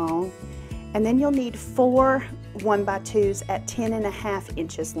 inches long. And then you'll need 4 1x2s at 10.5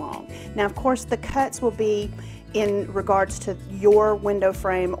 inches long. Now, of course, the cuts will be in regards to your window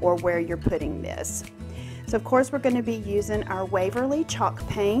frame or where you're putting this. So of course we're going to be using our Waverly chalk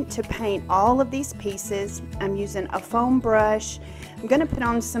paint to paint all of these pieces. I'm using a foam brush. I'm going to put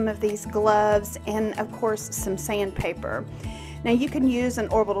on some of these gloves and of course some sandpaper. Now you can use an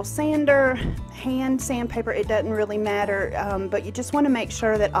orbital sander, hand sandpaper, it doesn't really matter, but you just want to make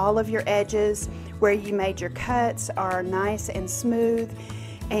sure that all of your edges where you made your cuts are nice and smooth.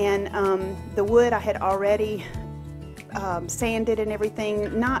 And the wood I had already sanded and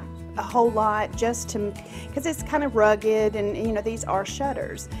everything, not a whole lot, just to, because it's kind of rugged, and you know these are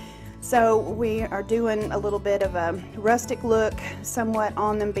shutters, so we are doing a little bit of a rustic look somewhat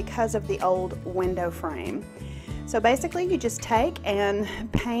on them because of the old window frame. So basically you just take and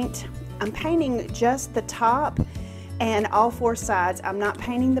paint. I'm painting just the top and all 4 sides. I'm not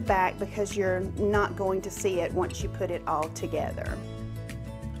painting the back because you're not going to see it once you put it all together.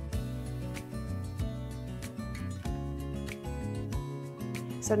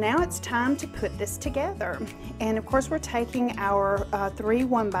 So now it's time to put this together, and of course we're taking our 3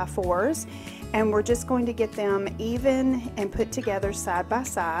 1x4s and we're just going to get them even and put together side by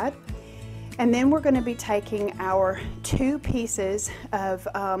side. And then we're going to be taking our 2 pieces of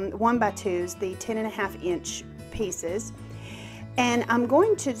 1x2s, the 10.5 inch pieces, and I'm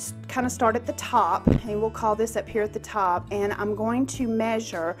going to kind of start at the top, and we'll call this up here at the top, and I'm going to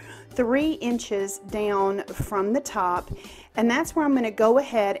measure 3 inches down from the top, and that's where I'm going to go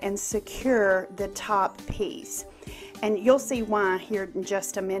ahead and secure the top piece. And you'll see why here in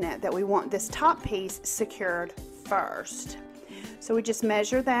just a minute, that we want this top piece secured first. So we just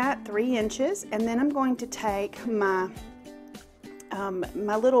measure that 3 inches, and then I'm going to take my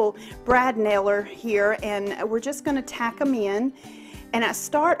my little brad nailer here, and we're just going to tack them in. And I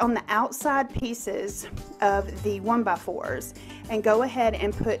start on the outside pieces of the 1x4s and go ahead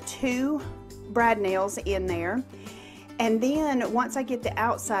and put 2 brad nails in there. And then once I get the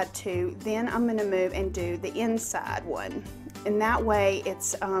outside 2, then I'm going to move and do the inside one. And that way it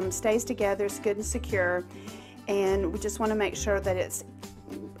stays together, it's good and secure, and we just want to make sure that it's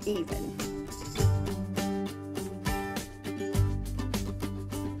even.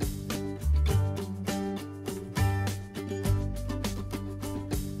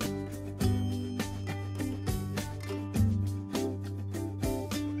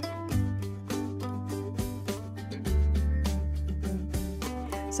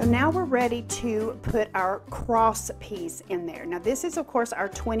 So now we're ready to put our cross piece in there. Now this is of course our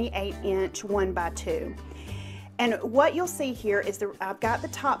 28 inch 1x2. And what you'll see here is that I've got the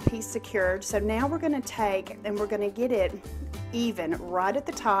top piece secured. So now we're going to take and we're going to get it even right at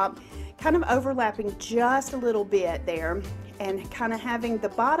the top, kind of overlapping just a little bit there, and kind of having the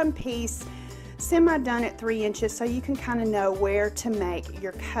bottom piece semi-done at 3 inches so you can kind of know where to make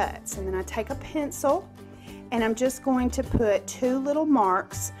your cuts. And then I take a pencil and I'm just going to put 2 little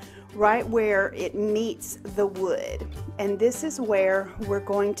marks right where it meets the wood. And this is where we're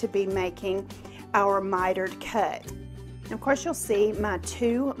going to be making our mitered cut. And of course you'll see my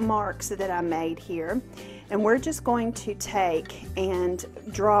 2 marks that I made here, and we're just going to take and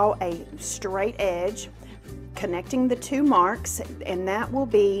draw a straight edge connecting the 2 marks, and that will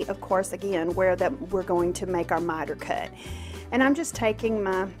be of course again where we're going to make our miter cut. And I'm just taking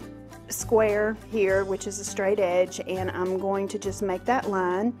my square here, which is a straight edge, and I'm going to just make that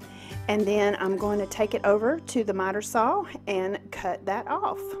line, and then I'm going to take it over to the miter saw and cut that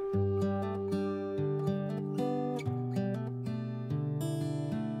off.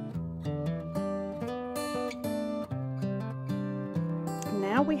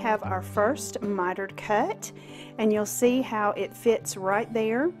 Now we have our first mitered cut, and you'll see how it fits right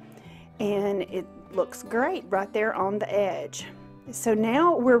there, and it looks great right there on the edge. So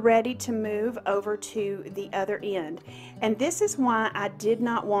now we're ready to move over to the other end, and this is why I did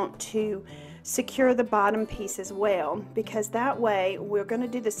not want to secure the bottom piece as well, because that way we're going to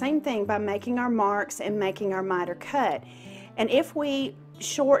do the same thing by making our marks and making our miter cut. And if we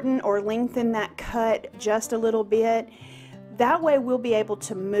shorten or lengthen that cut just a little bit. That way we'll be able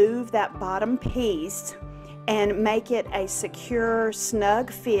to move that bottom piece and make it a secure,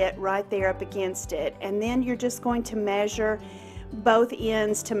 snug fit right there up against it. And then you're just going to measure both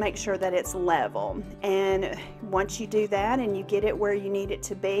ends to make sure that it's level. And once you do that and you get it where you need it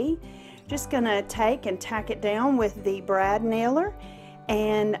to be, just gonna take and tack it down with the brad nailer,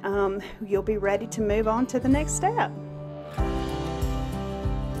 and you'll be ready to move on to the next step.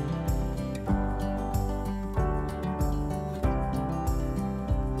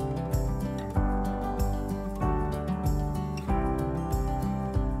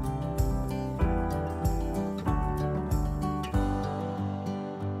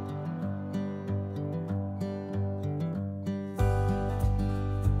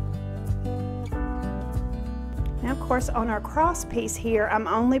 Now, of course, on our cross piece here, I'm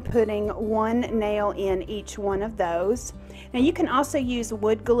only putting one nail in each one of those. Now, you can also use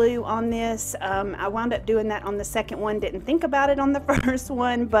wood glue on this. I wound up doing that on the second one, didn't think about it on the first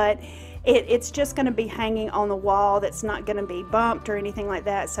one, but it's just going to be hanging on the wall. That's not going to be bumped or anything like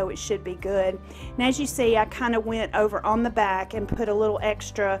that, so it should be good. And as you see, I kind of went over on the back and put a little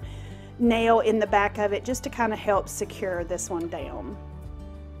extra nail in the back of it just to kind of help secure this one down.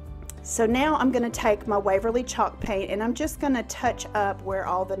 So now I'm going to take my Waverly chalk paint and I'm just going to touch up where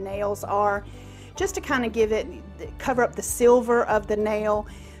all the nails are, just to kind of cover up the silver of the nail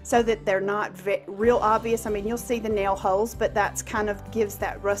so that they're not real obvious. I mean, you'll see the nail holes, but that's kind of gives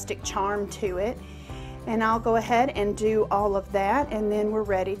that rustic charm to it. And I'll go ahead and do all of that, and then we're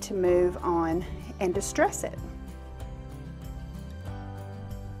ready to move on and distress it.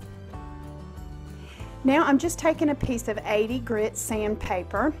 Now I'm just taking a piece of 80 grit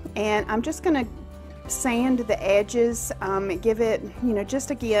sandpaper and I'm just going to sand the edges, give it, you know,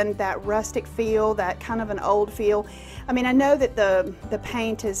 just again that rustic feel, that kind of an old feel. I mean, I know that the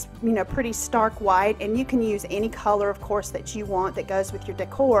paint is, you know, pretty stark white, and you can use any color, of course, that you want that goes with your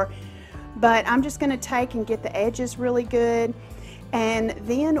decor, but I'm just going to take and get the edges really good. And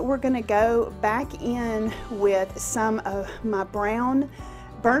then we're going to go back in with some of my brown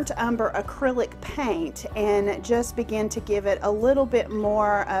burnt umber acrylic paint and just begin to give it a little bit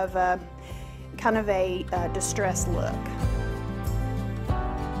more of a kind of a distressed look.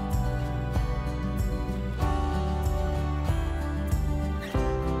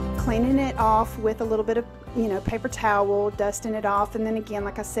 Cleaning it off with a little bit of, you know, paper towel, dusting it off, and then again,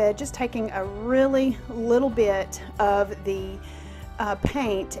 like I said, just taking a really little bit of the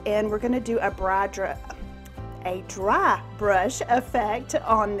paint, and we're going to do a dry brush effect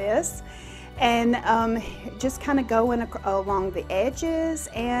on this, and just kind of going along the edges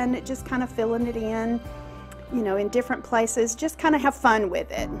and just kind of filling it in, you know, in different places. Just kind of have fun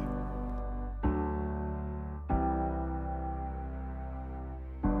with it.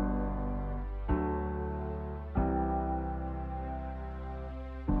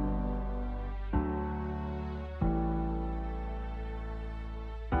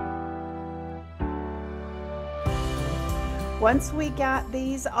 Once we got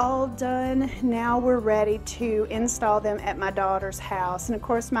these all done, now we're ready to install them at my daughter's house. And of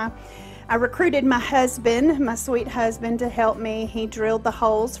course, I recruited my husband, my sweet husband, to help me. He drilled the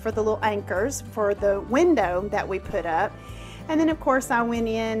holes for the little anchors for the window that we put up. And then of course I went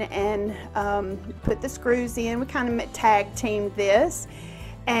in and put the screws in. We kind of tag teamed this.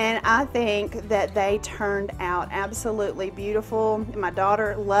 And I think that they turned out absolutely beautiful. My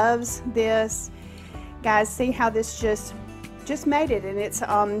daughter loves this. Guys, see how this just made it, and it's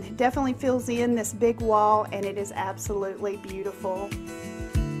definitely fills in this big wall, and it is absolutely beautiful.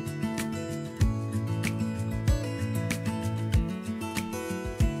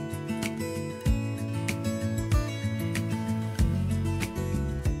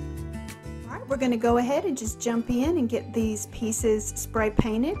 Alright, we're going to go ahead and just jump in and get these pieces spray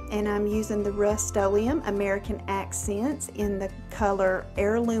painted, and I'm using the Rust-Oleum American Accents in the color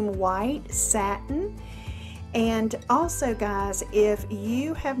Heirloom White Satin. And also, guys, if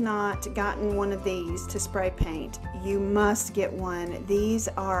you have not gotten one of these to spray paint, you must get one. These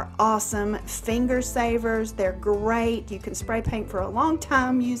are awesome finger savers. They're great. You can spray paint for a long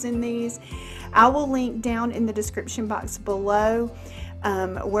time using these. I will link down in the description box below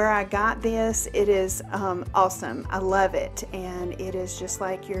where I got this. It is awesome. I love it, and it is just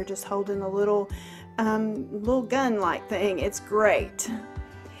like you're just holding a little gun-like thing. It's great.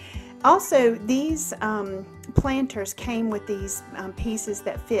 Also, these planters came with these pieces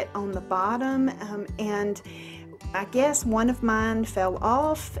that fit on the bottom, and I guess one of mine fell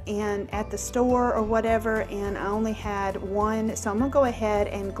off and at the store or whatever, and I only had one, so I'm gonna go ahead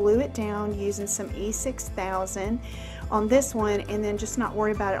and glue it down using some E6000, on this one and then just not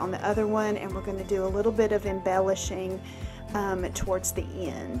worry about it on the other one, and we're going to do a little bit of embellishing towards the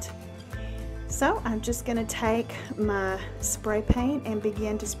end. So I'm just going to take my spray paint and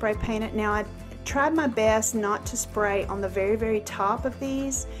begin to spray paint it. Now I tried my best not to spray on the very top of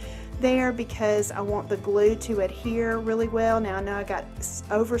these there because I want the glue to adhere really well. Now I know I got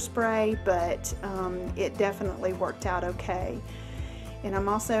overspray, but it definitely worked out okay. And I'm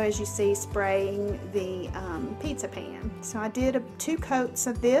also, as you see, spraying the pizza pan. So I did 2 coats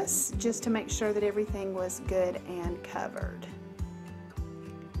of this just to make sure that everything was good and covered.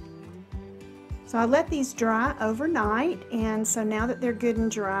 So I let these dry overnight, and so now that they're good and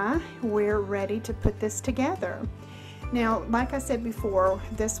dry, we're ready to put this together. Now, like I said before,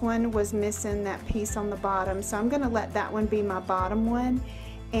 this one was missing that piece on the bottom, so I'm going to let that one be my bottom one,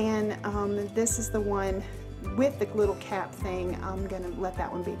 and this is the one with the little cap thing. I'm going to let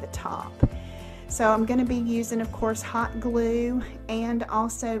that one be the top. So I'm going to be using, of course, hot glue and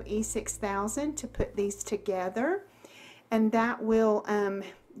also E6000 to put these together, and that will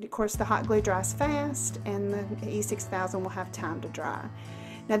of course the hot glue dries fast and the E6000 will have time to dry.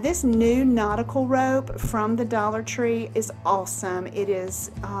 Now this new nautical rope from the Dollar Tree is awesome. It is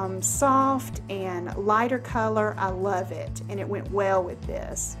soft and lighter color. I love it, and it went well with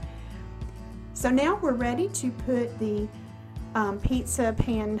this. So now we're ready to put the pizza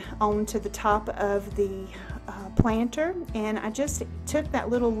pan onto the top of the planter, and I just took that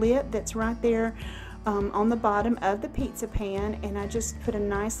little lip that's right there on the bottom of the pizza pan, and I just put a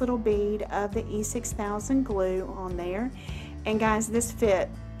nice little bead of the E6000 glue on there. And guys, this fit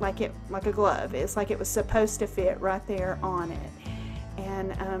like a glove. It's like it was supposed to fit right there on it,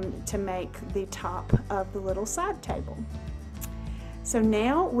 and to make the top of the little side table. So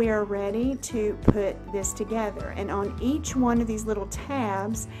now we are ready to put this together, and on each one of these little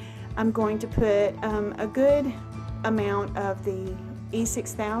tabs I'm going to put a good amount of the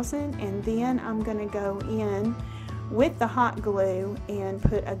E6000, and then I'm going to go in with the hot glue and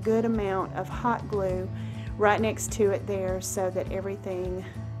put a good amount of hot glue right next to it there so that everything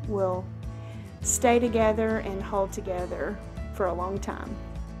will stay together and hold together for a long time.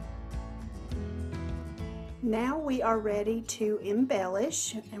 Now we are ready to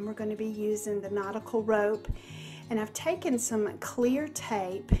embellish, and we're going to be using the nautical rope, and I've taken some clear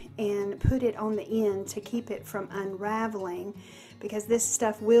tape and put it on the end to keep it from unraveling, because this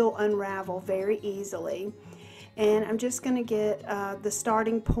stuff will unravel very easily. And I'm just going to get the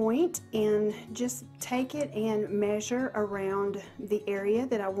starting point and just take it and measure around the area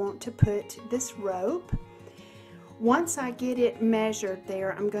that I want to put this rope. Once I get it measured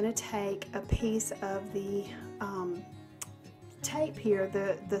there, I'm going to take a piece of the tape here,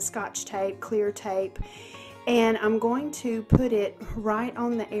 the Scotch tape, clear tape, and I'm going to put it right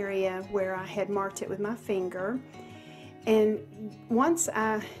on the area where I had marked it with my finger. And once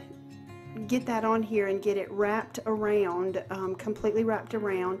I get that on here and get it wrapped around, completely wrapped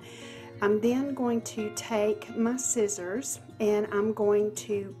around, I'm then going to take my scissors and I'm going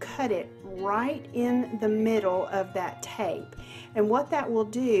to cut it right in the middle of that tape. And what that will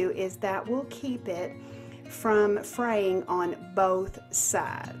do is that will keep it from fraying on both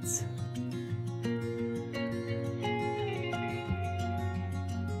sides.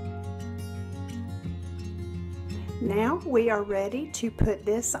 Now we are ready to put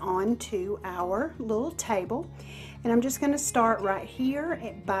this onto our little table, and I'm just going to start right here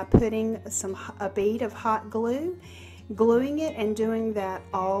by putting a bead of hot glue, gluing it and doing that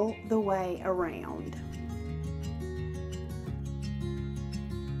all the way around.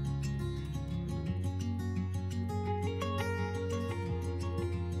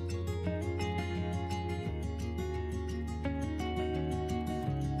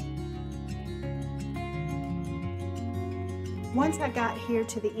 Once I got here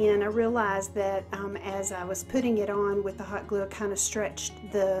to the end, I realized that as I was putting it on with the hot glue, I kind of stretched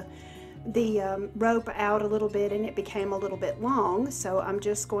the rope out a little bit and it became a little bit long. So I'm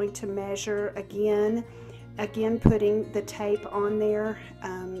just going to measure again putting the tape on there,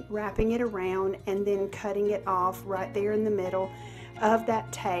 wrapping it around, and then cutting it off right there in the middle of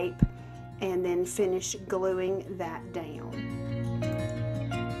that tape, and then finish gluing that down.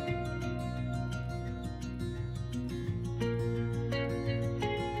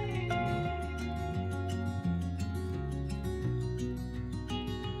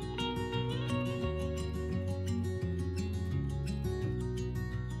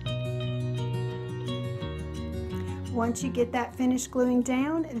 Once you get that finished gluing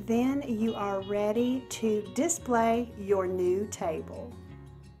down, then you are ready to display your new table.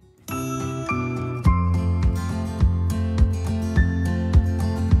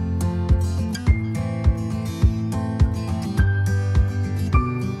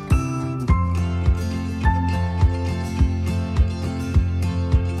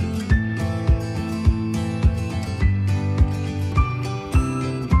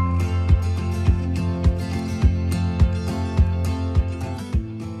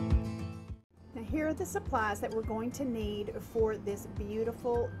 supplies that we're going to need for this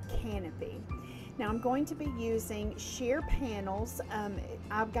beautiful canopy. Now I'm going to be using sheer panels.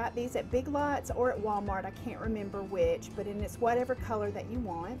 I've got these at Big Lots or at Walmart, I can't remember which, but it's whatever color that you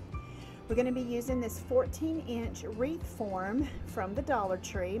want. We're going to be using this 14-inch wreath form from the Dollar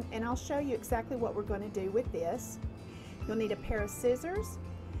Tree, and I'll show you exactly what we're going to do with this. You'll need a pair of scissors,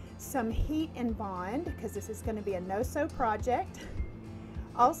 some heat and bond, because this is going to be a no-sew project.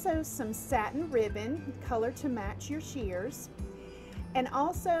 Also some satin ribbon, color to match your shears. And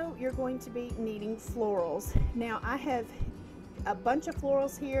also you're going to be needing florals. Now I have a bunch of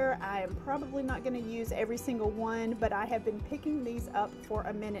florals here. I am probably not going to use every single one, but I have been picking these up for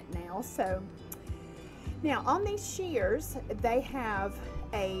a minute now. So now on these shears, they have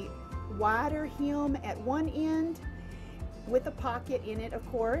a wider hem at one end with a pocket in it, of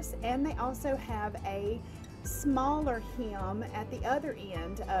course, and they also have a smaller hem at the other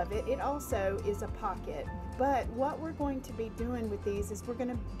end of it. It also is a pocket. But what we're going to be doing with these is we're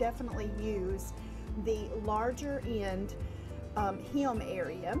going to definitely use the larger end hem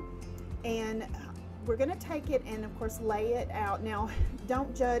area, and we're going to take it and of course lay it out. Now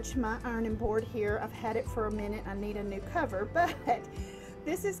don't judge my ironing board here. I've had it for a minute. I need a new cover, but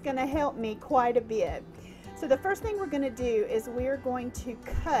this is going to help me quite a bit. So the first thing we're going to do is we're going to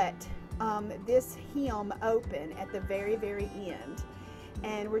cut this hem open at the very end,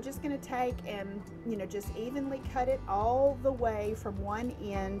 and we're just going to take and just evenly cut it all the way from one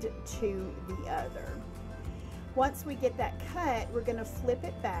end to the other. Once we get that cut, we're going to flip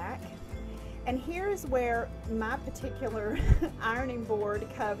it back, and here's where my particular ironing board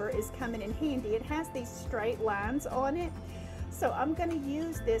cover is coming in handy. It has these straight lines on it, so I'm going to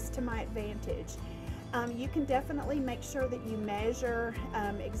use this to my advantage. You can definitely make sure that you measure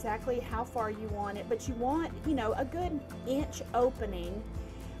exactly how far you want it, but you want, a good inch opening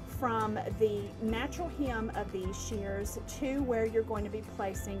from the natural hem of these shears to where you're going to be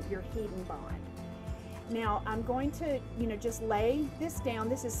placing your heat and bond. Now I'm going to, just lay this down.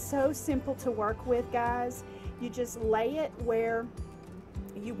 This is so simple to work with, guys. You just lay it where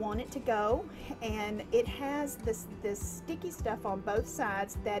you want it to go, and it has this sticky stuff on both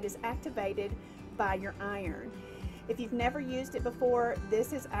sides that is activated by your iron. If you've never used it before,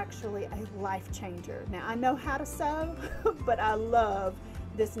 this is actually a life changer. Now I know how to sew, but I love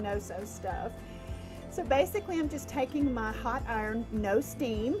this no-sew stuff. So basically I'm just taking my hot iron, no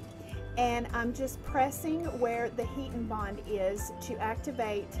steam, and I'm just pressing where the heat and bond is to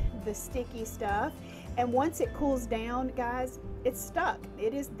activate the sticky stuff. And once it cools down, guys, it's stuck.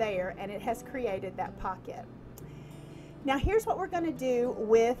 It is there, and it has created that pocket. Now here's what we're going to do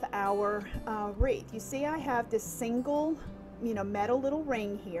with our wreath. You see I have this single, metal little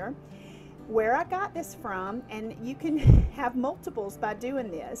ring here. Where I got this from, and you can have multiples by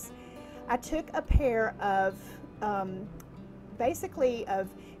doing this, I took a pair of basically of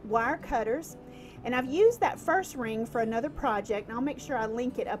wire cutters, and I've used that first ring for another project, and I'll make sure I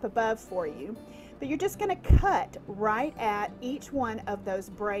link it up above for you. But you're just going to cut right at each one of those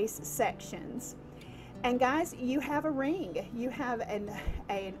brace sections. And guys, you have a ring. You have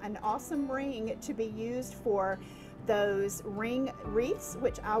an awesome ring to be used for those ring wreaths,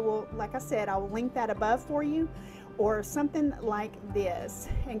 which I will, like I said, I will link that above for you, or something like this.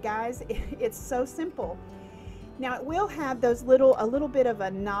 And guys, it's so simple. Now it will have those a little bit of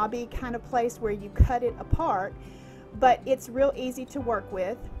a knobby kind of place where you cut it apart, but it's real easy to work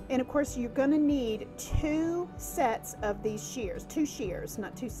with. And of course you're going to need 2 sets of these shears, 2 shears,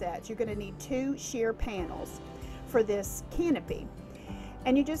 not 2 sets. You're going to need 2 shear panels for this canopy.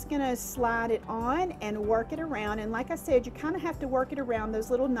 And you're just going to slide it on and work it around. And like I said, you kind of have to work it around those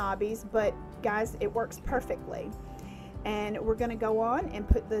little knobbies, but guys, it works perfectly. And we're going to go on and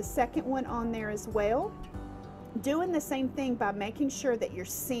put the second one on there as well, doing the same thing by making sure that your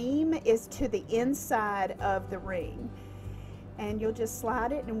seam is to the inside of the ring. And you'll just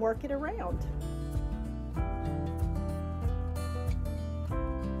slide it and work it around.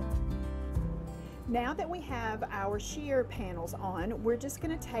 Now that we have our shear panels on, we're just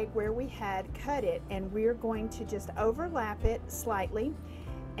going to take where we had cut it, and we're going to just overlap it slightly,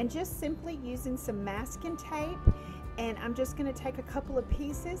 and just simply using some masking tape, and I'm just going to take a couple of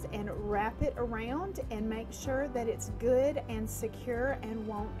pieces and wrap it around and make sure that it's good and secure and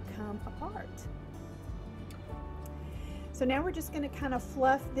won't come apart. So now we're just going to kind of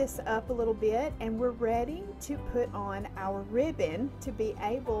fluff this up a little bit, and we're ready to put on our ribbon to be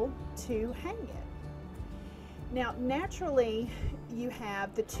able to hang it. Now naturally you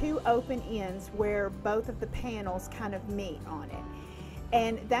have the 2 open ends where both of the panels kind of meet on it,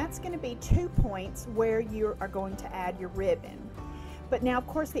 and that's going to be 2 points where you are going to add your ribbon. But now, of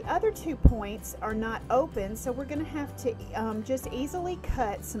course, the other 2 points are not open, so we're going to have to just easily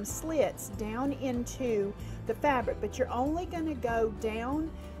cut some slits down into the fabric, but you're only going to go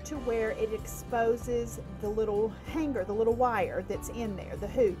down to where it exposes the little hanger, the little wire that's in there, the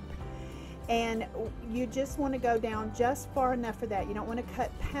hoop. And you just want to go down just far enough for that. You don't want to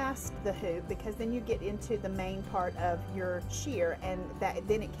cut past the hoop, because then you get into the main part of your shear, and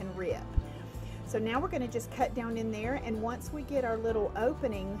then it can rip. So now we're going to just cut down in there, and once we get our little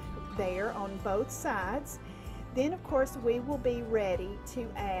opening there on both sides, then of course we will be ready to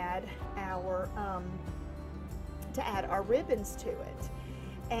add our ribbons to it.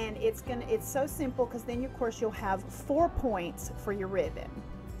 And it's so simple, because then of course you'll have 4 points for your ribbon.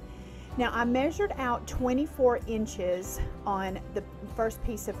 Now I measured out 24 inches on the first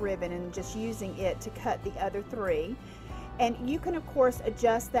piece of ribbon and just using it to cut the other 3. And you can of course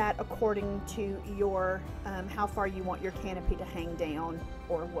adjust that according to your how far you want your canopy to hang down,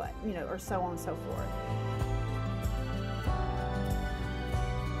 or what, you know, or so on and so forth.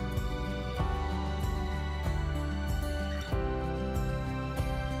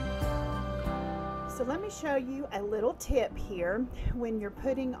 So let me show you a little tip here when you're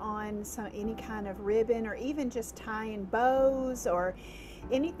putting on any kind of ribbon, or even just tying bows or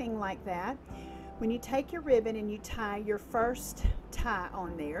anything like that. When you take your ribbon and you tie your first tie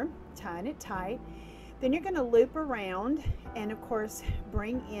on there, tying it tight, then you're going to loop around and of course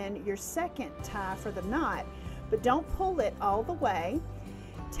bring in your second tie for the knot, but don't pull it all the way.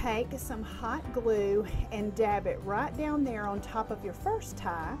 Take some hot glue and dab it right down there on top of your first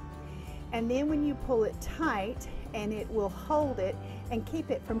tie, and then when you pull it tight, and it will hold it and keep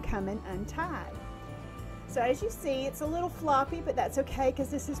it from coming untied. So as you see, it's a little floppy, but that's okay, because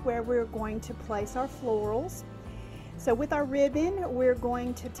this is where we're going to place our florals. So with our ribbon, we're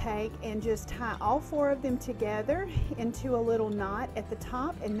going to take and just tie all 4 of them together into a little knot at the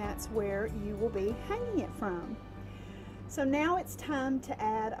top, and that's where you will be hanging it from. So now it's time to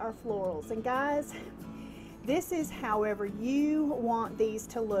add our florals. And guys, this is however you want these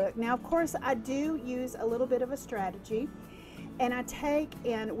to look. Now, of course, I do use a little bit of a strategy. And I take,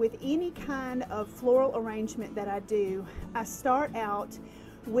 and with any kind of floral arrangement that I do, I start out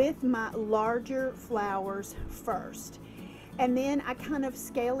with my larger flowers first. And then I kind of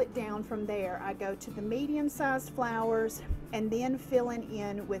scale it down from there. I go to the medium-sized flowers, and then filling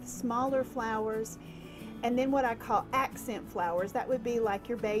in with smaller flowers, and then what I call accent flowers. That would be like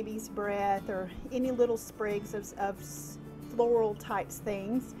your baby's breath, or any little sprigs of floral types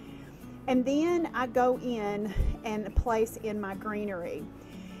things. And then I go in and place in my greenery.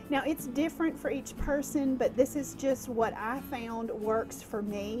 Now it's different for each person, but this is just what I found works for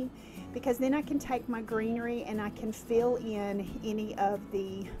me, because then I can take my greenery and I can fill in any of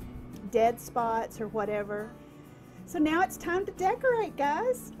the dead spots or whatever. So now it's time to decorate,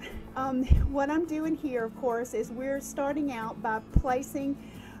 guys. What I'm doing here, of course, is we're starting out by placing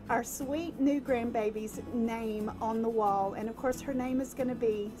our sweet new grandbaby's name on the wall, and of course her name is going to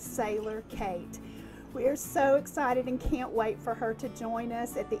be Sailor Kate. We are so excited and can't wait for her to join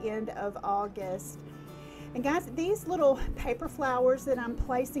us at the end of August. And guys, these little paper flowers that I'm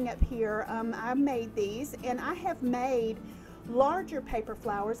placing up here, I made these, and I have made larger paper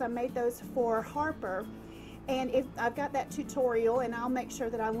flowers. I made those for Harper, and I've got that tutorial, and I'll make sure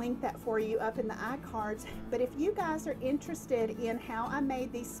that I link that for you up in the iCards. But if you guys are interested in how I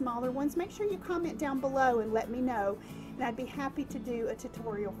made these smaller ones, make sure you comment down below and let me know, and I'd be happy to do a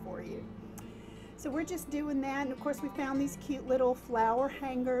tutorial for you. So we're just doing that, and of course we found these cute little flower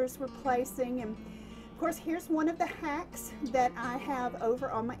hangers we're placing, and of course here's one of the hacks that I have over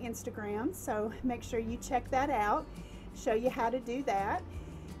on my Instagram, so make sure you check that out, show you how to do that.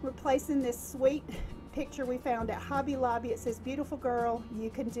 We're placing this sweet picture we found at Hobby Lobby. It says, "Beautiful girl, you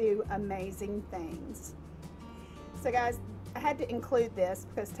can do amazing things." So guys, I had to include this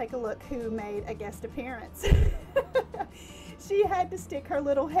because take a look who made a guest appearance. She had to stick her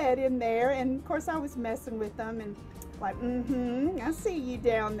little head in there, and of course I was messing with them and like, I see you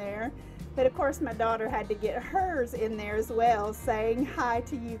down there. But of course my daughter had to get hers in there as well, saying hi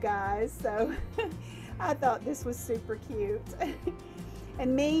to you guys. So I thought this was super cute.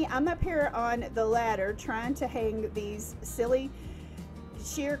 And me, I'm up here on the ladder trying to hang these silly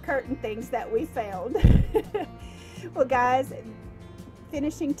sheer curtain things that we found. Well guys,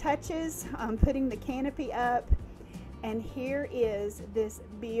 finishing touches, putting the canopy up, and here is this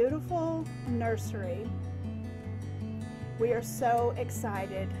beautiful nursery. We are so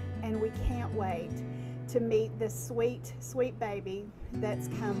excited, and we can't wait to meet this sweet, sweet baby that's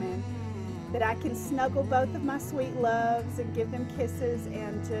coming. that I can snuggle both of my sweet loves and give them kisses,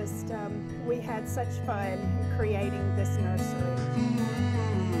 and just we had such fun creating this nursery.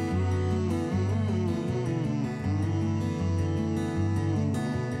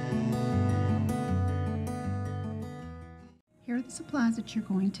 Here are the supplies that you're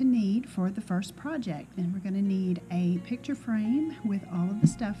going to need for the first project. And we're going to need a picture frame with all of the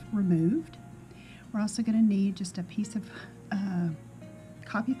stuff removed. We're also going to need just a piece of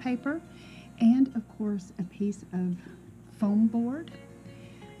copy paper and, of course, a piece of foam board,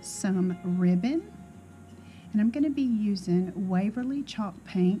 some ribbon, and I'm going to be using Waverly chalk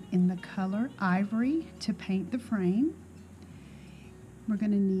paint in the color Ivory to paint the frame. We're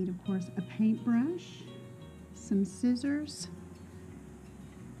going to need, of course, a paintbrush, some scissors,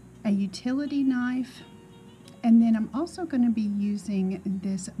 a utility knife, and then I'm also going to be using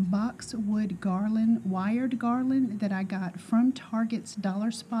this boxwood garland, wired garland that I got from Target's Dollar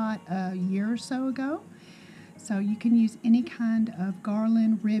Spot a year or so ago. So you can use any kind of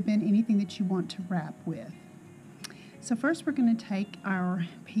garland, ribbon, anything that you want to wrap with. So first we're going to take our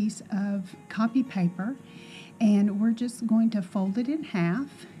piece of copy paper and we're just going to fold it in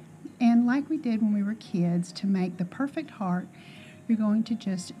half. And like we did when we were kids, to make the perfect heart, you're going to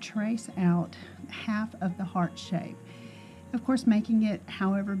just trace out half of the heart shape. Of course, making it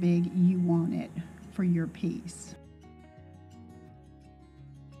however big you want it for your piece.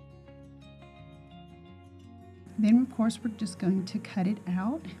 Then, of course, we're just going to cut it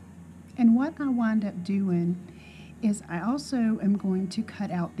out. And what I wind up doing is I also am going to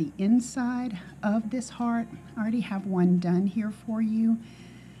cut out the inside of this heart. I already have one done here for you.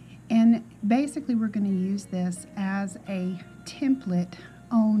 And basically we're going to use this as a template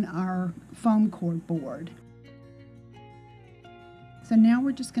on our foam core board. So now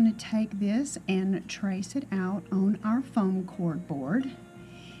we're just going to take this and trace it out on our foam core board.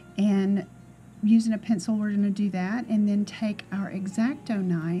 And using a pencil we're going to do that, and then take our X-Acto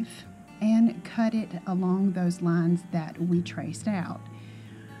knife and cut it along those lines that we traced out.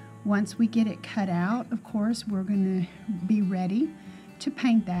 Once we get it cut out, of course, we're going to be ready to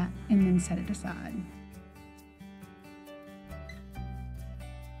paint that and then set it aside.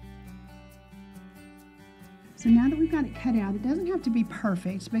 So now that we've got it cut out, it doesn't have to be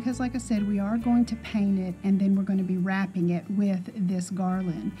perfect because, like I said, we are going to paint it and then we're going to be wrapping it with this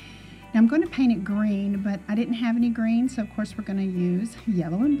garland. Now I'm going to paint it green, but I didn't have any green, so of course we're going to use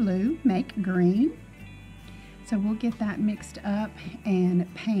yellow and blue, make green. So we'll get that mixed up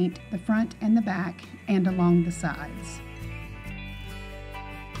and paint the front and the back and along the sides.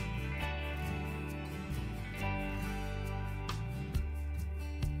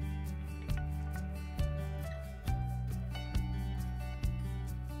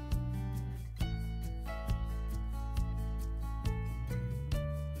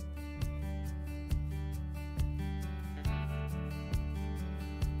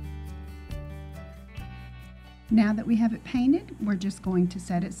 Now that we have it painted, we're just going to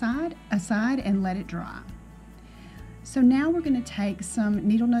set it aside and let it dry. So now we're going to take some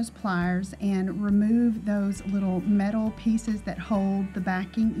needle nose pliers and remove those little metal pieces that hold the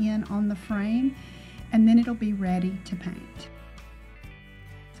backing in on the frame, and then it'll be ready to paint.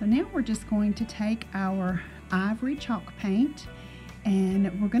 So now we're just going to take our Ivory chalk paint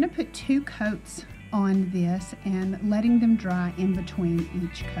and we're going to put 2 coats on this and letting them dry in between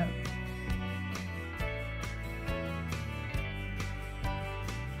each coat.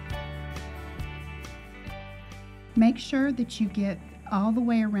 Make sure that you get all the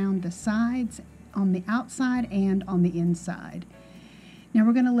way around the sides, on the outside and on the inside. Now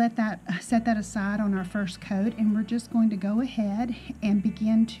we're going to set that aside on our first coat, and we're just going to go ahead and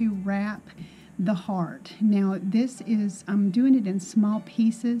begin to wrap the heart. Now I'm doing it in small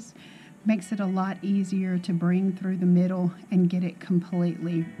pieces, makes it a lot easier to bring through the middle and get it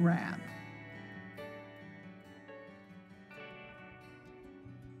completely wrapped.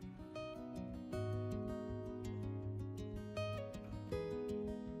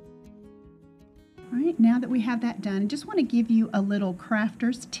 Alright, now that we have that done, I just want to give you a little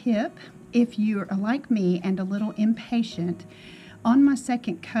crafter's tip. If you're like me and a little impatient, on my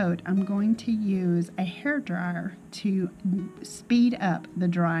second coat I'm going to use a hairdryer to speed up the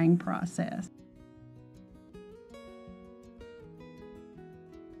drying process.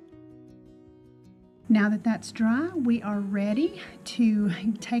 Now that that's dry, we are ready to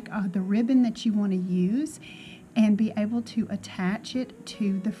take the ribbon that you want to use and be able to attach it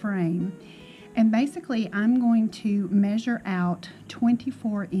to the frame. And basically I'm going to measure out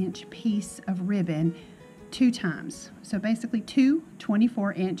 24-inch piece of ribbon 2 times. So basically 2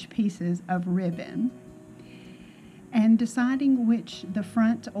 24-inch pieces of ribbon. and deciding which the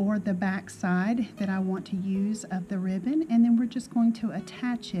front or the back side that I want to use of the ribbon, and then we're just going to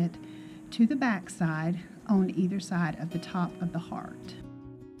attach it to the back side on either side of the top of the heart.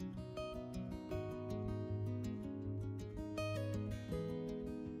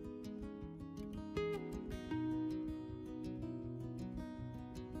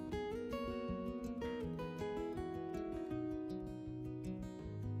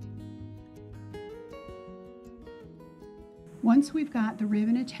 Once we've got the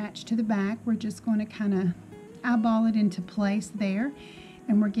ribbon attached to the back, we're just going to kind of eyeball it into place there,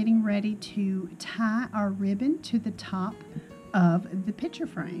 and we're getting ready to tie our ribbon to the top of the picture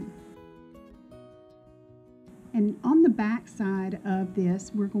frame. And on the back side of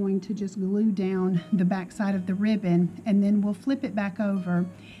this, we're going to just glue down the back side of the ribbon, and then we'll flip it back over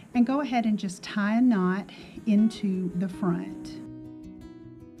and go ahead and just tie a knot into the front.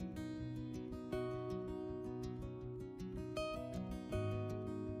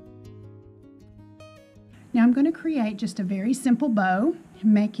 Now I'm going to create just a very simple bow,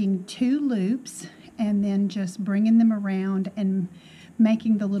 making 2 loops and then just bringing them around and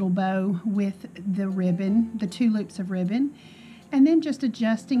making the little bow with the ribbon, the 2 loops of ribbon, and then just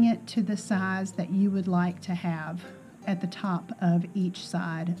adjusting it to the size that you would like to have at the top of each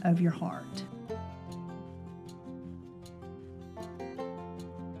side of your heart.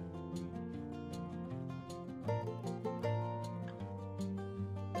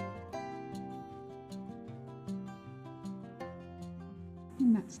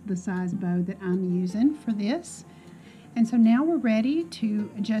 And that's the size bow that I'm using for this. And so now we're ready to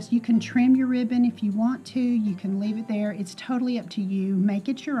you can trim your ribbon if you want to, you can leave it there, it's totally up to you, make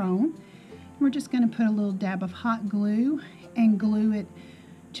it your own. We're just going to put a little dab of hot glue and glue it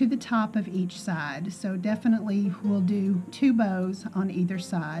to the top of each side. So definitely we'll do 2 bows on either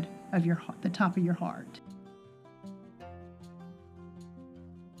side of the top of your heart.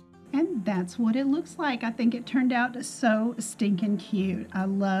 And that's what it looks like. I think it turned out so stinking cute. I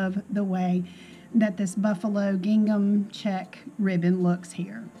love the way that this buffalo gingham check ribbon looks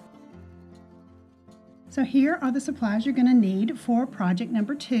here. So here are the supplies you're going to need for project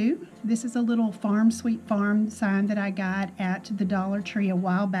number 2. This is a little Farm Sweet Farm sign that I got at the Dollar Tree a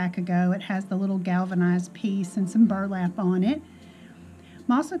while back ago. It has the little galvanized piece and some burlap on it.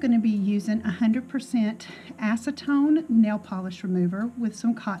 I'm also going to be using 100% acetone nail polish remover with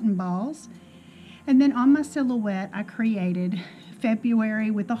some cotton balls. And then on my silhouette, I created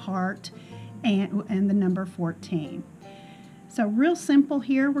February with a heart and the number 14. So real simple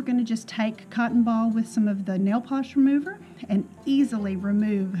here. We're going to just take cotton ball with some of the nail polish remover and easily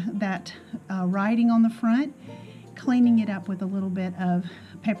remove that writing on the front, cleaning it up with a little bit of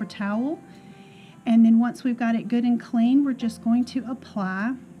paper towel. And then once we've got it good and clean, we're just going to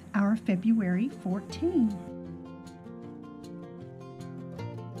apply our February 14.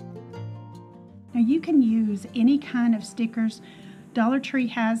 Now you can use any kind of stickers. Dollar Tree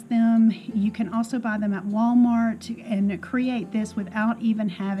has them. You can also buy them at Walmart and create this without even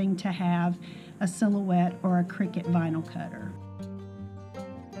having to have a silhouette or a Cricut vinyl cutter.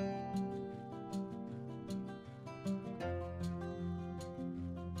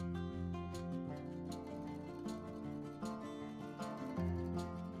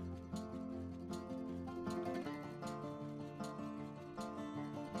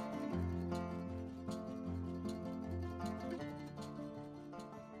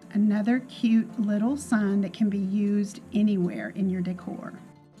 Another cute little sign that can be used anywhere in your decor.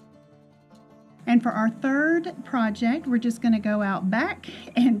 And for our third project, we're just going to go out back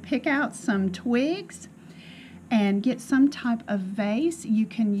and pick out some twigs and get some type of vase. You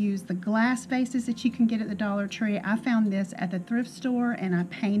can use the glass vases that you can get at the Dollar Tree. I found this at the thrift store and I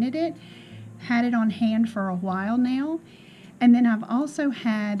painted it, had it on hand for a while now. And then I've also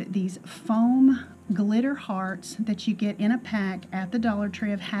had these foam glitter hearts that you get in a pack at the Dollar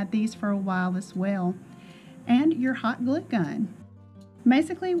Tree. I've had these for a while as well. And your hot glue gun.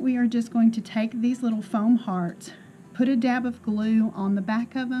 Basically, we are just going to take these little foam hearts, put a dab of glue on the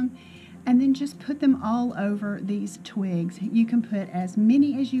back of them, and then just put them all over these twigs. You can put as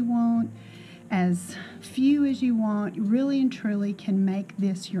many as you want, as few as you want. You really and truly can make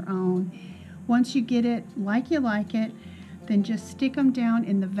this your own. Once you get it like you like it, then just stick them down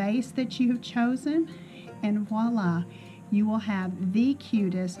in the vase that you have chosen, and voila, you will have the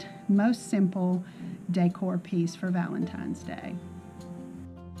cutest, most simple decor piece for Valentine's Day.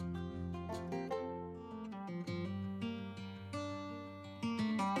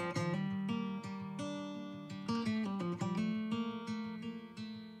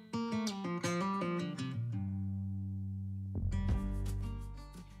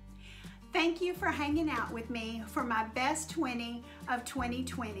 Thank you for hanging out with me for my best 20 of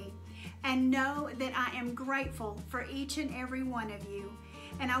 2020. And know that I am grateful for each and every one of you.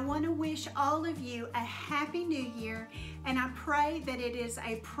 And I want to wish all of you a happy new year, and I pray that it is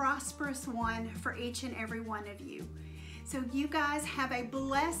a prosperous one for each and every one of you. So you guys have a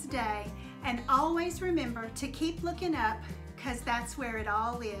blessed day, and always remember to keep looking up, because that's where it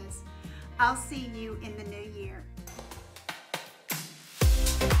all is. I'll see you in the new year.